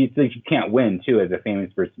it's like you can't win too as a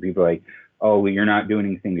famous person. People are like, oh, well, you're not doing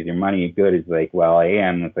anything with your money. Good. It's like, well, I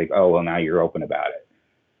am. It's like, oh, well, now you're open about it.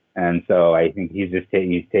 And so I think he's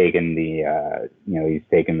taken the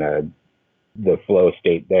flow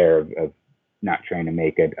state there of not trying to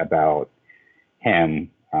make it about him.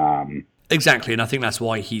 Exactly. And I think that's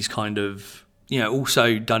why he's kind of,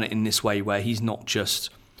 also done it in this way where he's not just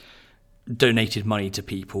donated money to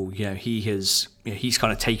people. He's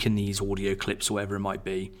kind of taken these audio clips or whatever it might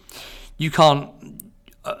be. You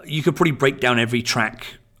could probably break down every track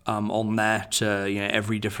on there to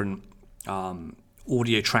every different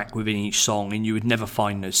audio track within each song, and you would never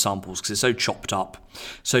find those samples because they're so chopped up,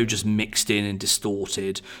 so just mixed in and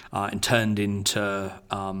distorted and turned into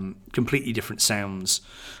completely different sounds.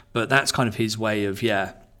 But that's kind of his way of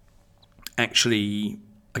actually,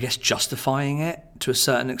 I guess, justifying it to a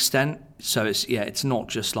certain extent. So it's not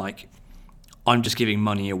just like I'm just giving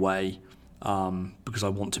money away because I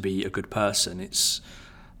want to be a good person. It's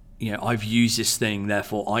I've used this thing,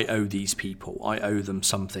 therefore I owe these people. I owe them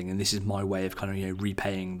something, and this is my way of kind of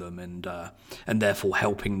repaying them, and therefore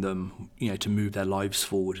helping them, to move their lives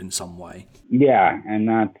forward in some way. Yeah, and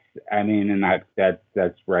that's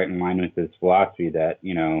right in line with his philosophy that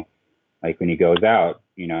like when he goes out,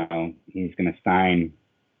 he's going to sign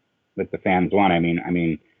what the fans want. I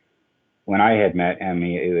mean, when I had met him,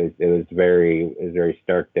 it was very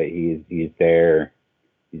stark that he's there.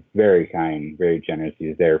 He's very kind, very generous.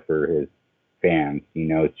 He's there for his fans,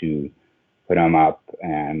 to put them up.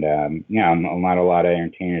 And, not a lot of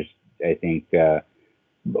entertainers, I think,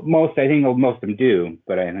 most of them do,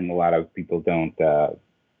 but I think a lot of people don't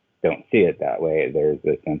see it that way. There's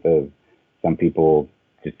a sense of some people,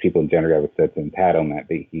 just people in general, have a sense of entitlement,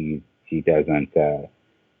 but he doesn't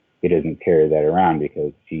carry that around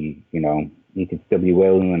because he could still be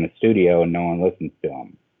wailing in the studio and no one listens to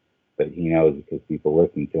him. But he knows because people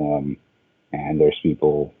listen to him, and there's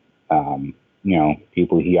people,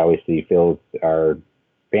 people he obviously feels are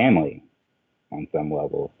family on some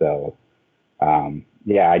level. So, I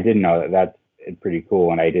didn't know that's pretty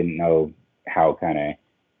cool, and I didn't know how kind of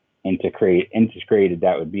integrated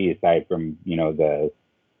that would be, aside from the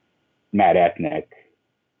Mad Ethnic,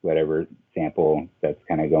 whatever sample that's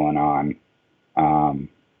kind of going on,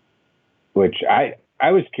 which I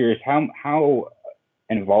was curious how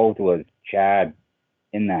involved was Chad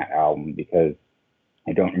in that album, because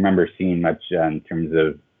I don't remember seeing much in terms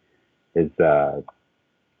of his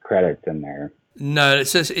credits in there. No,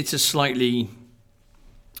 it's a slightly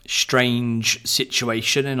strange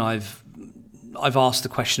situation, and I've asked the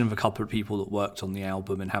question of a couple of people that worked on the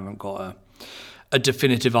album and haven't got a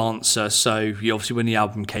definitive answer. So obviously when the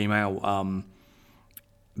album came out,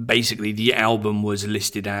 basically the album was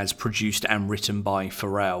listed as produced and written by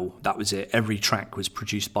Pharrell. That was it. Every track was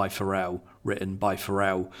produced by Pharrell, written by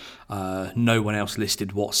Pharrell. No one else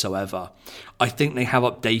listed whatsoever. I think they have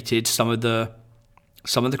updated some of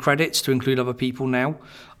the credits to include other people now,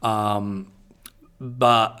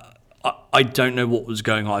 but I don't know what was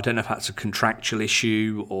going on. I don't know if that's a contractual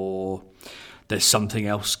issue or there's something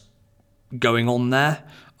else going on there.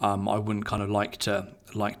 I wouldn't kind of like to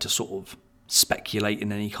sort of speculate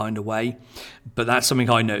in any kind of way, but that's something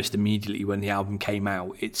I noticed immediately when the album came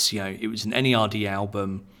out. It's it was an NERD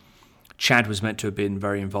album. Chad was meant to have been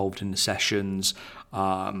very involved in the sessions.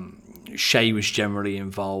 Shay was generally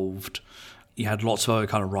involved. You had lots of other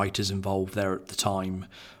kind of writers involved there at the time,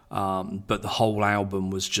 but the whole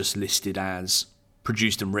album was just listed as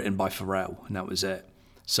produced and written by Pharrell, and that was it.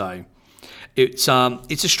 So it's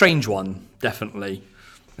a strange one, definitely,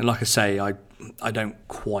 and like I say, I don't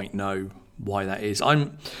quite know why that is.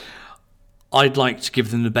 I'd like to give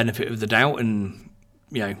them the benefit of the doubt and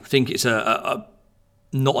think it's a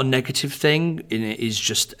not a negative thing, and it is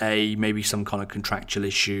just maybe some kind of contractual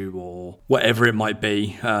issue or whatever it might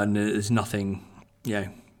be, and there's nothing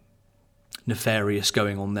nefarious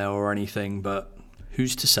going on there or anything, but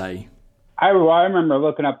who's to say? I remember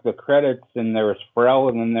looking up the credits, and there was Pharrell,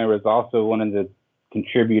 and then there was also one of the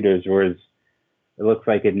contributors it looks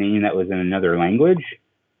like a name that was in another language.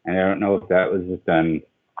 And I don't know if that was just an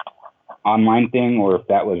online thing or if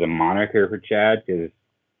that was a moniker for Chad,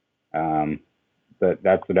 but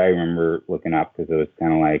that's what I remember looking up, because it was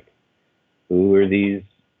kind of like, who are these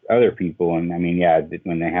other people? And I mean,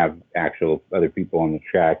 when they have actual other people on the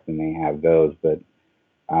tracks, and they have those, but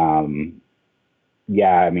I'm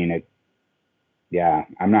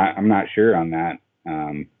not sure on that.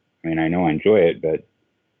 I know I enjoy it, but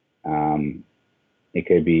it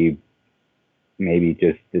could be maybe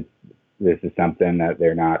just this is something that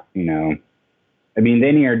they're not, the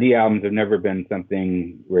NERD albums have never been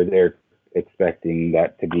something where they're expecting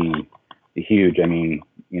that to be huge.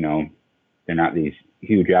 They're not these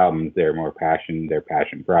huge albums. They're more passion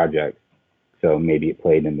projects. So maybe it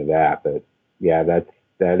played into that, but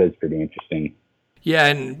that is pretty interesting. Yeah,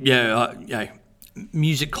 and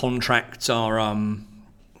music contracts are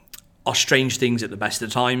strange things at the best of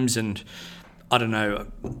times, and I don't know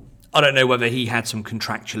whether he had some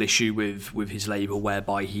contractual issue with his label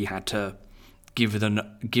whereby he had to give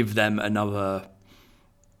them another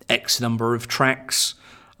X number of tracks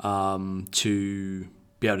to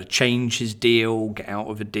be able to change his deal, get out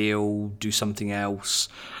of a deal, do something else,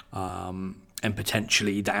 and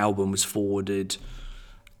potentially the album was forwarded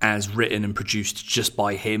as written and produced just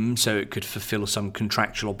by him, so it could fulfill some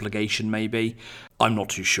contractual obligation maybe. I'm not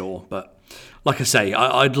too sure, but like I say,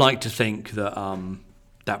 I'd like to think that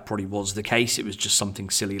that probably was the case. It was just something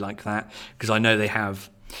silly like that, because I know they have,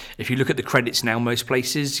 if you look at the credits now, most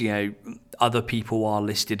places, other people are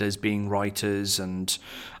listed as being writers, and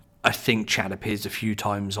I think Chad appears a few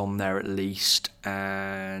times on there at least,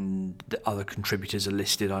 and the other contributors are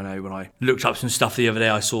listed. I know when I looked up some stuff the other day,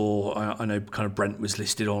 I know kind of Brent was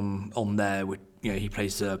listed on there. With, he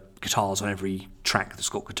plays the guitars on every track that's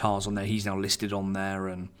got guitars on there. He's now listed on there,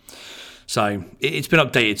 and so it's been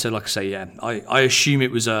updated. So like I say, yeah, I assume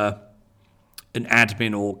it was an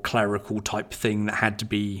admin or clerical type thing that had to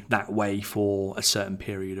be that way for a certain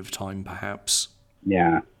period of time, perhaps.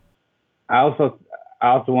 Yeah. I also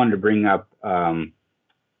wanted to bring up, I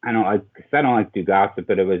don't like to do gossip,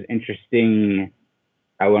 but it was interesting.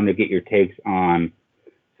 I wanted to get your takes on.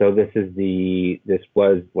 So this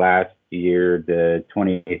was last year, the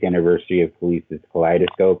 20th anniversary of Police's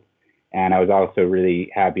Kaleidoscope, and I was also really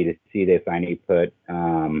happy to see they finally put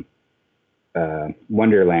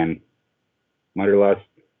Wanderlust.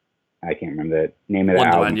 I can't remember the name of the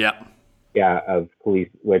album. Yeah, of Police,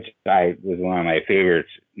 which was one of my favorites.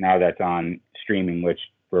 Now that's on streaming, which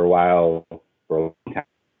for a long time,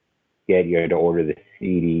 you had to order the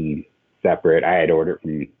CD separate. I had to order it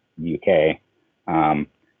from the UK.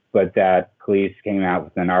 But that Police came out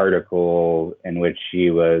with an article in which she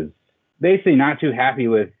was basically not too happy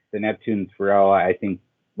with the Neptunes Pharrell. I think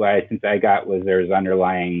what I sense I got was there was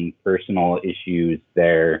underlying personal issues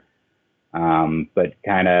there, but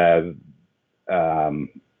kind of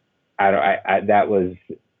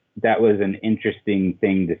that was an interesting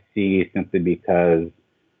thing to see, simply because,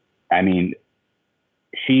 I mean,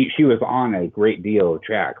 she was on a great deal of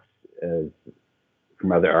tracks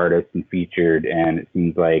from other artists and featured, and it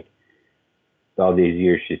seems like all these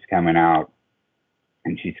years she's coming out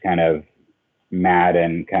and she's kind of mad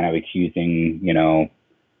and kind of accusing,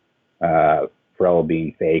 Pharrell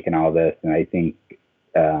being fake and all this. And I think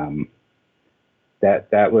that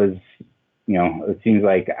was, it seems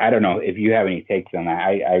like, I don't know if you have any takes on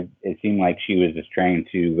that. It seemed like she was just trying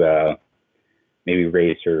to maybe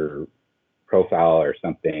raise her profile or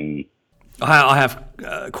something. I have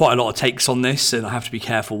quite a lot of takes on this, and I have to be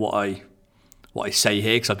careful what I say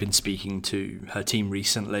here, because I've been speaking to her team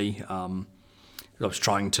recently. I was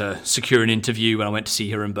trying to secure an interview when I went to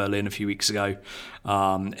see her in Berlin a few weeks ago,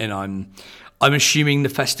 and I'm assuming the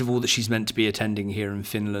festival that she's meant to be attending here in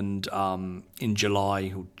Finland in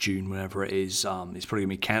July or June, whenever it is probably going to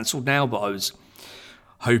be cancelled now, but I was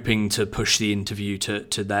hoping to push the interview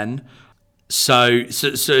to then. So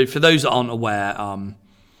for those that aren't aware,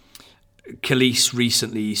 Khalees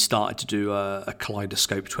recently started to do a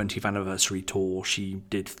Kaleidoscope 20th anniversary tour. She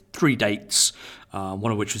did 3 dates,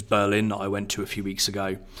 one of which was Berlin that I went to a few weeks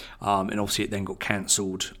ago, and obviously it then got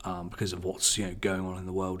cancelled because of what's going on in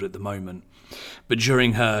the world at the moment. But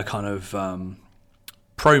during her kind of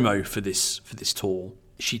promo for this tour,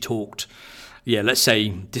 she talked, let's say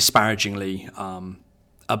disparagingly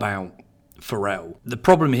about Pharrell. The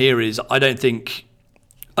problem here is I don't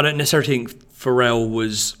necessarily think Pharrell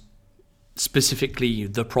was specifically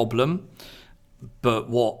the problem, but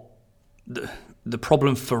what the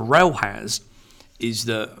problem Pharrell has is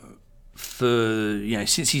that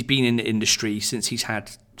since he's been in the industry, since he's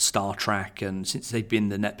had Star Trek, and since they've been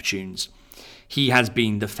the Neptunes, he has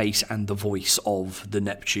been the face and the voice of the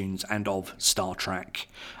Neptunes and of Star Trek,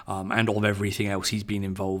 and of everything else he's been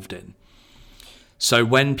involved in. So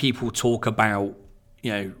when people talk about,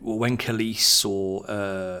 when Khalees or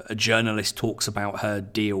a journalist talks about her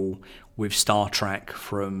deal with Star Trek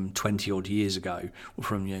from 20 odd years ago, or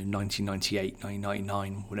from 1998,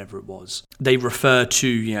 1999, whatever it was, they refer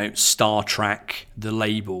to Star Trek, the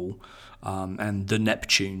label, and the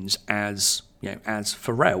Neptunes as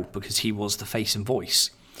Pharrell, because he was the face and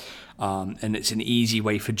voice, and it's an easy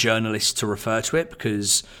way for journalists to refer to it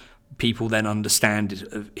because people then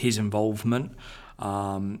understand his involvement.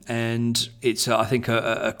 And it's, I think,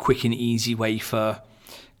 a quick and easy way for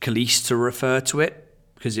Khalees to refer to it,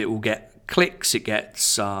 because it will get clicks, it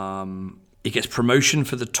gets promotion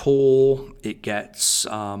for the tour, it gets,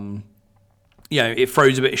 it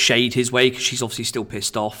throws a bit of shade his way, because she's obviously still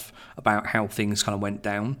pissed off about how things kind of went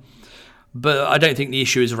down. But I don't think the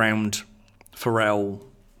issue is around Pharrell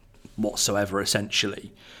whatsoever,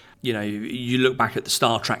 essentially. You look back at the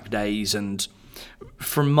Star Trek days, and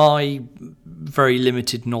from my very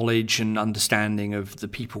limited knowledge and understanding of the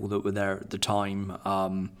people that were there at the time,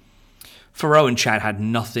 Pharrell and Chad had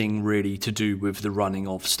nothing really to do with the running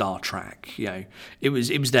of Star Trek. It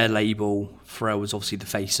was their label. Pharrell was obviously the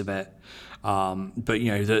face of it. But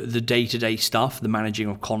the day-to-day stuff, the managing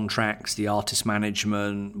of contracts, the artist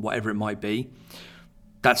management, whatever it might be,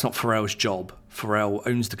 that's not Pharrell's job. Pharrell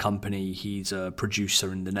owns the company. He's a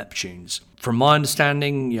producer in the Neptunes. From my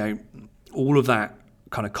understanding, all of that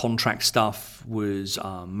kind of contract stuff was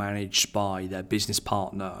managed by their business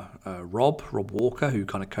partner, Rob Walker, who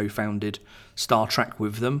kind of co-founded Star Trek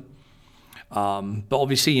with them. But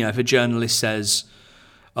obviously, if a journalist says,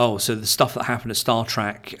 oh, so the stuff that happened at Star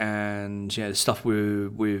Trek and the stuff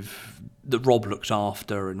with that Rob looked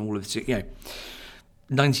after and all of this,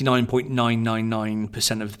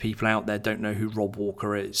 99.999% of the people out there don't know who Rob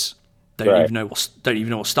Walker is. Don't even know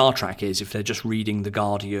what Star Trek is if they're just reading The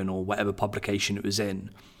Guardian or whatever publication it was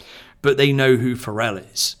in. But they know who Pharrell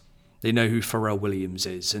is. They know who Pharrell Williams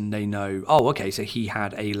is, and they know, oh, okay, so he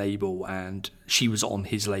had a label and she was on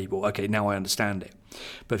his label. Okay, now I understand it.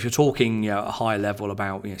 But if you're talking at a higher level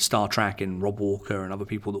about Star Trek and Rob Walker and other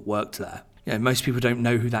people that worked there, most people don't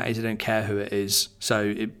know who that is. They don't care who it is.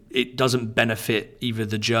 So it doesn't benefit either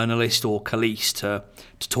the journalist or Khalees to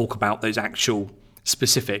talk about those actual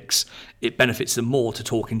specifics. It benefits them more to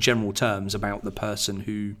talk in general terms about the person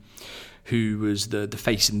who was the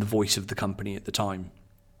face and the voice of the company at the time.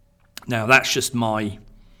 Now that's just my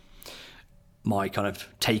kind of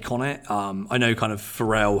take on it. I know kind of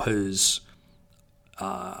Pharrell has,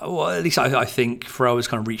 at least I think Pharrell has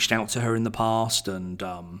kind of reached out to her in the past, and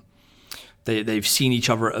they've seen each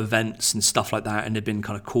other at events and stuff like that, and they've been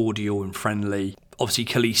kind of cordial and friendly. Obviously,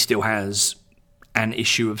 Khalees still has an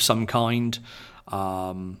issue of some kind,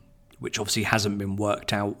 which obviously hasn't been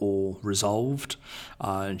worked out or resolved,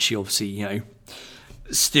 and she obviously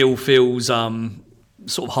still feels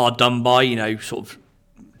sort of hard done by, sort of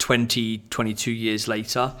 22 years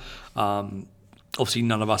later. Obviously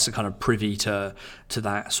none of us are kind of privy to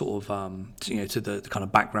that sort of to the kind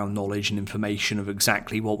of background knowledge and information of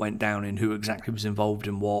exactly what went down and who exactly was involved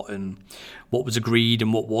in what and what was agreed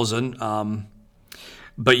and what wasn't.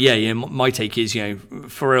 But my take is,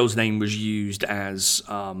 Pharrell's name was used as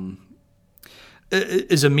a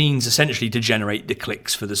means essentially to generate the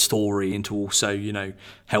clicks for the story and to also,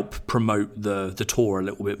 help promote the tour a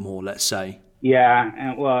little bit more, let's say. Yeah,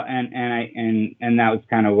 and that was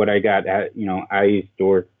kind of what I got at. I used to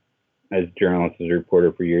work as a journalist, as a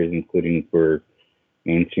reporter for years, including for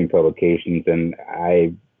mainstream publications, and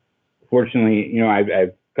I, fortunately,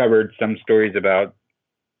 I've covered some stories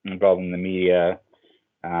involving the media.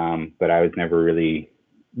 But I was never really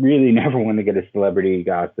never one to get a celebrity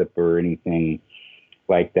gossip or anything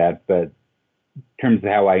like that. But in terms of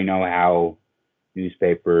how I know how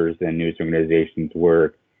newspapers and news organizations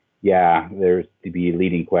work, there's to be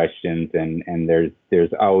leading questions, and there's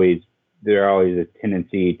always a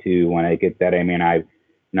tendency to want to get that. I mean, I'm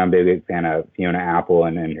a big fan of Fiona Apple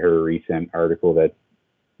and her recent article that's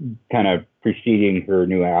kind of preceding her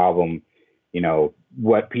new album.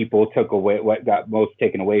 What people took away, what got most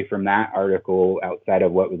taken away from that article outside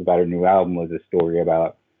of what was about her new album was a story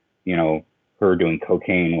about, her doing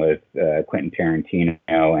cocaine with Quentin Tarantino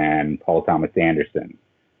and Paul Thomas Anderson.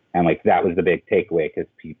 And that was the big takeaway because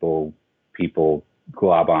people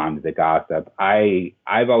glob on to the gossip.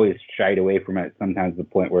 I've always shied away from it, sometimes to the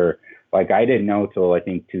point where I didn't know till I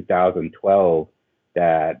think 2012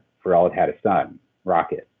 that Pharrell had a son,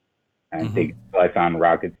 Rocket. And I think I found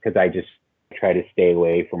Rocket because I just try to stay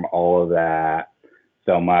away from all of that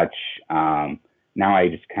so much. Now I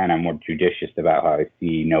just kind of more judicious about how I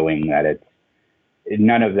see, knowing that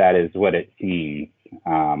none of that is what it seems.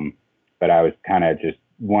 But I was kind of just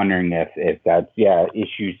wondering if that's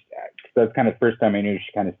issues. That's kind of the first time I knew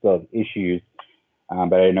she kind of still has issues.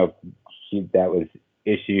 But I didn't know if that was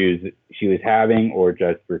issues she was having or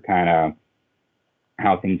just for kind of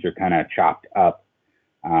how things are kind of chopped up.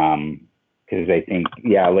 Because I think,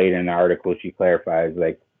 later in the article, she clarifies,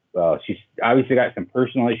 she's obviously got some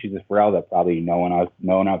personal issues with Pharrell that probably no one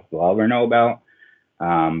else will ever know about.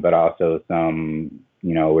 But also some,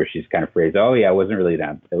 where she's kind of phrased, it wasn't really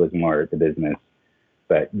that. It was more the business.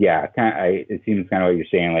 But it seems kind of what you're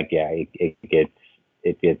saying. It gets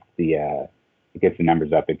the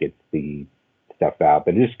numbers up. It gets the stuff out.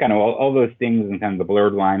 But just kind of all those things and kind of the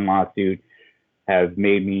blurred line lawsuit have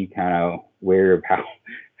made me kind of aware of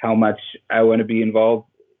how much I want to be involved,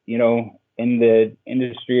 in the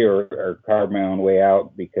industry or carve my own way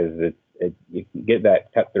out, because you can get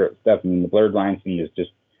that cutthroat stuff. I mean, the blurred lines thing is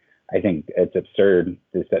just, I think it's absurd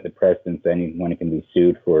to set the precedent that anyone can be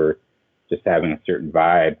sued for just having a certain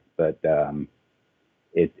vibe. But I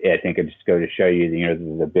think it just goes to show you,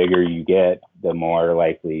 the bigger you get, the more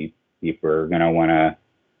likely people are going to want to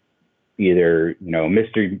either,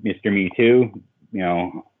 Mr. Me Too,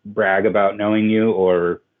 brag about knowing you,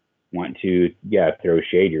 or want to throw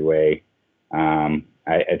shade your way. I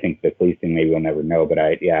think the police thing maybe we'll never know, but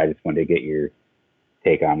I just wanted to get your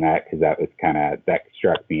take on that, because that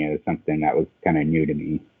struck me as something that was kind of new to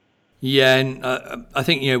me. Yeah, and I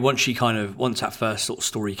think once that first sort of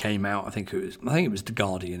story came out, I think it was The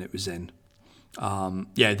Guardian it was in.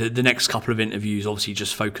 The next couple of interviews obviously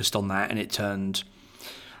just focused on that, and it turned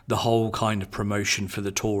the whole kind of promotion for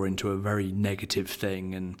the tour into a very negative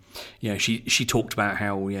thing. And she talked about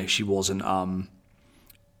how she wasn't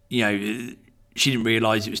she didn't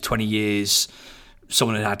realise it was 20 years.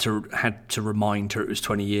 Someone had to remind her it was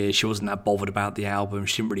 20 years. She wasn't that bothered about the album.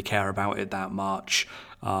 She didn't really care about it that much.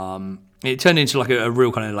 It turned into like a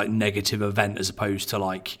real kind of like negative event as opposed to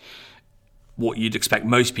like what you'd expect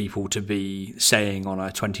most people to be saying on a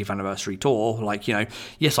 20th anniversary tour. Like,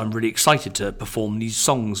 yes, I'm really excited to perform these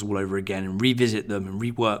songs all over again and revisit them and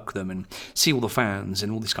rework them and see all the fans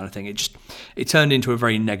and all this kind of thing. It turned into a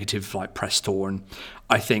very negative like press tour. And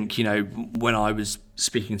I think, when I was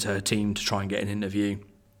speaking to her team to try and get an interview,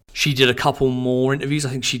 she did a couple more interviews. I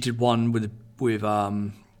think she did one with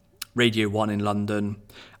Radio 1 in London.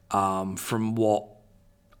 From what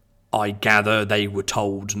I gather, they were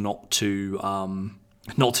told not to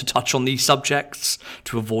touch on these subjects,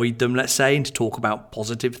 to avoid them, let's say, and to talk about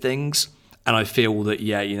positive things. And I feel that,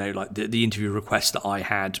 like the interview request that I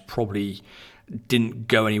had probably didn't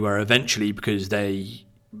go anywhere eventually because they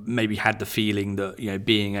maybe had the feeling that,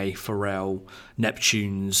 being a Pharrell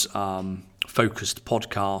Neptune's focused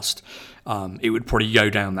podcast, it would probably go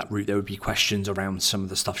down that route. There would be questions around some of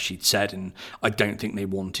the stuff she'd said, and I don't think they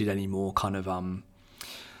wanted any more kind of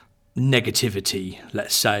negativity,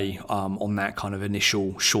 let's say, on that kind of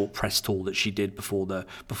initial short press tour that she did before the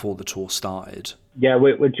tour started. Yeah,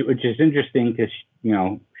 which is interesting because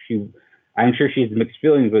I'm sure she has mixed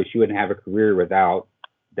feelings, but she wouldn't have a career without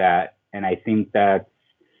that. And I think that's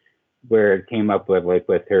where it came up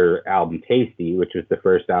with her album Tasty, which was the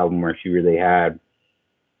first album where she really had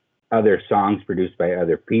other songs produced by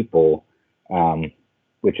other people,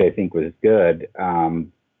 which I think was good.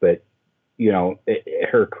 But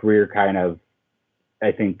her career her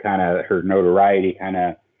notoriety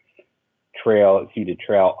seemed to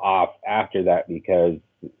trail off after that because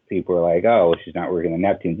people were like, oh, she's not working the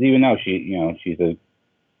Neptunes, even though she's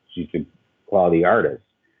a quality artist.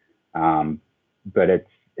 But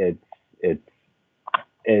it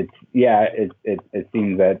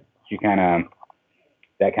seems that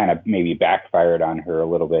that kind of maybe backfired on her a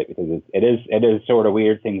little bit because it is sort of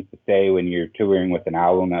weird things to say when you're touring with an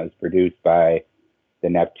album that was produced by the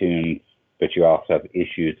Neptunes, but you also have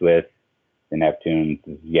issues with the Neptunes.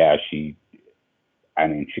 Yeah, she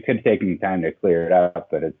could have taken time to clear it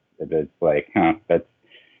up, but it's like,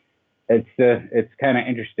 it's kind of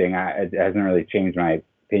interesting. It hasn't really changed my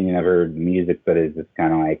opinion of her music, but it's just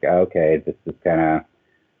kind of like, okay, this is kind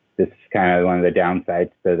of one of the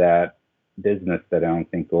downsides to that business that I don't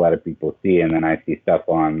think a lot of people see. And then I see stuff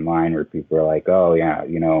online where people are like, oh yeah,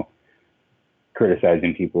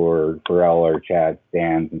 criticizing people or Pharrell or Chad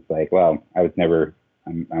stans. It's like, well, I'm a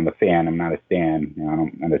fan. I'm not a stan. I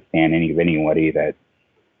don't understand anybody that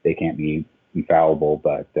they can't be infallible.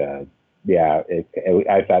 But I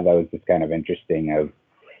thought that was just kind of interesting. Of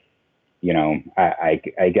I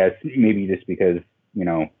guess maybe just because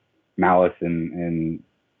Malice and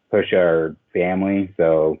Pusha are family,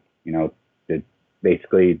 so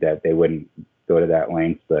basically that they wouldn't go to that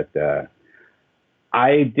length. But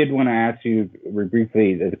I did want to ask you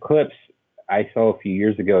briefly, the clips I saw a few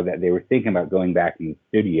years ago that they were thinking about going back in the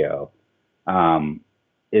studio.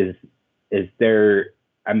 Is there,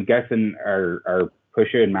 I'm guessing, are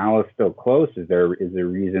Pusha and Malice still close? Is there a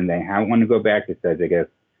reason they haven't want to go back? Besides, I guess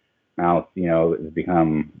Malice, has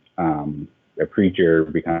become a preacher,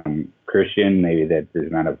 become Christian. Maybe that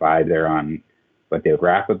there's not a vibe there on what they would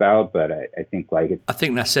rap about, but I think I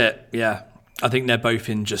think that's it. Yeah, I think they're both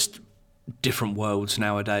in just different worlds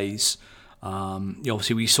nowadays.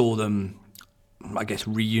 Obviously, we saw them, I guess,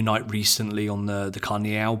 reunite recently on the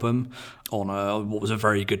Kanye album on what was a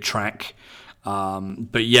very good track.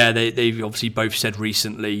 But yeah, they've obviously both said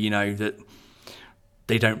recently, that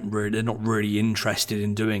they're not really interested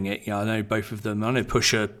in doing it. I know both of them. I know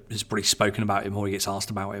Pusha has probably spoken about it more. He gets asked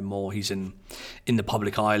about it more. He's in the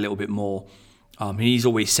public eye a little bit more. He's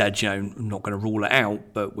always said, I'm not going to rule it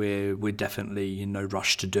out, but we're definitely in no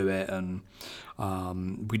rush to do it, and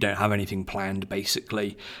we don't have anything planned,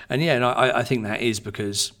 basically. And I think that is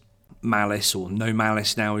because Malice, or No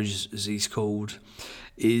Malice now, as he's called,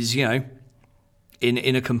 is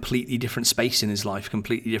in a completely different space in his life,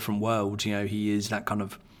 completely different world. He is that kind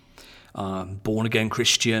of born again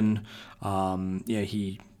Christian.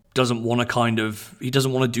 He doesn't want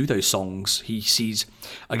to do those songs. He sees,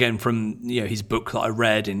 again, from his book that I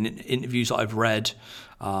read and interviews that I've read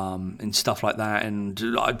and stuff like that,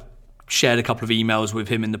 and I've shared a couple of emails with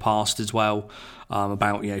him in the past as well,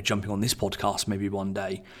 about, jumping on this podcast maybe one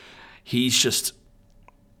day. He's just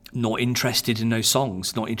not interested in those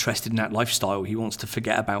songs, not interested in that lifestyle. He wants to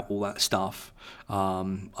forget about all that stuff.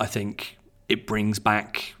 I think it brings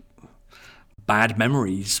back bad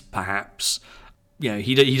memories, perhaps.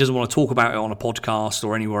 He doesn't want to talk about it on a podcast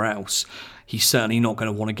or anywhere else. He's certainly not going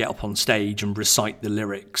to want to get up on stage and recite the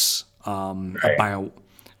lyrics about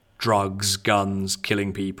drugs, guns,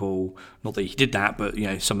 killing people. Not that he did that, but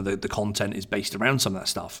some of the content is based around some of that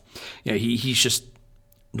stuff. He's just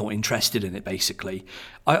not interested in it, basically.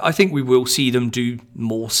 I think we will see them do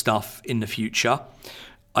more stuff in the future.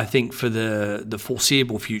 I think for the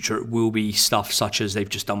foreseeable future, it will be stuff such as they've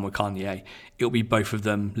just done with Kanye. It'll be both of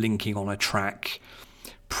them linking on a track,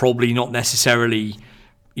 probably not necessarily,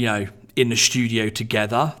 in the studio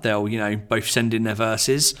together. They'll, both send in their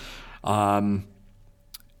verses. And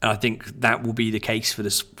I think that will be the case for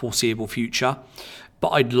this foreseeable future. But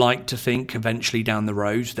I'd like to think eventually down the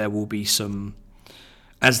road, there will be some,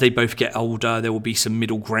 as they both get older, there will be some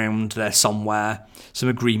middle ground there somewhere, some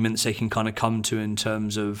agreements they can kind of come to in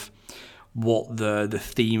terms of what the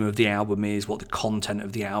theme of the album is, what the content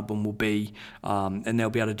of the album will be, and they'll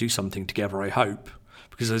be able to do something together, I hope.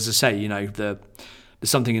 Because as I say, the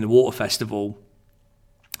Something in the Water Festival,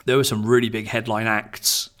 there were some really big headline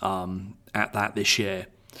acts at that this year,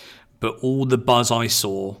 but all the buzz I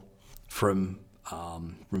saw from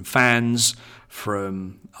fans,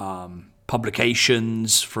 from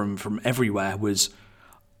publications, from everywhere was,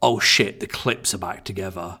 oh shit, the Clips are back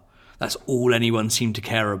together. That's all anyone seemed to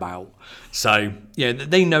care about. So,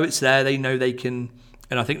 they know it's there. They know they can,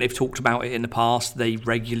 and I think they've talked about it in the past. They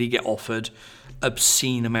regularly get offered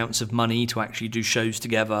obscene amounts of money to actually do shows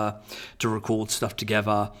together, to record stuff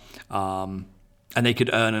together, and they could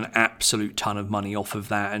earn an absolute ton of money off of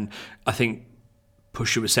that. And I think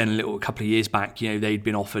Pusha was saying a couple of years back, they'd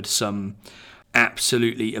been offered some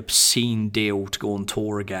absolutely obscene deal to go on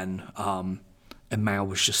tour again, and Mal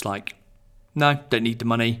was just like, no, don't need the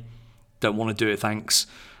money, don't want to do it, thanks.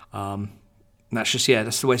 And that's just,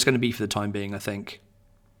 that's the way it's going to be for the time being, I think.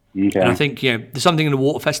 Okay. And I think, there's Something in the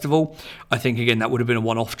Water Festival, I think, again, that would have been a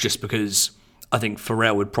one-off just because I think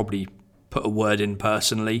Pharrell would probably put a word in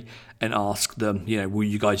personally and ask them, will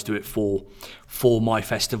you guys do it for my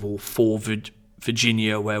festival, for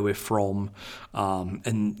Virginia, where we're from,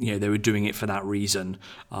 and they were doing it for that reason.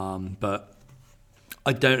 But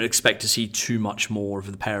I don't expect to see too much more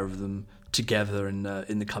of the pair of them together in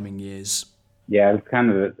the coming years. Yeah, that's kind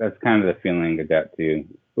of the feeling I got too,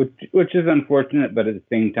 which is unfortunate. But at the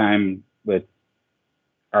same time, with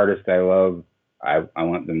artists I love, I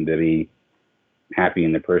want them to be happy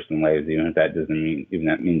in their personal lives, even if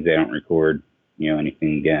that means they don't record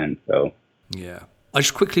anything again. So yeah. I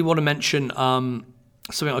just quickly want to mention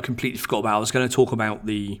something I completely forgot about. I was going to talk about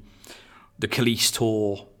the Khalees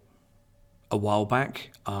tour a while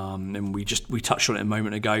back, and we touched on it a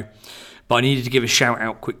moment ago. But I needed to give a shout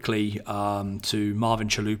out quickly to Marvin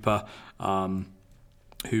Chalupa,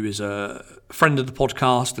 who is a friend of the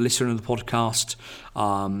podcast, a listener of the podcast.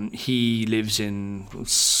 He lives in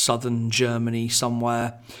southern Germany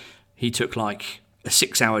somewhere. He took like a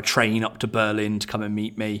 6-hour train up to Berlin to come and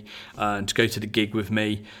meet me and to go to the gig with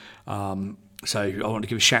me. So I want to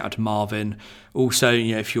give a shout out to Marvin. Also,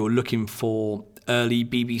 if you're looking for early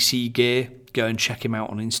BBC gear, go and check him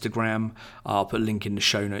out on Instagram. I'll put a link in the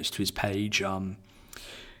show notes to his page.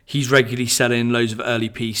 He's regularly selling loads of early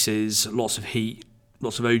pieces, lots of heat,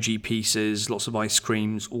 lots of OG pieces, lots of ice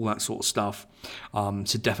creams, all that sort of stuff.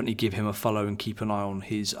 So definitely give him a follow and keep an eye on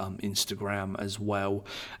his Instagram as well.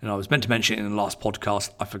 And I was meant to mention it in the last podcast.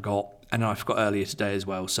 I forgot. And I forgot earlier today as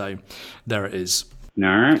well. So there it is.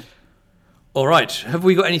 All right. Have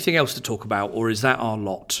we got anything else to talk about, or is that our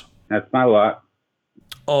lot? That's my lot.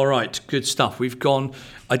 All right. Good stuff. We've gone,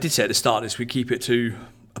 I did say at the start of this, we keep it to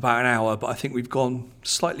about an hour, but I think we've gone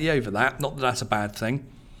slightly over that. Not that that's a bad thing.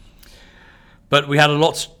 But we had a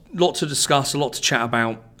lot to discuss, a lot to chat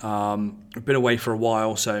about. I've been away for a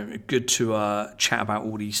while, so good to chat about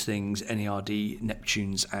all these things, NERD,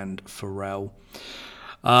 Neptunes, and Pharrell.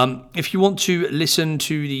 If you want to listen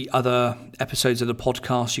to the other episodes of the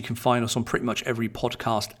podcast, you can find us on pretty much every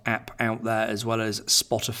podcast app out there, as well as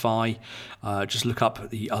Spotify. Just look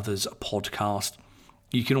up the Others podcast.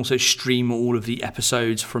 You can also stream all of the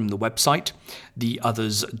episodes from the website,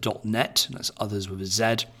 theothers.net. That's others with a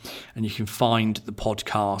Z. And you can find the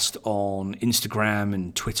podcast on Instagram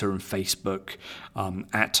and Twitter and Facebook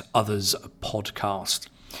at Others Podcast.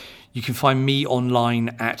 You can find me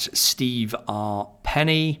online at Steve R.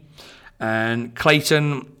 Penny. And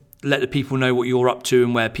Clayton, let the people know what you're up to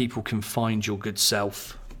and where people can find your good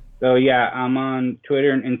self. So yeah, I'm on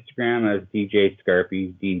Twitter and Instagram as DJ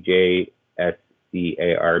Scarpy,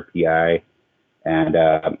 DJSCARPI, and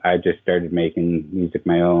I just started making music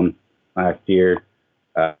my own last year.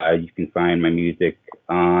 You can find my music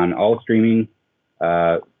on all streaming,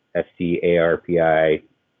 SCARPI,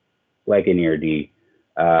 like an ERD,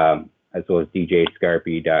 as well as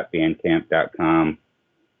djscarpy.bandcamp.com.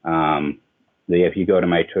 If you go to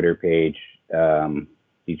my Twitter page,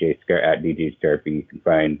 DJ Scarpy, you can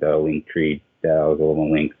find the link tree, all the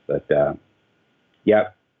little links. But yeah,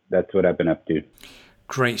 that's what I've been up to.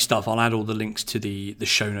 Great stuff. I'll add all the links to the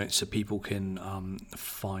show notes so people can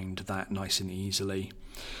find that nice and easily.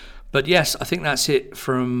 But yes, I think that's it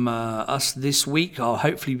from us this week. I'll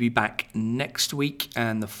hopefully be back next week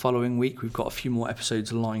and the following week. We've got a few more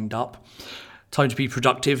episodes lined up. Time to be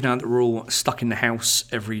productive now that we're all stuck in the house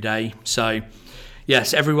every day. So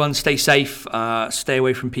yes, everyone stay safe, stay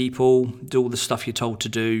away from people, do all the stuff you're told to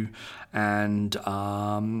do, and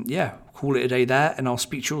call it a day there, and I'll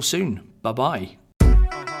speak to you all soon. Bye-bye.